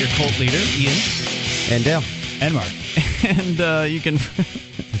Live. I'm your cult leader, Ian. And Dale. And Mark. And you can...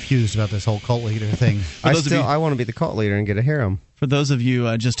 confused about this whole cult leader thing. I want to be the cult leader and get a harem. For those of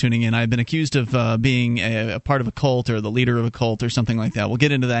you just tuning in, I've been accused of being a part of a cult or the leader of a cult or something like that. We'll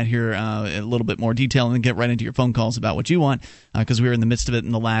get into that here in a little bit more detail and then get right into your phone calls about what you want because we were in the midst of it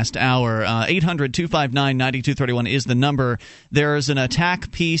in the last hour. 800-259-9231 is the number. There's an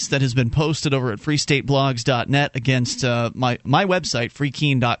attack piece that has been posted over at freestateblogs.net against my website,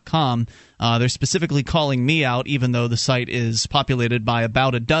 freekeen.com. They're specifically calling me out, even though the site is populated by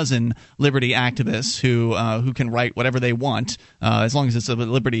about a dozen liberty activists who can write whatever they want, as long as it's a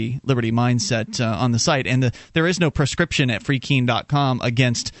liberty mindset on the site. And there is no prescription at freekeen.com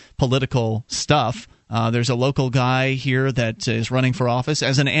against political stuff. There's a local guy here that is running for office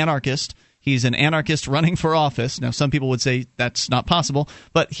as an anarchist. He's an anarchist running for office. Now, some people would say that's not possible,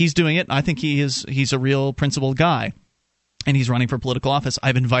 but he's doing it. I think he's a real principled guy, and he's running for political office.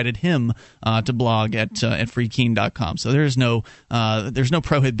 I've invited him to blog at freekeen.com. So there's no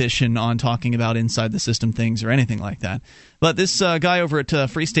prohibition on talking about inside the system things or anything like that. But this guy over at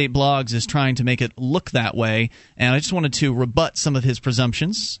Free State Blogs is trying to make it look that way, and I just wanted to rebut some of his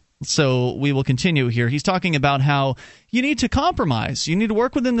presumptions. So we will continue here. He's talking about how you need to compromise. You need to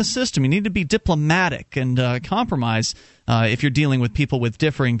work within the system. You need to be diplomatic and compromise if you're dealing with people with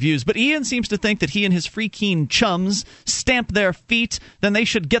differing views. But Ian seems to think that he and his Free Keen chums stamp their feet, then they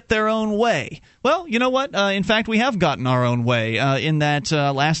should get their own way. Well, you know what? In fact, we have gotten our own way in that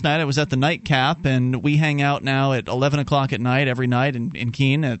last night I was at the Nightcap, and we hang out now at 11 o'clock at night every night in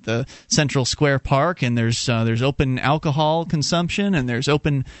Keene at the Central Square Park, and there's open alcohol consumption and there's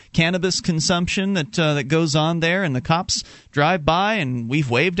open cannabis consumption that goes on there, and the cops drive by, and we've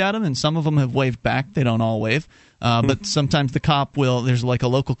waved at them, and some of them have waved back. They don't all wave. But sometimes the cop there's like a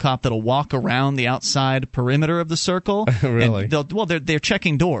local cop that'll walk around the outside perimeter of the circle. Really? They're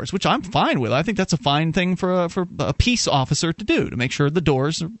checking doors, which I'm fine with. I think that's a fine thing for a peace officer to do, to make sure the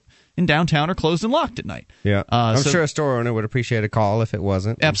doors in downtown are closed and locked at night. Yeah. I'm sure a store owner would appreciate a call if it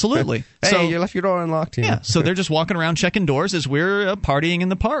wasn't. Absolutely. Hey, you left your door unlocked here. Yeah, so they're just walking around checking doors as we're partying in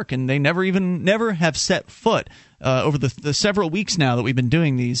the park, and they never have set foot. Over the several weeks now that we've been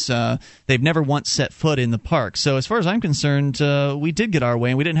doing these, they've never once set foot in the park. So as far as I'm concerned, we did get our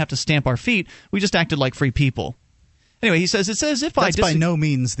way, and we didn't have to stamp our feet. We just acted like free people. Anyway, he says, it's as if that's by no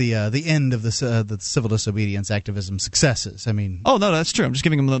means the end of the civil disobedience activism successes. I mean, oh no, that's true. I'm just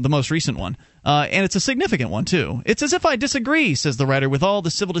giving him the most recent one, and it's a significant one too. It's as if I disagree, says the writer, with all the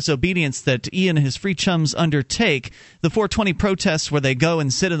civil disobedience that Ian and his free chums undertake. The 420 protests where they go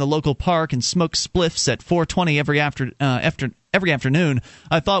and sit in the local park and smoke spliffs at 420 every afternoon,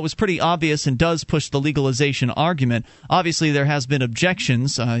 I thought was pretty obvious and does push the legalization argument. Obviously, there has been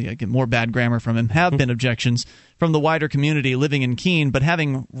objections. I get more bad grammar from him. Have been objections from the wider community living in Keene, but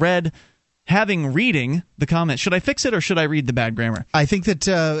having reading the comment, should I fix it or should I read the bad grammar? I think that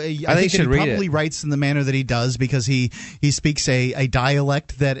he probably writes in the manner that he does because he speaks a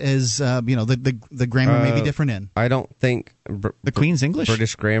dialect that is the grammar may be different in. I don't think the Queen's English,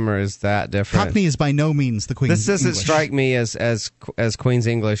 British grammar is that different. Cockney is by no means the Queen's English. This doesn't strike me as Queen's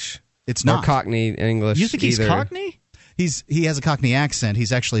English. It's not or Cockney English. You think either. He's Cockney? He has a Cockney accent.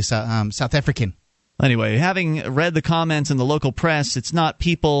 He's actually South African. Anyway, having read the comments in the local press, it's not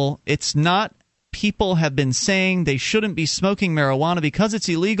people have been saying they shouldn't be smoking marijuana because it's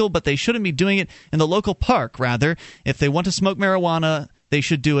illegal, but they shouldn't be doing it in the local park. Rather, if they want to smoke marijuana, they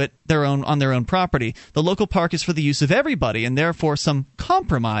should do it on their own property. The local park is for the use of everybody, and therefore some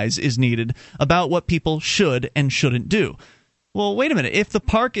compromise is needed about what people should and shouldn't do. Well, wait a minute. If the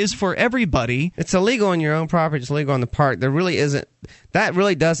park is for everybody, it's illegal on your own property. It's illegal on the park. There really isn't. That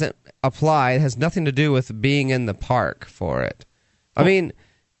really doesn't apply. It has nothing to do with being in the park for it. I mean,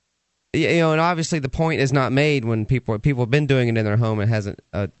 and obviously the point is not made when people have been doing it in their home. It hasn't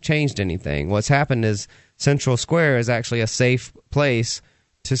changed anything. What's happened is Central Square is actually a safe place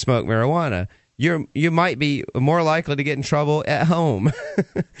to smoke marijuana. You might be more likely to get in trouble at home.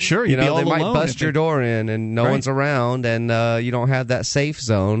 Sure, they might bust your door in and no one's around, and you don't have that safe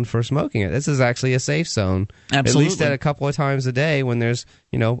zone for smoking it. This is actually a safe zone. Absolutely. At least at a couple of times a day when there's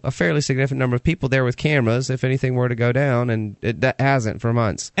a fairly significant number of people there with cameras if anything were to go down, and that hasn't for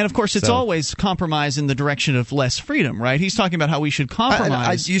months. And of course, it's always compromise in the direction of less freedom, right? He's talking about how we should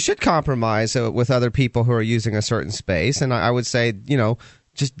compromise. You should compromise with other people who are using a certain space, and I would say,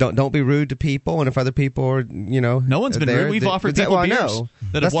 just don't be rude to people, and if other people are, no one's been rude. We've offered people beers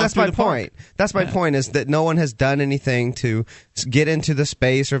that have walked through the park. That's my point. Is that no one has done anything to get into the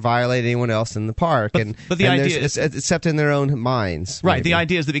space or violate anyone else in the park, but the idea is, except in their own minds. Right. Maybe. The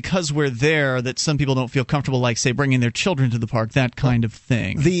idea is that because we're there, that some people don't feel comfortable, like say bringing their children to the park, that kind of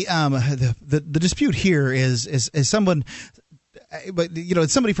thing. The dispute here is someone. but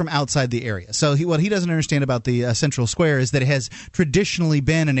it's somebody from outside the area. So what he doesn't understand about the Central Square is that it has traditionally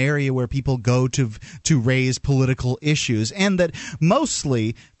been an area where people go to raise political issues, and that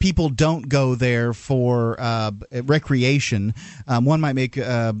mostly people don't go there for recreation. One might make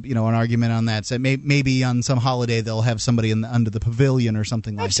an argument on that. So maybe on some holiday they'll have somebody under the pavilion or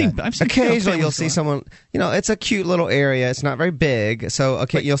something like that. I've seen occasionally you'll see someone. It's a cute little area. It's not very big, so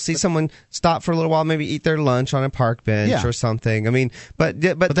you'll see someone stop for a little while, maybe eat their lunch on a park bench or something. I mean, but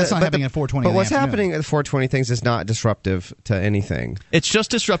that's not happening at 4:20. But what's happening at the 4:20 things is not disruptive to anything. It's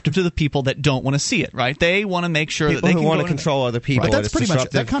just disruptive to the people that don't want to see it, right? They want to make sure that they can want to control other people. But that's pretty much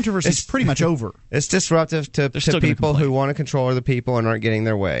that controversy is pretty much over. It's disruptive to people who want to control other people and aren't getting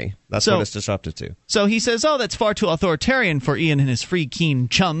their way. That's what it's disruptive to. So he says, that's far too authoritarian for Ian and his free Keene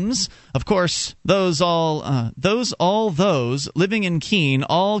chums. Of course, those living in Keene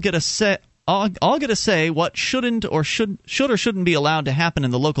all get a say what should or shouldn't be allowed to happen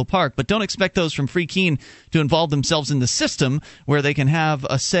in the local park, but don't expect those from Free Keene to involve themselves in the system where they can have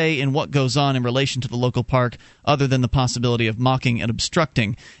a say in what goes on in relation to the local park other than the possibility of mocking and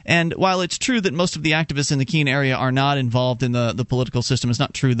obstructing. And while it's true that most of the activists in the Keene area are not involved in the political system, it's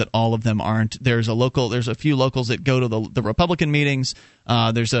not true that all of them aren't. There's a few locals that go to the Republican meetings.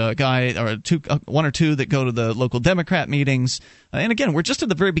 There's a guy or one or two that go to the local Democrat meetings. And again, we're just at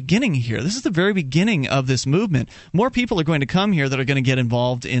the very beginning here. This is the very beginning of this movement. More people are going to come here that are going to get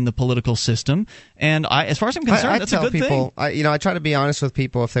involved in the political system. And as far as I'm concerned, that's a good thing. I try to be honest with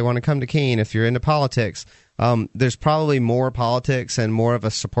people if they want to come to Keene, if you're into politics. There's probably more politics and more of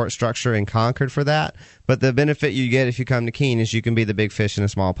a support structure in Concord for that. But the benefit you get if you come to Keene is you can be the big fish in a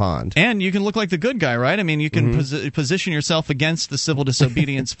small pond. And you can look like the good guy, right? I mean, you can position yourself against the civil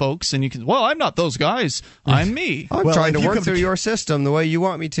disobedience folks, and you can, I'm not those guys. I'm me. I'm trying to work through your system the way you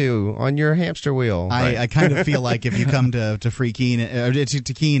want me to on your hamster wheel. I kind of feel like if you come to Free Keene, or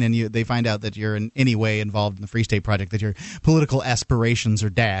to Keene, and they find out that you're in any way involved in the Free State Project, that your political aspirations are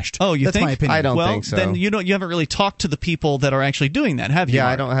dashed. Oh, you That's think? My opinion. I don't think so. Then you haven't really talked to the people that are actually doing that, have you? Yeah,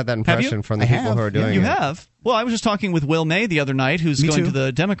 Mark? I don't have that impression from the people who are doing it. You have. Well, I was just talking with Will May the other night, who's going to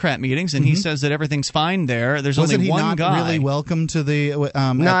the Democrat meetings, and he says that everything's fine there. There's only one guy. Wasn't he not really welcome to the?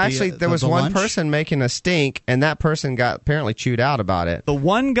 No, actually, there was one person making a stink, and that person got apparently chewed out about it. The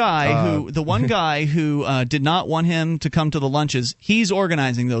one guy who did not want him to come to the lunches, he's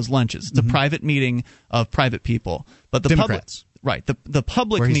organizing those lunches. It's a private meeting of private people, but the Democrats, the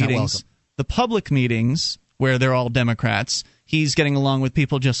public meetings, where they're all Democrats. He's getting along with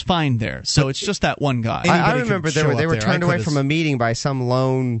people just fine there. So it's just that one guy. I remember they were turned away from a meeting by some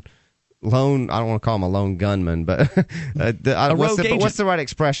lone I don't want to call him a lone gunman, but what's the right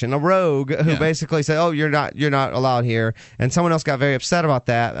expression? A rogue who basically said, "Oh, you're not allowed here," and someone else got very upset about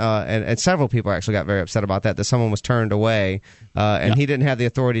that, and several people actually got very upset about that someone was turned away, and he didn't have the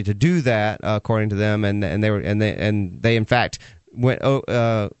authority to do that according to them, and they in fact went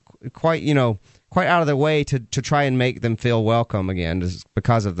quite out of their way to try and make them feel welcome again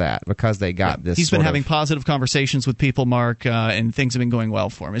because of that, because they got this. He's been having positive conversations with people, Mark, and things have been going well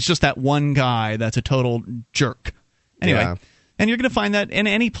for him. It's just that one guy that's a total jerk. Anyway. Yeah. And you're going to find that in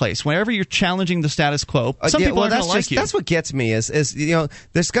any place, whenever you're challenging the status quo. Some people aren't going to like you. That's what gets me is there's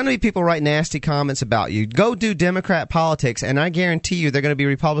going to be people write nasty comments about you. Go do Democrat politics, and I guarantee you they're going to be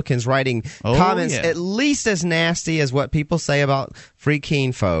Republicans writing comments at least as nasty as what people say about Free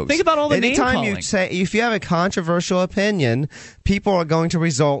Keene folks. Think about all the name calling. Anytime you say, if you have a controversial opinion, people are going to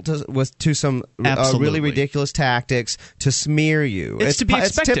resort to some really ridiculous tactics to smear you. It's to be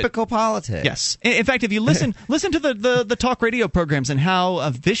expected. It's typical politics. Yes. In fact, if you listen to the talk radio programs and how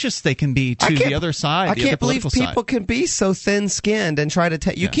vicious they can be to the other side. I can't believe people can be so thin-skinned and try to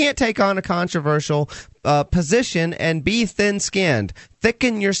take. You can't take on a controversial position and be thin-skinned.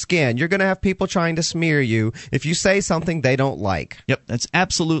 Thicken your skin. You're going to have people trying to smear you if you say something they don't like. Yep, that's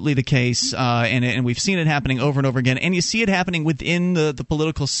absolutely the case, and we've seen it happening over and over again. And you see it happening within the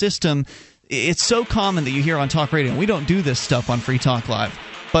political system. It's so common that you hear on talk radio. And we don't do this stuff on Free Talk Live.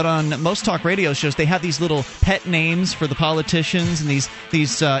 But on most talk radio shows, they have these little pet names for the politicians and these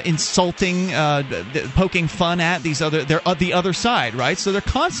insulting, poking fun at they're the other side, right? So they're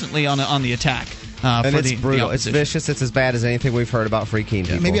constantly on the attack. And it's brutal. It's vicious. It's as bad as anything we've heard about Free Keene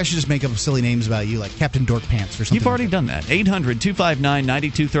people. Maybe I should just make up silly names about you, like Captain Dork Pants or something. You've already done that.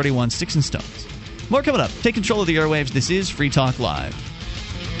 800-259-9231, Sticks and Stones. More coming up. Take control of the airwaves. This is Free Talk Live.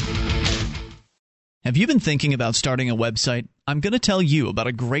 Have you been thinking about starting a website? I'm going to tell you about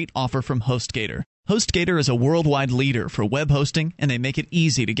a great offer from HostGator. HostGator is a worldwide leader for web hosting, and they make it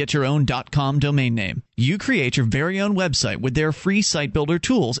easy to get your own .com domain name. You create your very own website with their free site builder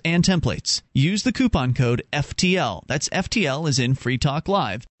tools and templates. Use the coupon code FTL, that's FTL as in Free Talk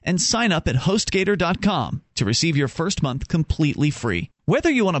Live, and sign up at HostGator.com to receive your first month completely free.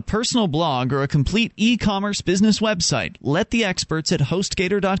 Whether you want a personal blog or a complete e-commerce business website, let the experts at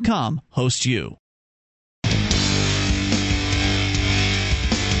HostGator.com host you.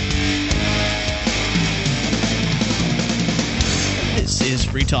 This is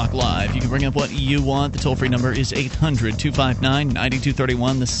Free Talk Live. You can bring up what you want. The toll-free number is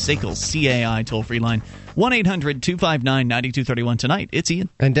 800-259-9231, the SACL CAI toll-free line. 1-800-259-9231. Tonight, it's Ian.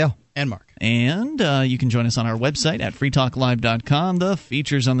 And Dale. And Mark. And you can join us on our website at freetalklive.com. The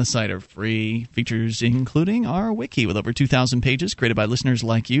features on the site are free. Features including our wiki with over 2,000 pages created by listeners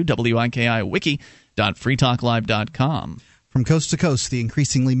like you. wiki.freetalklive.com. From coast to coast, the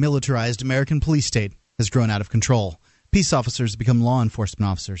increasingly militarized American police state has grown out of control. Peace officers become law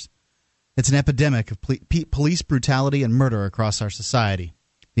enforcement officers. It's an epidemic of police brutality and murder across our society.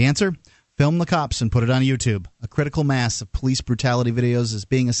 The answer? Film the cops and put it on YouTube. A critical mass of police brutality videos is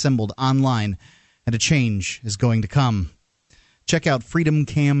being assembled online, and a change is going to come. Check out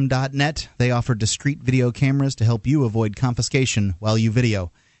freedomcam.net. They offer discrete video cameras to help you avoid confiscation while you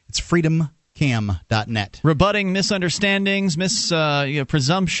video. It's freedomcam.net. Rebutting misunderstandings,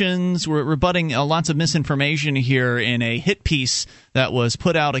 presumptions. We're rebutting lots of misinformation here in a hit piece that was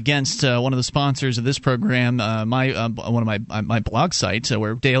put out against one of the sponsors of this program, one of my blog sites,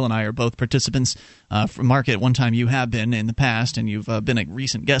 where Dale and I are both participants. Mark, at one time you have been in the past, and you've been a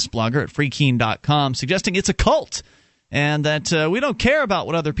recent guest blogger at freekeen.com, suggesting it's a cult. And that we don't care about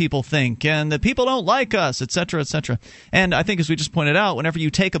what other people think, and that people don't like us, etc., etc. And I think, as we just pointed out, whenever you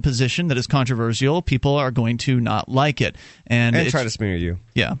take a position that is controversial, people are going to not like it. And try to smear you.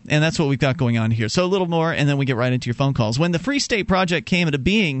 Yeah, and that's what we've got going on here. So a little more, and then we get right into your phone calls. When the Free State Project came into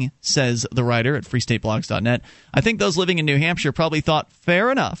being, says the writer at freestateblogs.net, I think those living in New Hampshire probably thought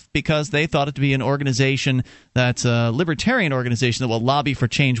fair enough, because they thought it to be an organization that's a libertarian organization that will lobby for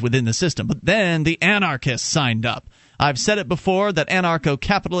change within the system. But then the anarchists signed up. I've said it before that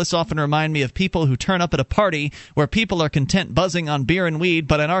anarcho-capitalists often remind me of people who turn up at a party where people are content buzzing on beer and weed,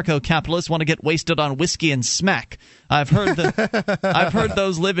 but anarcho-capitalists want to get wasted on whiskey and smack. I've heard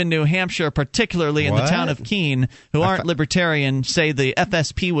those live in New Hampshire, particularly in the town of Keene, who aren't libertarian, say the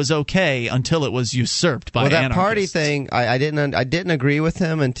FSP was okay until it was usurped by anarchists. Well, that party thing, I didn't agree with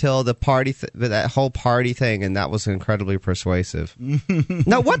him until the party that whole party thing, and that was incredibly persuasive.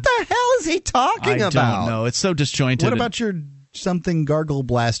 Now, what the hell is he talking about? I don't know. It's so disjointed. What about your something gargle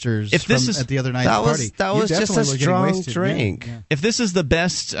blasters at the other night's party? That was just a strong drink. Yeah. If this is the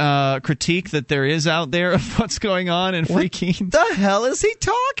best critique that there is out there of what's going on in Free Keene, the hell is he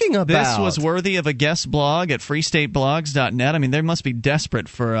talking about? This was worthy of a guest blog at freestateblogs.net. I mean, they must be desperate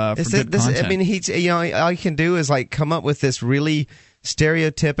for good content. I mean, all he can do is come up with this really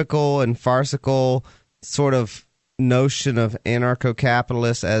stereotypical and farcical sort of notion of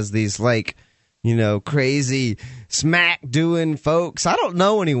anarcho-capitalists as these crazy smack doing folks. I don't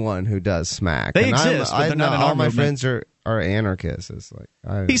know anyone who does smack. They exist, but they're not in our all my movement. friends are anarchists. It's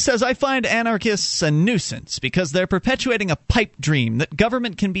he says, I find anarchists a nuisance because they're perpetuating a pipe dream that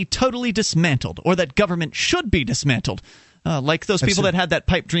government can be totally dismantled, or that government should be dismantled. Like those people that had that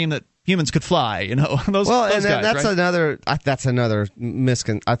pipe dream that humans could fly, those guys, that's right? another I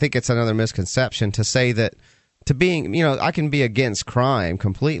think it's another misconception to say that to being, I can be against crime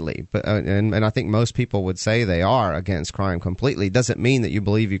completely, but and I think most people would say they are against crime completely. Doesn't mean that you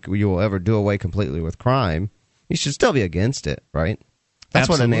believe you will ever do away completely with crime. You should still be against it, right? That's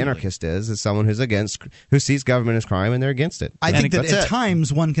Absolutely. what an anarchist is someone who sees government as crime and they're against it. I think that at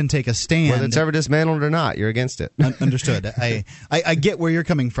times one can take a stand. Whether it's ever dismantled or not, you're against it. Understood. I get where you're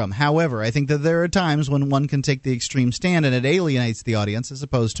coming from. However, I think that there are times when one can take the extreme stand and it alienates the audience as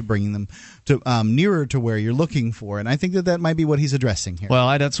opposed to bringing them to nearer to where you're looking for. And I think that might be what he's addressing here.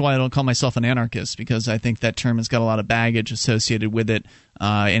 Well, that's why I don't call myself an anarchist, because I think that term has got a lot of baggage associated with it.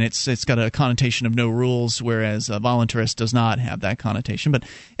 And it's got a connotation of no rules, whereas a voluntarist does not have that connotation. But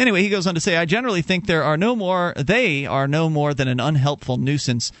anyway, he goes on to say, I generally think they are no more than an unhelpful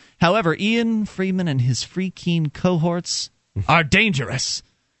nuisance. However, Ian Freeman and his Free Keene cohorts are dangerous.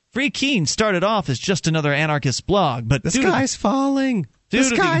 Free Keene started off as just another anarchist blog, but the sky's falling. The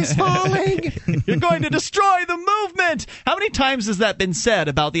sky's falling. You're going to destroy the movement. How many times has that been said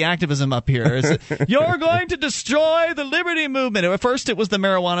about the activism up here? You're going to destroy the liberty movement. At first it was the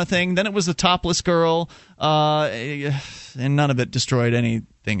marijuana thing, then it was the topless girl, and none of it destroyed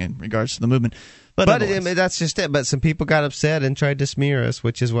anything in regards to the movement. But that's just it. But some people got upset and tried to smear us,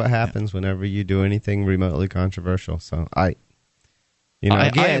 which is what happens whenever you do anything remotely controversial. So I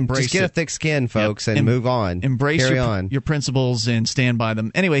just get a thick skin, folks, and move on. Embrace your principles and stand by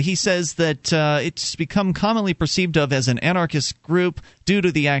them. Anyway, he says that it's become commonly perceived of as an anarchist group due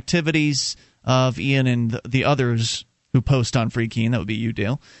to the activities of Ian and the others who post on Free Keene. That would be you,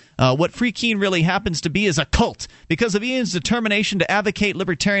 Dale. What Free Keene really happens to be is a cult because of Ian's determination to advocate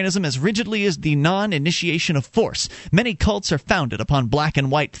libertarianism as rigidly as the non-initiation of force. Many cults are founded upon black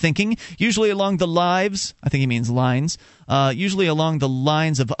and white thinking, usually along the lines, I think he means lines, usually along the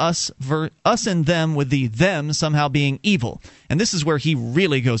lines of us and them, with the them somehow being evil. And this is where he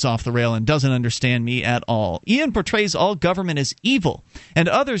really goes off the rail and doesn't understand me at all. Ian portrays all government as evil, and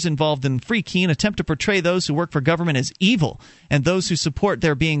others involved in Free Keene attempt to portray those who work for government as evil, and those who support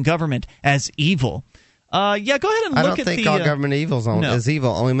their being government as evil. Go ahead and look at the... I don't think all government is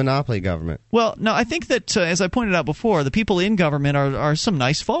evil, only monopoly government. Well, no, I think that, as I pointed out before, the people in government are some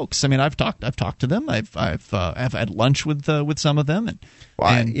nice folks. I mean, I've talked to them. I've had lunch with some of them.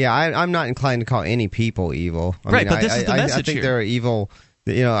 I'm not inclined to call any people evil. But this is the message I think they're evil.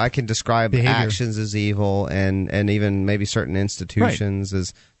 I can describe actions as evil, and even maybe certain institutions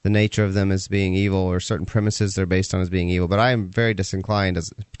as the nature of them as being evil, or certain premises they're based on as being evil. But I am very disinclined,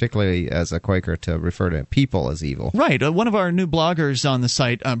 particularly as a Quaker, to refer to people as evil. Right. One of our new bloggers on the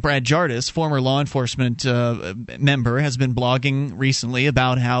site, Brad Jardis, former law enforcement member, has been blogging recently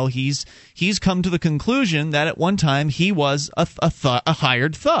about how he's come to the conclusion that at one time he was a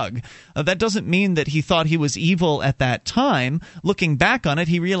hired thug. That doesn't mean that he thought he was evil at that time. Looking back on it,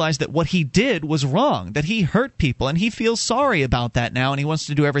 he realized that what he did was wrong, that he hurt people, and he feels sorry about that now, and he wants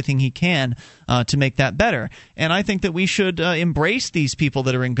to do everything he can to make that better. And I think that we should embrace these people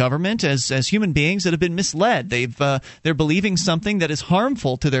that are in government as human beings that have been misled. They're believing something that is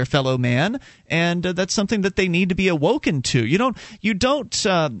harmful to their fellow man, and that's something that they need to be awoken to.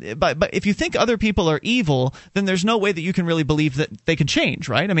 But if you think other people are evil, then there's no way that you can really believe that they can change,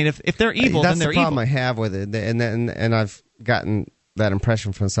 right? I mean, if they're evil, then they're evil. That's the problem I have with it, and I've gotten that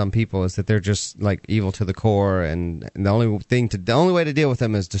impression from some people, is that they're just like evil to the core, and the only way to deal with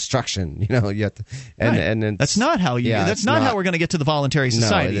them is destruction. You have to, and that's not how how we're going to get to the voluntary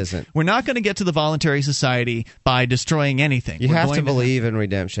society. No, it isn't. We're not going to get to the voluntary society by destroying anything. You have to believe in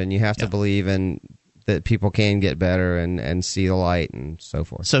redemption. You have to believe in that people can get better and see the light and so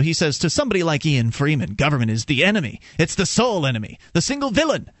forth. So he says to somebody like Ian Freeman, government is the enemy. It's the sole enemy, the single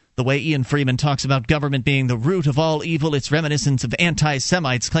villain. The way Ian Freeman talks about government being the root of all evil, it's reminiscent of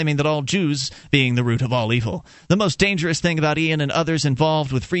anti-Semites claiming that all Jews being the root of all evil. The most dangerous thing about Ian and others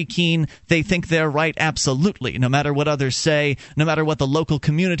involved with Free Keene, they think they're right absolutely, no matter what others say, no matter what the local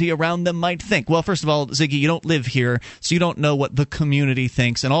community around them might think. Well, first of all, Ziggy, you don't live here, so you don't know what the community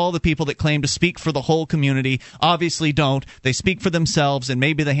thinks, and all the people that claim to speak for the whole community obviously don't. They speak for themselves and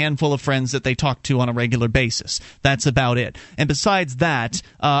maybe the handful of friends that they talk to on a regular basis. That's about it. And besides that,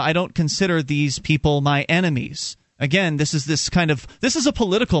 I don't consider these people my enemies. Again, this is a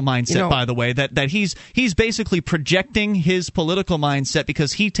political mindset, by the way, that he's basically projecting his political mindset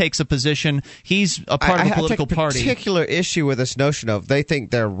because he takes a position. He's a part of a political party. I have a particular issue with this notion of they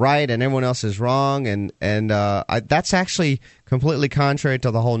think they're right and everyone else is wrong, and that's actually completely contrary to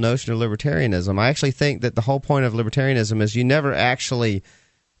the whole notion of libertarianism. I actually think that the whole point of libertarianism is you never actually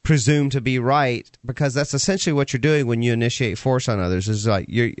presume to be right, because that's essentially what you're doing when you initiate force on others. Is like,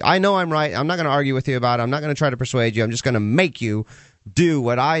 I know I'm right. I'm not going to argue with you about it. I'm not going to try to persuade you. I'm just going to make you do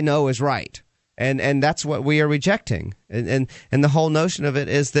what I know is right. And that's what we are rejecting. And the whole notion of it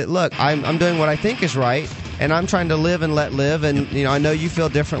is that, look, I'm doing what I think is right, and I'm trying to live and let live, and I know you feel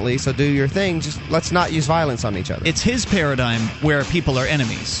differently, so do your thing. Just let's not use violence on each other. It's his paradigm where people are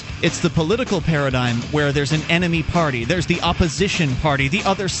enemies. It's the political paradigm where there's an enemy party. There's the opposition party, the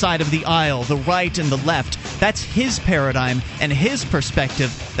other side of the aisle, the right and the left. That's his paradigm and his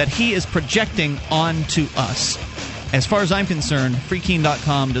perspective that he is projecting onto us. As far as I'm concerned,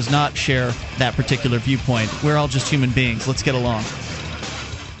 freekeene.com does not share that particular viewpoint. We're all just human beings. Let's get along.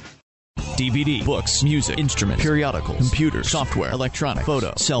 DVD, books, music, instruments, periodicals, computers, software, electronic,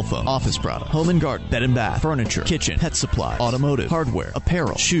 photo, cell phone, office product, home and garden, bed and bath, furniture, kitchen, pet supply, automotive, hardware,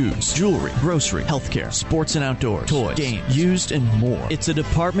 apparel, shoes, jewelry, grocery, healthcare, sports and outdoors, toys, games, used, and more. It's a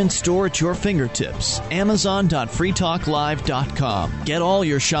department store at your fingertips. Amazon.freetalklive.com. Get all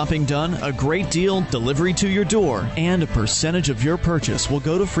your shopping done, a great deal, delivery to your door, and a percentage of your purchase will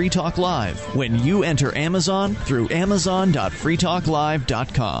go to Free Talk Live when you enter Amazon through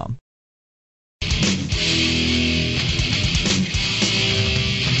Amazon.freetalklive.com.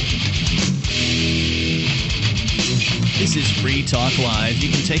 This is Free Talk Live. You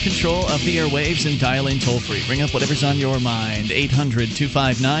can take control of the airwaves and dial in toll-free. Bring up whatever's on your mind.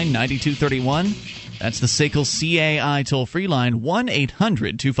 800-259-9231. That's the SACL CAI toll-free line,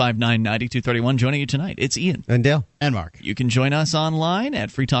 1-800-259-9231. Joining you tonight, it's Ian. And Dale. And Mark. You can join us online at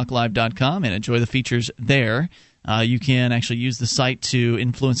freetalklive.com and enjoy the features there. You can actually use the site to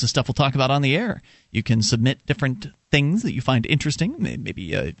influence the stuff we'll talk about on the air. You can submit different things that you find interesting,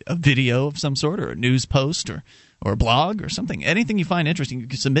 maybe a video of some sort, or a news post, or a blog or something. Anything you find interesting, you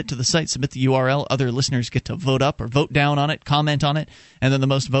can submit to the site, submit the URL. Other listeners get to vote up or vote down on it, comment on it, and then the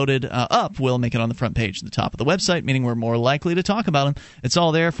most voted up will make it on the front page at the top of the website, meaning we're more likely to talk about them. It's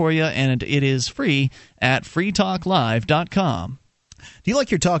all there for you, and it is free at freetalklive.com. Do you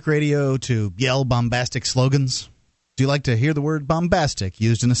like your talk radio to yell bombastic slogans? Do you like to hear the word bombastic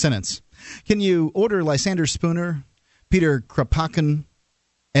used in a sentence? Can you order Lysander Spooner, Peter Kropotkin,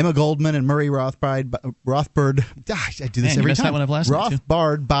 Emma Goldman, and Murray Rothbard? I do this every time. That one up last night, too.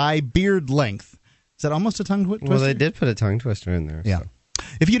 Rothbard by beard length. Is that almost a tongue twister? Well, they did put a tongue twister in there. Yeah. So.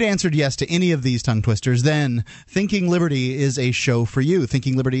 If you'd answered yes to any of these tongue twisters, then Thinking Liberty is a show for you.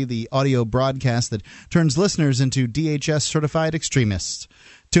 Thinking Liberty, the audio broadcast that turns listeners into DHS-certified extremists.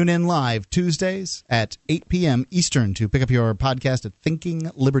 Tune in live Tuesdays at 8 p.m. Eastern to pick up your podcast at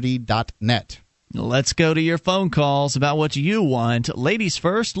thinkingliberty.net. Let's go to your phone calls about what you want. Ladies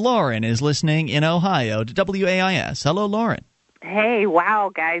first, Lauren is listening in Ohio to WAIS. Hello, Lauren. Hey,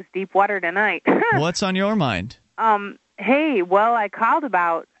 wow, guys, deep water tonight. What's on your mind? Hey, well, I called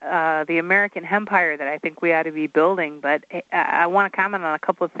about the American empire that I think we ought to be building, but I want to comment on a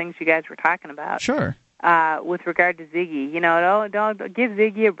couple of things you guys were talking about. Sure. With regard to Ziggy, don't give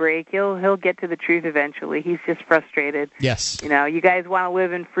Ziggy a break. He'll get to the truth eventually. He's just frustrated. Yes. You guys want to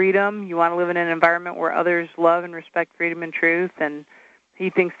live in freedom. You want to live in an environment where others love and respect freedom and truth. And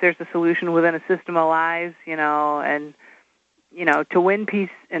he thinks there's a solution within a system of lies. And to win peace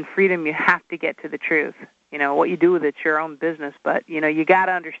and freedom, you have to get to the truth. What you do with it's your own business. But you got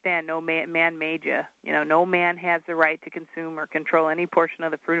to understand, no man made you. No man has the right to consume or control any portion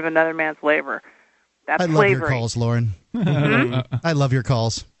of the fruit of another man's labor. That's love slavery. Your calls, Lauren. I love your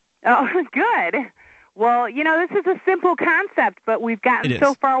calls. Oh, good. Well, this is a simple concept, but we've gotten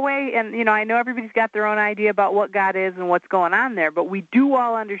so far away, and, I know everybody's got their own idea about what God is and what's going on there, but we do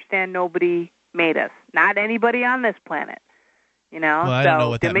all understand nobody made us, not anybody on this planet. Well, I don't know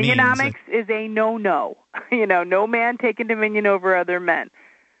what that means. Dominionomics is a no-no. No man taking dominion over other men.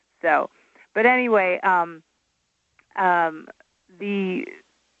 But anyway, I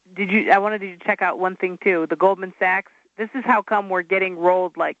wanted you to check out one thing, too. The Goldman Sachs, this is how come we're getting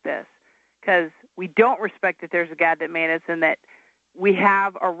rolled like this, because we don't respect that there's a God that made us and that we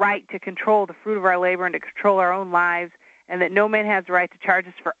have a right to control the fruit of our labor and to control our own lives, and that no man has the right to charge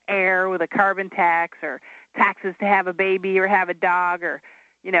us for air with a carbon tax or taxes to have a baby or have a dog or,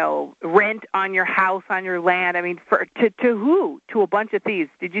 rent on your house, on your land. I mean, to who? To a bunch of thieves.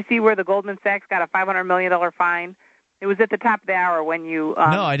 Did you see where the Goldman Sachs got a $500 million fine? It was at the top of the hour when you...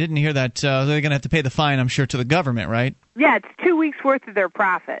 no, I didn't hear that. They're going to have to pay the fine, I'm sure, to the government, right? Yeah, it's 2 weeks' worth of their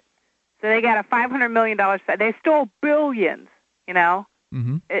profit. So they got a $500 million... They stole billions,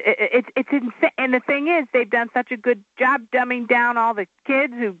 Mm-hmm. It's insane. And the thing is, they've done such a good job dumbing down all the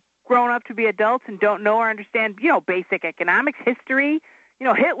kids who've grown up to be adults and don't know or understand, basic economics, history.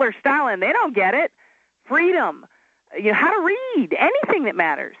 Hitler, Stalin, they don't get it. Freedom, how to read, anything that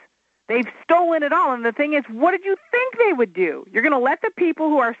matters. They've stolen it all. And the thing is, what did you think they would do? You're going to let the people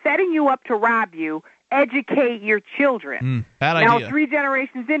who are setting you up to rob you educate your children. Bad idea. Now, 3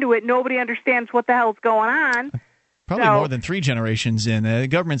 generations into it, nobody understands what the hell's going on. Probably more than 3 generations in. The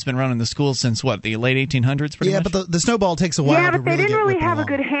government's been running the schools since, the late 1800s, pretty much? Yeah, but the snowball takes a while to really but they didn't really have along.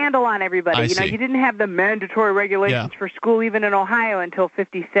 a good handle on everybody. You didn't have the mandatory regulations for school even in Ohio until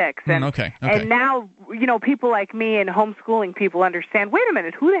 56. And, okay. And now, people like me and homeschooling people understand, wait a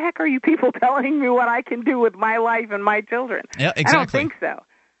minute, who the heck are you people telling me what I can do with my life and my children? Yeah, exactly. I don't think so.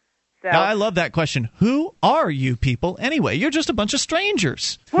 I love that question. Who are you people anyway? You're just a bunch of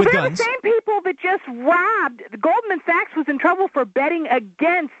strangers with guns. Well, they're the same people that just robbed. Goldman Sachs was in trouble for betting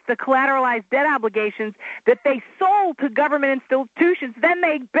against the collateralized debt obligations that they sold to government institutions. Then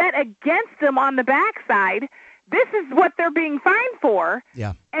they bet against them on the backside. This is what they're being fined for.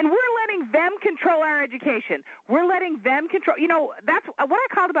 Yeah. And we're letting them control our education. We're letting them control. That's what I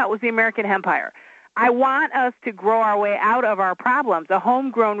called about was the American empire. I want us to grow our way out of our problems, a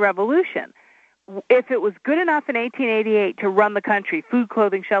homegrown revolution. If it was good enough in 1888 to run the country, food,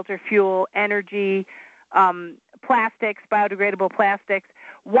 clothing, shelter, fuel, energy, plastics, biodegradable plastics,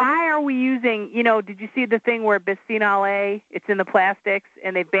 why are we using, did you see the thing where bisphenol A, it's in the plastics,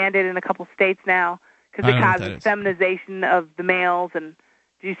 and they've banned it in a couple states now? because it causes feminization of the males. And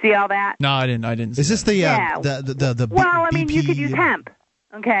do you see all that? No, I didn't. Is this the Well, I mean, BP? you could use hemp.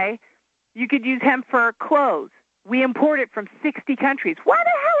 Okay, you could use hemp for clothes. We import it from 60 countries. Why the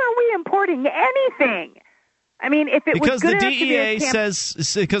hell are we importing anything? I mean, if it was good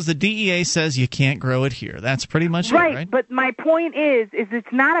because the DEA says you can't grow it here. That's pretty much it, right? But my point is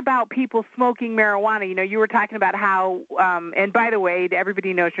it's not about people smoking marijuana. You know, you were talking about how, and by the way,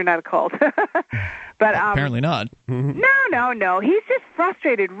 everybody knows you're not a cult. But apparently not. No. He's just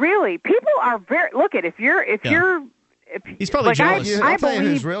frustrated. Really, people are very. Look at if you're. He's probably jealous. I'll tell you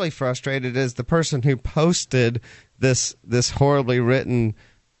who's really frustrated is the person who posted this horribly written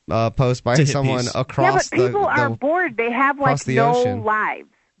post by someone across the... Yeah, but people are bored. They have, like, no lives.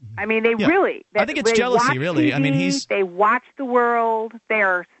 I mean, they really... I think it's jealousy, really. TV, I mean, they watch the world.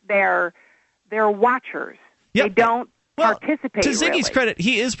 They're watchers. Yep. They don't participate, to Ziggy's credit,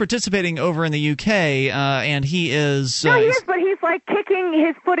 he is participating over in the UK, and he is... No, he is, but he's like kicking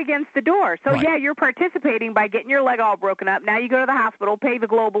his foot against the door. So, yeah, you're participating by getting your leg all broken up. Now you go to the hospital, pay the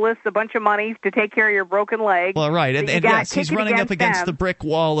globalists a bunch of money to take care of your broken leg. Well, right, and yes, he's running up against the brick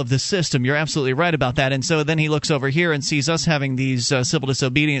wall of the system. You're absolutely right about that. And so then he looks over here and sees us having these civil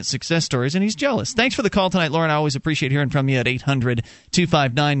disobedience success stories, and he's jealous. Thanks for the call tonight, Lauren. I always appreciate hearing from you at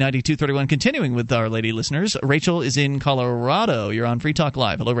 800-259-9231. Continuing with our lady listeners, Rachel is in Colorado. You're on Free Talk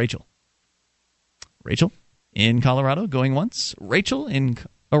Live. Hello, Rachel. Rachel in Colorado, going once. Rachel in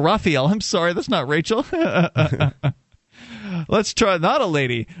Raphael. I'm sorry, that's not Rachel. Let's try not a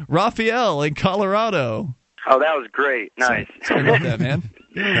lady. Raphael in Colorado. Oh, that was great. Nice. Sorry about that, man.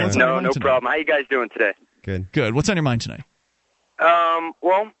 No problem. How you guys doing today? Good. What's on your mind tonight?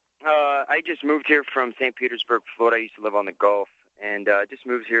 I just moved here from St. Petersburg, Florida. I used to live on the Gulf, and just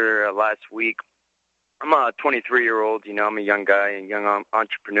moved here last week. I'm a 23-year-old, I'm a young guy, a young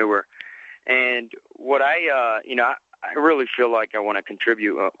entrepreneur. And what I really feel like I want to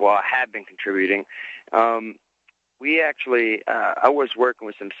contribute, I have been contributing. We actually, I was working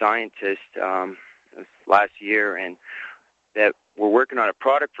with some scientists last year, and that were working on a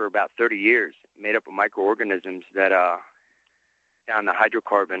product for about 30 years, made up of microorganisms that found the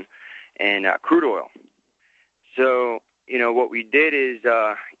hydrocarbon and crude oil. So, what we did is,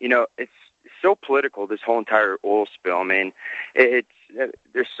 it's so political, this whole entire oil spill. I mean,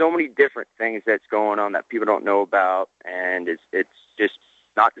 there's so many different things that's going on that people don't know about, and it's just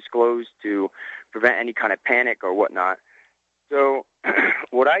not disclosed to prevent any kind of panic or whatnot. So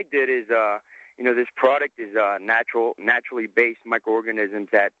what I did is, this product is naturally based microorganisms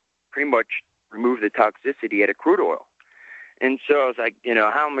that pretty much remove the toxicity out of crude oil. And so I was like,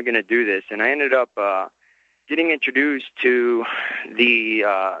 how am I going to do this? And I ended up getting introduced to the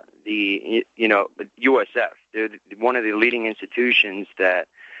USF. They're one of the leading institutions that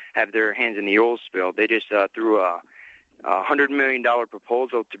have their hands in the oil spill. They just threw a $100 million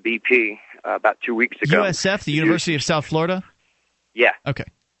proposal to BP about 2 weeks ago. USF, the University of South Florida? Yeah. Okay.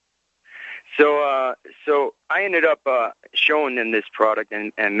 So I ended up showing them this product,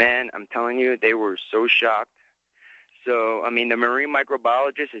 and man, I'm telling you, they were so shocked. So, I mean, the marine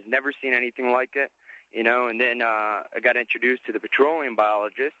microbiologist has never seen anything like it. And then I got introduced to the petroleum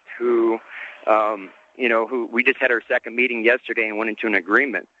biologist who we just had our second meeting yesterday and went into an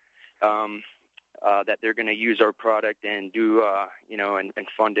agreement that they're going to use our product and do, and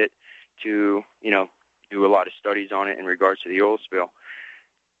fund it to, do a lot of studies on it in regards to the oil spill.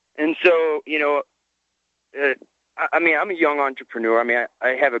 And so, I'm a young entrepreneur. I mean,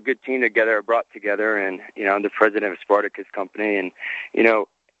 I have a good team together, I brought together, and, I'm the president of Spartacus Company, and,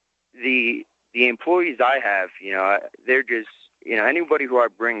 the employees I have, they're just, anybody who I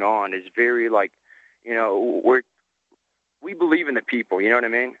bring on is very we believe in the people, you know what I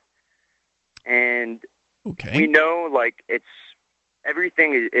mean? And we know, it's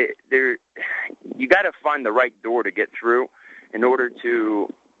everything there. You got to find the right door to get through in order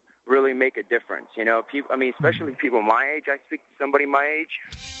to really make a difference. People, especially people my age. I speak to somebody my age,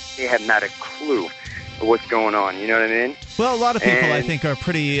 they have not a clue what's going on, you know what I mean? Well, a lot of people, I think, are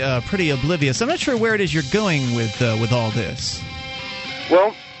pretty oblivious. I'm not sure where it is you're going with all this.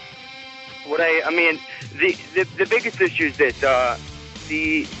 Well, the biggest issue is this.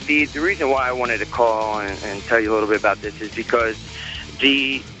 The reason why I wanted to call and tell you a little bit about this is because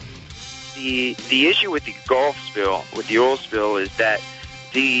the issue with the Gulf spill, with the oil spill, is that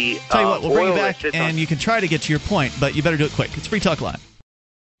the tell you what, we'll bring you back, and you can try to get to your point, but you better do it quick. It's Free Talk Live.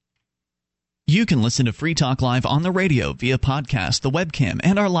 You can listen to Free Talk Live on the radio, via podcast, the webcam,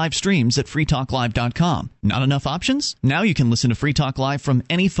 and our live streams at freetalklive.com. Not enough options? Now you can listen to Free Talk Live from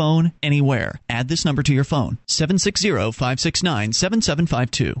any phone, anywhere. Add this number to your phone,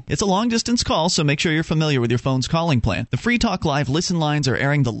 760-569-7752. It's a long-distance call, so make sure you're familiar with your phone's calling plan. The Free Talk Live listen lines are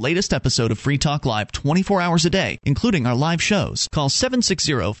airing the latest episode of Free Talk Live 24 hours a day, including our live shows. Call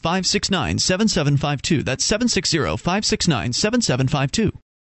 760-569-7752. That's 760-569-7752.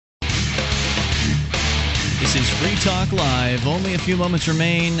 This is Free Talk Live. Only a few moments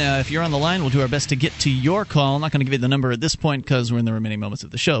remain. If you're on the line, we'll do our best to get to your call. I'm not going to give you the number at this point because we're in the remaining moments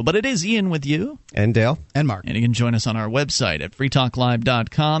of the show. But it is Ian with you. And Dale. And Mark. And you can join us on our website at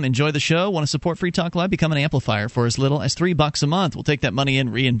freetalklive.com. Enjoy the show. Want to support Free Talk Live? Become an amplifier for as little as $3 a month. We'll take that money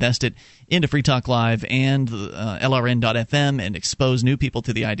and reinvest it into Free Talk Live and LRN.FM and expose new people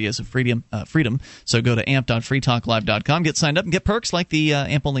to the ideas of freedom. So go to amp.freetalklive.com. Get signed up and get perks like the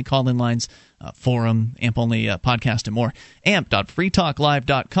AMP-only call-in lines, forum, AMP-only podcast, and more.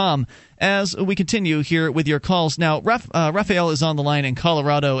 amp.freetalklive.com. As we continue here with your calls. Now, Raphael is on the line in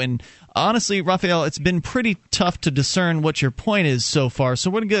Colorado, and honestly, Raphael, it's been pretty tough to discern what your point is so far, so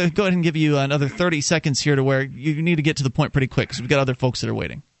we're going to go ahead and give you another 30 seconds here to where you need to get to the point pretty quick because we've got other folks that are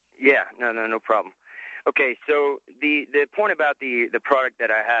waiting. Yeah, no problem. Okay, so the point about the product that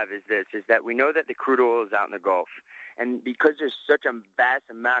I have is this, is that we know that the crude oil is out in the Gulf. And because there's such a vast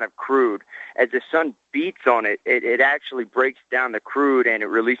amount of crude, as the sun beats on it, it actually breaks down the crude and it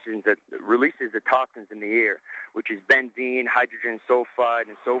releases the toxins in the air, which is benzene, hydrogen sulfide,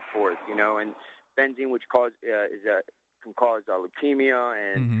 and so forth. And benzene, which can cause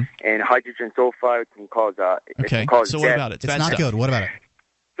leukemia, and hydrogen sulfide can cause okay. So what about it? It's not good. What about it?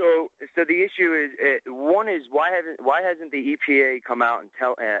 So the issue is one is why hasn't the EPA come out and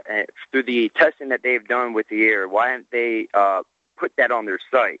tell through the testing that they've done with the air, why haven't they put that on their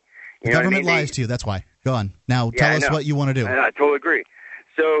site? The government lies to you. That's why. Go on now. Tell us what you want to do. I totally agree.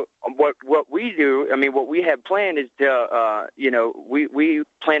 So what we do, what we have planned is to we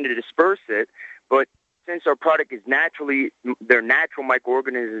plan to disperse it, but since our product is they're natural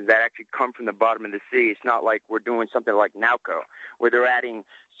microorganisms that actually come from the bottom of the sea. It's not like we're doing something like Nalco, where they're adding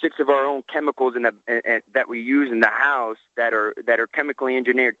 6 of our own chemicals that we use in the house that are chemically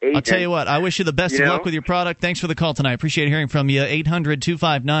engineered agents. I'll tell you what, I wish you the best of luck with your product. Thanks for the call tonight. Appreciate hearing from you.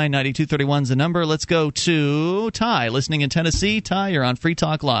 800-259-9231 is the number. Let's go to Ty, listening in Tennessee. Ty, you're on Free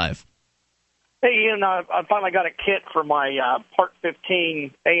Talk Live. Hey, Ian, I finally got a kit for my Part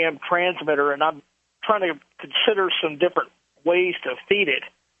 15 AM transmitter, and I'm trying to consider some different ways to feed it.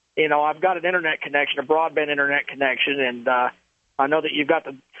 I've got an internet connection, a broadband internet connection, and I know that you've got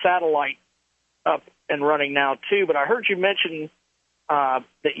the satellite up and running now too, but I heard you mention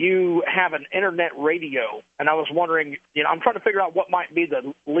that you have an internet radio, and I was wondering, I'm trying to figure out what might be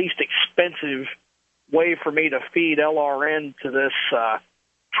the least expensive way for me to feed LRN to this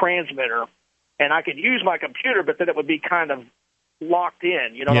transmitter, and I could use my computer, but then it would be kind of locked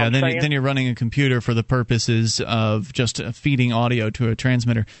in, what I'm saying? Then you're running a computer for the purposes of just feeding audio to a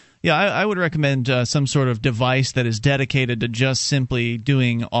transmitter. Yeah, I would recommend some sort of device that is dedicated to just simply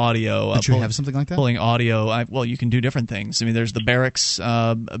doing audio. Don't you have something like that? Pulling audio. You can do different things. There's the Barracks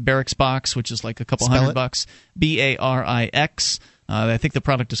box, which is like a couple $100. BARIX. I think the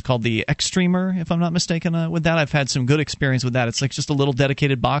product is called the Extremer, if I'm not mistaken with that. I've had some good experience with that. It's like just a little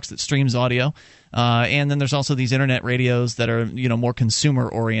dedicated box that streams audio. And then there's also these internet radios that are, more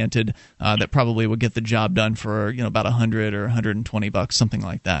consumer-oriented that probably would get the job done for, about $100 or $120, something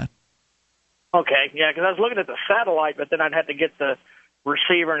like that. Okay, yeah, because I was looking at the satellite, but then I'd have to get the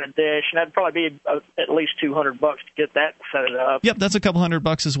receiver and a dish, and that'd probably be at least $200 to get that set up. Yep, that's a couple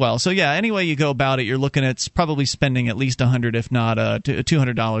 $100 as well. So yeah, any way you go about it, you're looking at probably spending at least $100, if not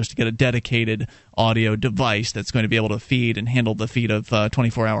 $200, to get a dedicated audio device that's going to be able to feed and handle the feed of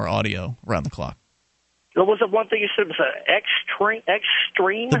 24-hour audio around the clock. What was the one thing you said was an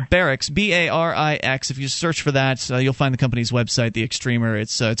Extreme? The Barracks, BARIX. If you search for that, you'll find the company's website, the Extremer.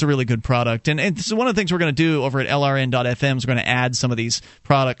 It's a really good product. And so one of the things we're going to do over at LRN.FM is we're going to add some of these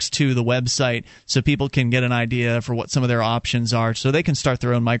products to the website so people can get an idea for what some of their options are, so they can start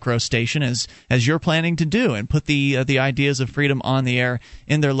their own micro station as you're planning to do, and put the ideas of freedom on the air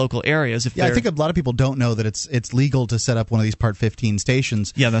in their local areas. I think a lot of people don't know that it's legal to set up one of these Part 15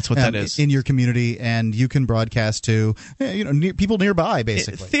 stations. Yeah, that's what that is. In your community, and you can broadcast to people nearby,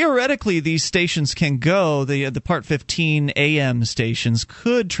 basically. Theoretically, these stations can go. The Part 15 AM stations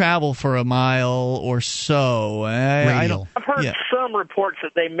could travel for a mile or so. I've heard some reports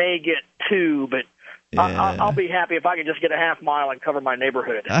that they may get 2, but I'll be happy if I can just get a half mile and cover my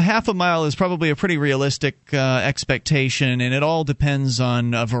neighborhood. A half a mile is probably a pretty realistic expectation, and it all depends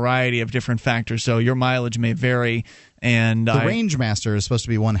on a variety of different factors. So your mileage may vary. And the Rangemaster is supposed to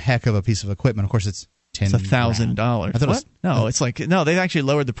be one heck of a piece of equipment. Of course, it's $1,000. No, it's like they actually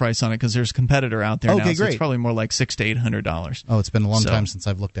lowered the price on it because there's a competitor out there now. Okay, so great. It's probably more like $600 to $800. Oh, it's been a long time since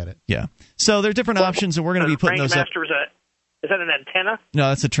I've looked at it. Yeah. So there are different options, and we're going to be putting those up. Is that an antenna? No,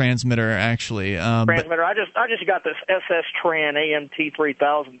 that's a transmitter, actually. Transmitter. I just got this SS Tran AMT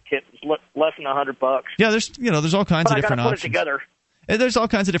 3000 kit. It's less than $100. Yeah, there's all kinds of different options. Put it together. There's all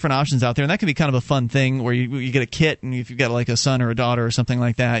kinds of different options out there, and that can be kind of a fun thing where you get a kit, and if you've got like a son or a daughter or something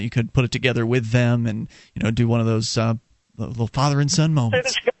like that, you could put it together with them and do one of those little father and son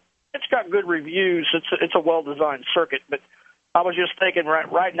moments. It's got good reviews. It's a well designed circuit, but I was just thinking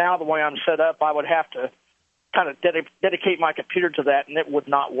right now the way I'm set up, I would have to kind of dedicate my computer to that, and it would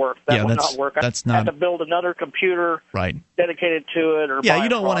not work. That would not work. I'd have to build another computer dedicated to it. Or you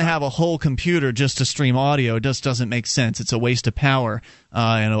don't want to have a whole computer just to stream audio. It just doesn't make sense. It's a waste of power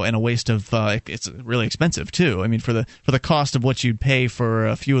and a waste of it's really expensive too. I mean, for the cost of what you'd pay for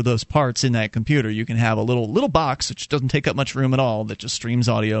a few of those parts in that computer, you can have a little box which doesn't take up much room at all that just streams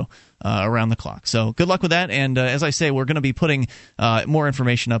audio around the clock. So good luck with that. And as I say, we're going to be putting more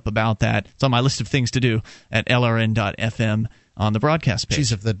information up about that. It's on my list of things to do at LRN.FM on the broadcast page.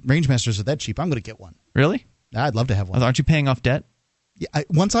 Jeez, if the Rangemasters are that cheap, I'm going to get one. Really? I'd love to have one. Aren't you paying off debt? Yeah,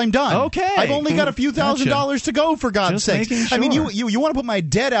 once I'm done. Okay. I've only got a few $1,000s to go, for God's sake. Sure. I mean, you want to put my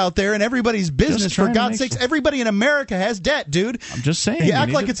debt out there in everybody's business, for God's sakes. Sure. Everybody in America has debt, dude. I'm just saying. You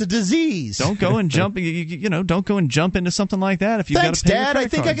act like it's a disease. Don't go and jump. Don't go and jump into something like that. If you got to pay Dad. I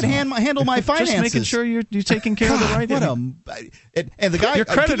think I can handle my finances. Just making sure you're taking care of the right thing. And the guy, your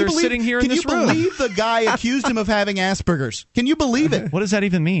creditor's sitting here in this room. Can you believe the guy accused him of having Asperger's? Can you believe it? What does that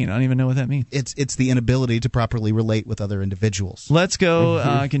even mean? I don't even know what that means. It's the inability to properly relate with other individuals. Let's go.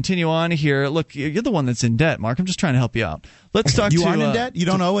 Continue on here. Look, you're the one that's in debt, Mark. I'm just trying to help you out. Let's talk. You aren't in debt? You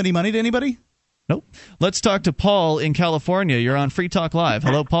don't owe any money to anybody? Nope. Let's talk to Paul in California. You're on Free Talk Live.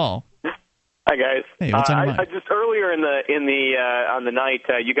 Hello, Paul. Hi, guys. Hey, what's on your mind? I just earlier on the night,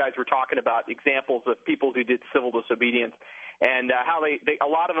 you guys were talking about examples of people who did civil disobedience, and how they a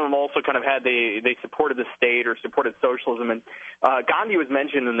lot of them also kind of had they supported the state or supported socialism, and Gandhi was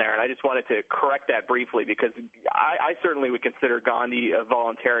mentioned in there, and I just wanted to correct that briefly because I certainly would consider Gandhi a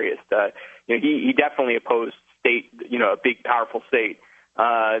voluntarist. He definitely opposed state, a big powerful state.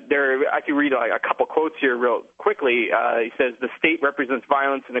 I can read a couple quotes here real quickly. He says, "The state represents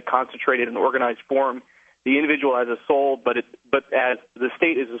violence in a concentrated and organized form. The individual has a soul, but as the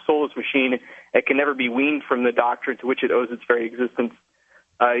state is a soulless machine, it can never be weaned from the doctrine to which it owes its very existence."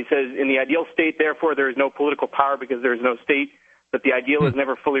 He says, "In the ideal state, therefore, there is no political power because there is no state, but the ideal is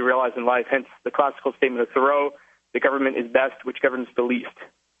never fully realized in life. Hence, the classical statement of Thoreau, the government is best which governs the least."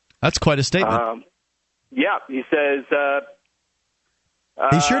 That's quite a statement. He says...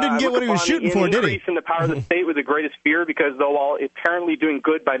 he sure didn't get what he was shooting for, did he? Increase in the power of the state was the greatest fear because though while apparently doing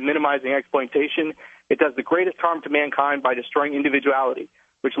good by minimizing exploitation, it does the greatest harm to mankind by destroying individuality,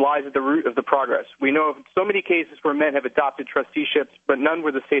 which lies at the root of the progress. We know of so many cases where men have adopted trusteeships, but none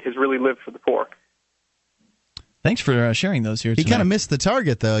where the state has really lived for the poor. Thanks for sharing those here tonight. He kind of missed the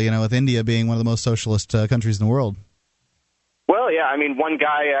target, though, with India being one of the most socialist countries in the world. Well, yeah, I mean, one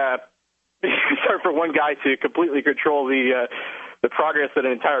guy, for one guy to completely control the progress that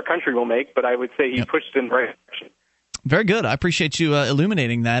an entire country will make, but I would say he pushed in the right direction. Very good. I appreciate you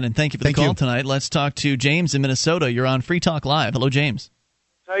illuminating that, and thank you for the call tonight. Let's talk to James in Minnesota. You're on Free Talk Live. Hello, James.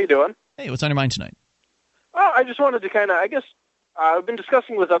 How you doing? Hey, what's on your mind tonight? Well, I just wanted to I've been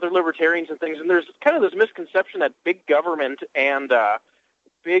discussing with other libertarians and things, and there's kind of this misconception that big government and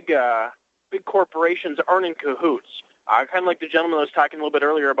big corporations aren't in cahoots. Kind of like the gentleman that was talking a little bit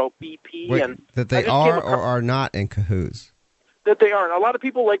earlier about BP. That they are or are not in cahoots? That they aren't. A lot of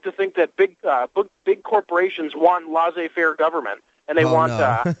people like to think that big corporations want laissez-faire government, and they want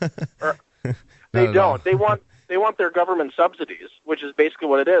they don't. They want their government subsidies, which is basically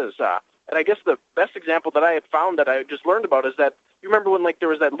what it is. And I guess the best example that I had found that I just learned about is that you remember when there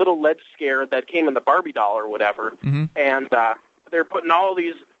was that little lead scare that came in the Barbie doll or whatever, and they're putting all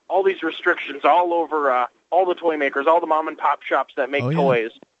these restrictions all over all the toy makers, all the mom and pop shops that make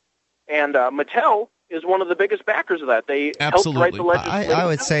toys, and Mattel is one of the biggest backers of that. They helped write the legislation. I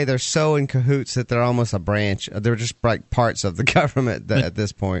would say they're so in cahoots that they're almost a branch. They're just like parts of the government at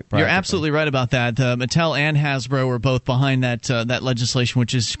this point. You're absolutely right about that. Mattel and Hasbro were both behind that legislation,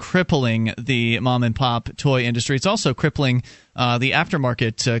 which is crippling the mom and pop toy industry. It's also crippling the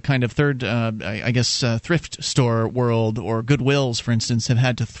aftermarket kind of third, thrift store world, or Goodwills, for instance, have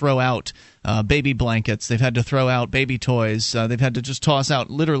had to throw out baby blankets. They've had to throw out baby toys. They've had to just toss out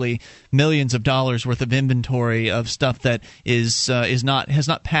literally millions of dollars worth of inventory of stuff that has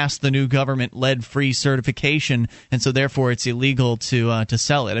not passed the new government lead-free certification, and so therefore it's illegal to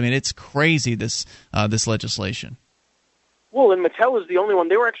sell it. I mean, it's crazy, this legislation. Well, and Mattel is the only one.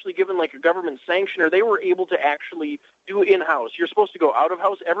 They were actually given like a government sanction, or they were able to actually do in-house. You're supposed to go out of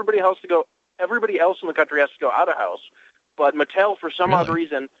house. Everybody else in the country has to go out of house. But Mattel, for some odd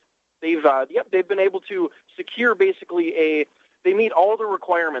reason, they've been able to secure basically they meet all the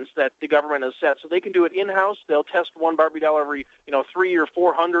requirements that the government has set, so they can do it in-house. They'll test one Barbie doll every 3 or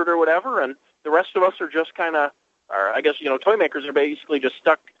 400 or whatever, and the rest of us are just kind of, toy makers are basically just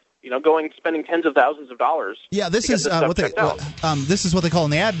stuck, spending tens of thousands of dollars. Yeah, this is what they call in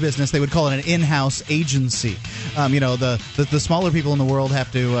the ad business. They would call it an in-house agency. The smaller people in the world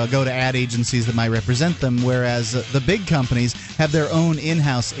have to go to ad agencies that might represent them, whereas the big companies have their own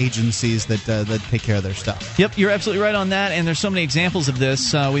in-house agencies that take care of their stuff. Yep, you're absolutely right on that, and there's so many examples of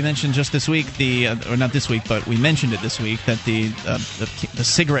this. We mentioned just this week, or not this week, but we mentioned it this week, that the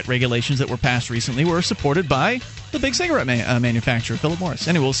cigarette regulations that were passed recently were supported by the big cigarette manufacturer, Philip Morris.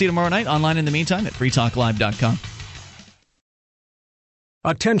 Anyway, we'll see you tomorrow night online in the meantime at freetalklive.com.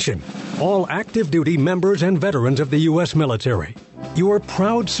 Attention, all active duty members and veterans of the U.S. military. Your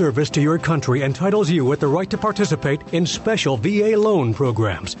proud service to your country entitles you with the right to participate in special VA loan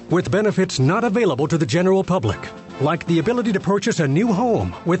programs with benefits not available to the general public, like the ability to purchase a new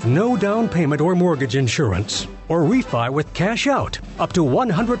home with no down payment or mortgage insurance, or refi with cash out, up to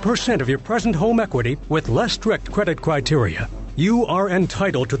 100% of your present home equity with less strict credit criteria. You are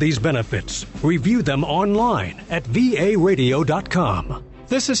entitled to these benefits. Review them online at varadio.com.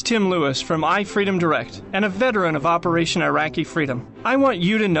 This is Tim Lewis from iFreedom Direct and a veteran of Operation Iraqi Freedom. I want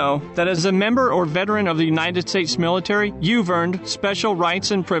you to know that as a member or veteran of the United States military, you've earned special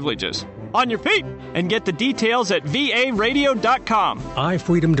rights and privileges. On your feet! And get the details at varadio.com.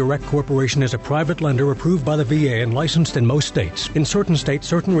 iFreedom Direct Corporation is a private lender approved by the VA and licensed in most states. In certain states,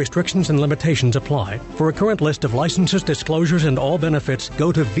 certain restrictions and limitations apply. For a current list of licenses, disclosures, and all benefits,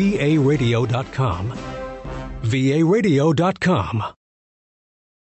 go to varadio.com. varadio.com.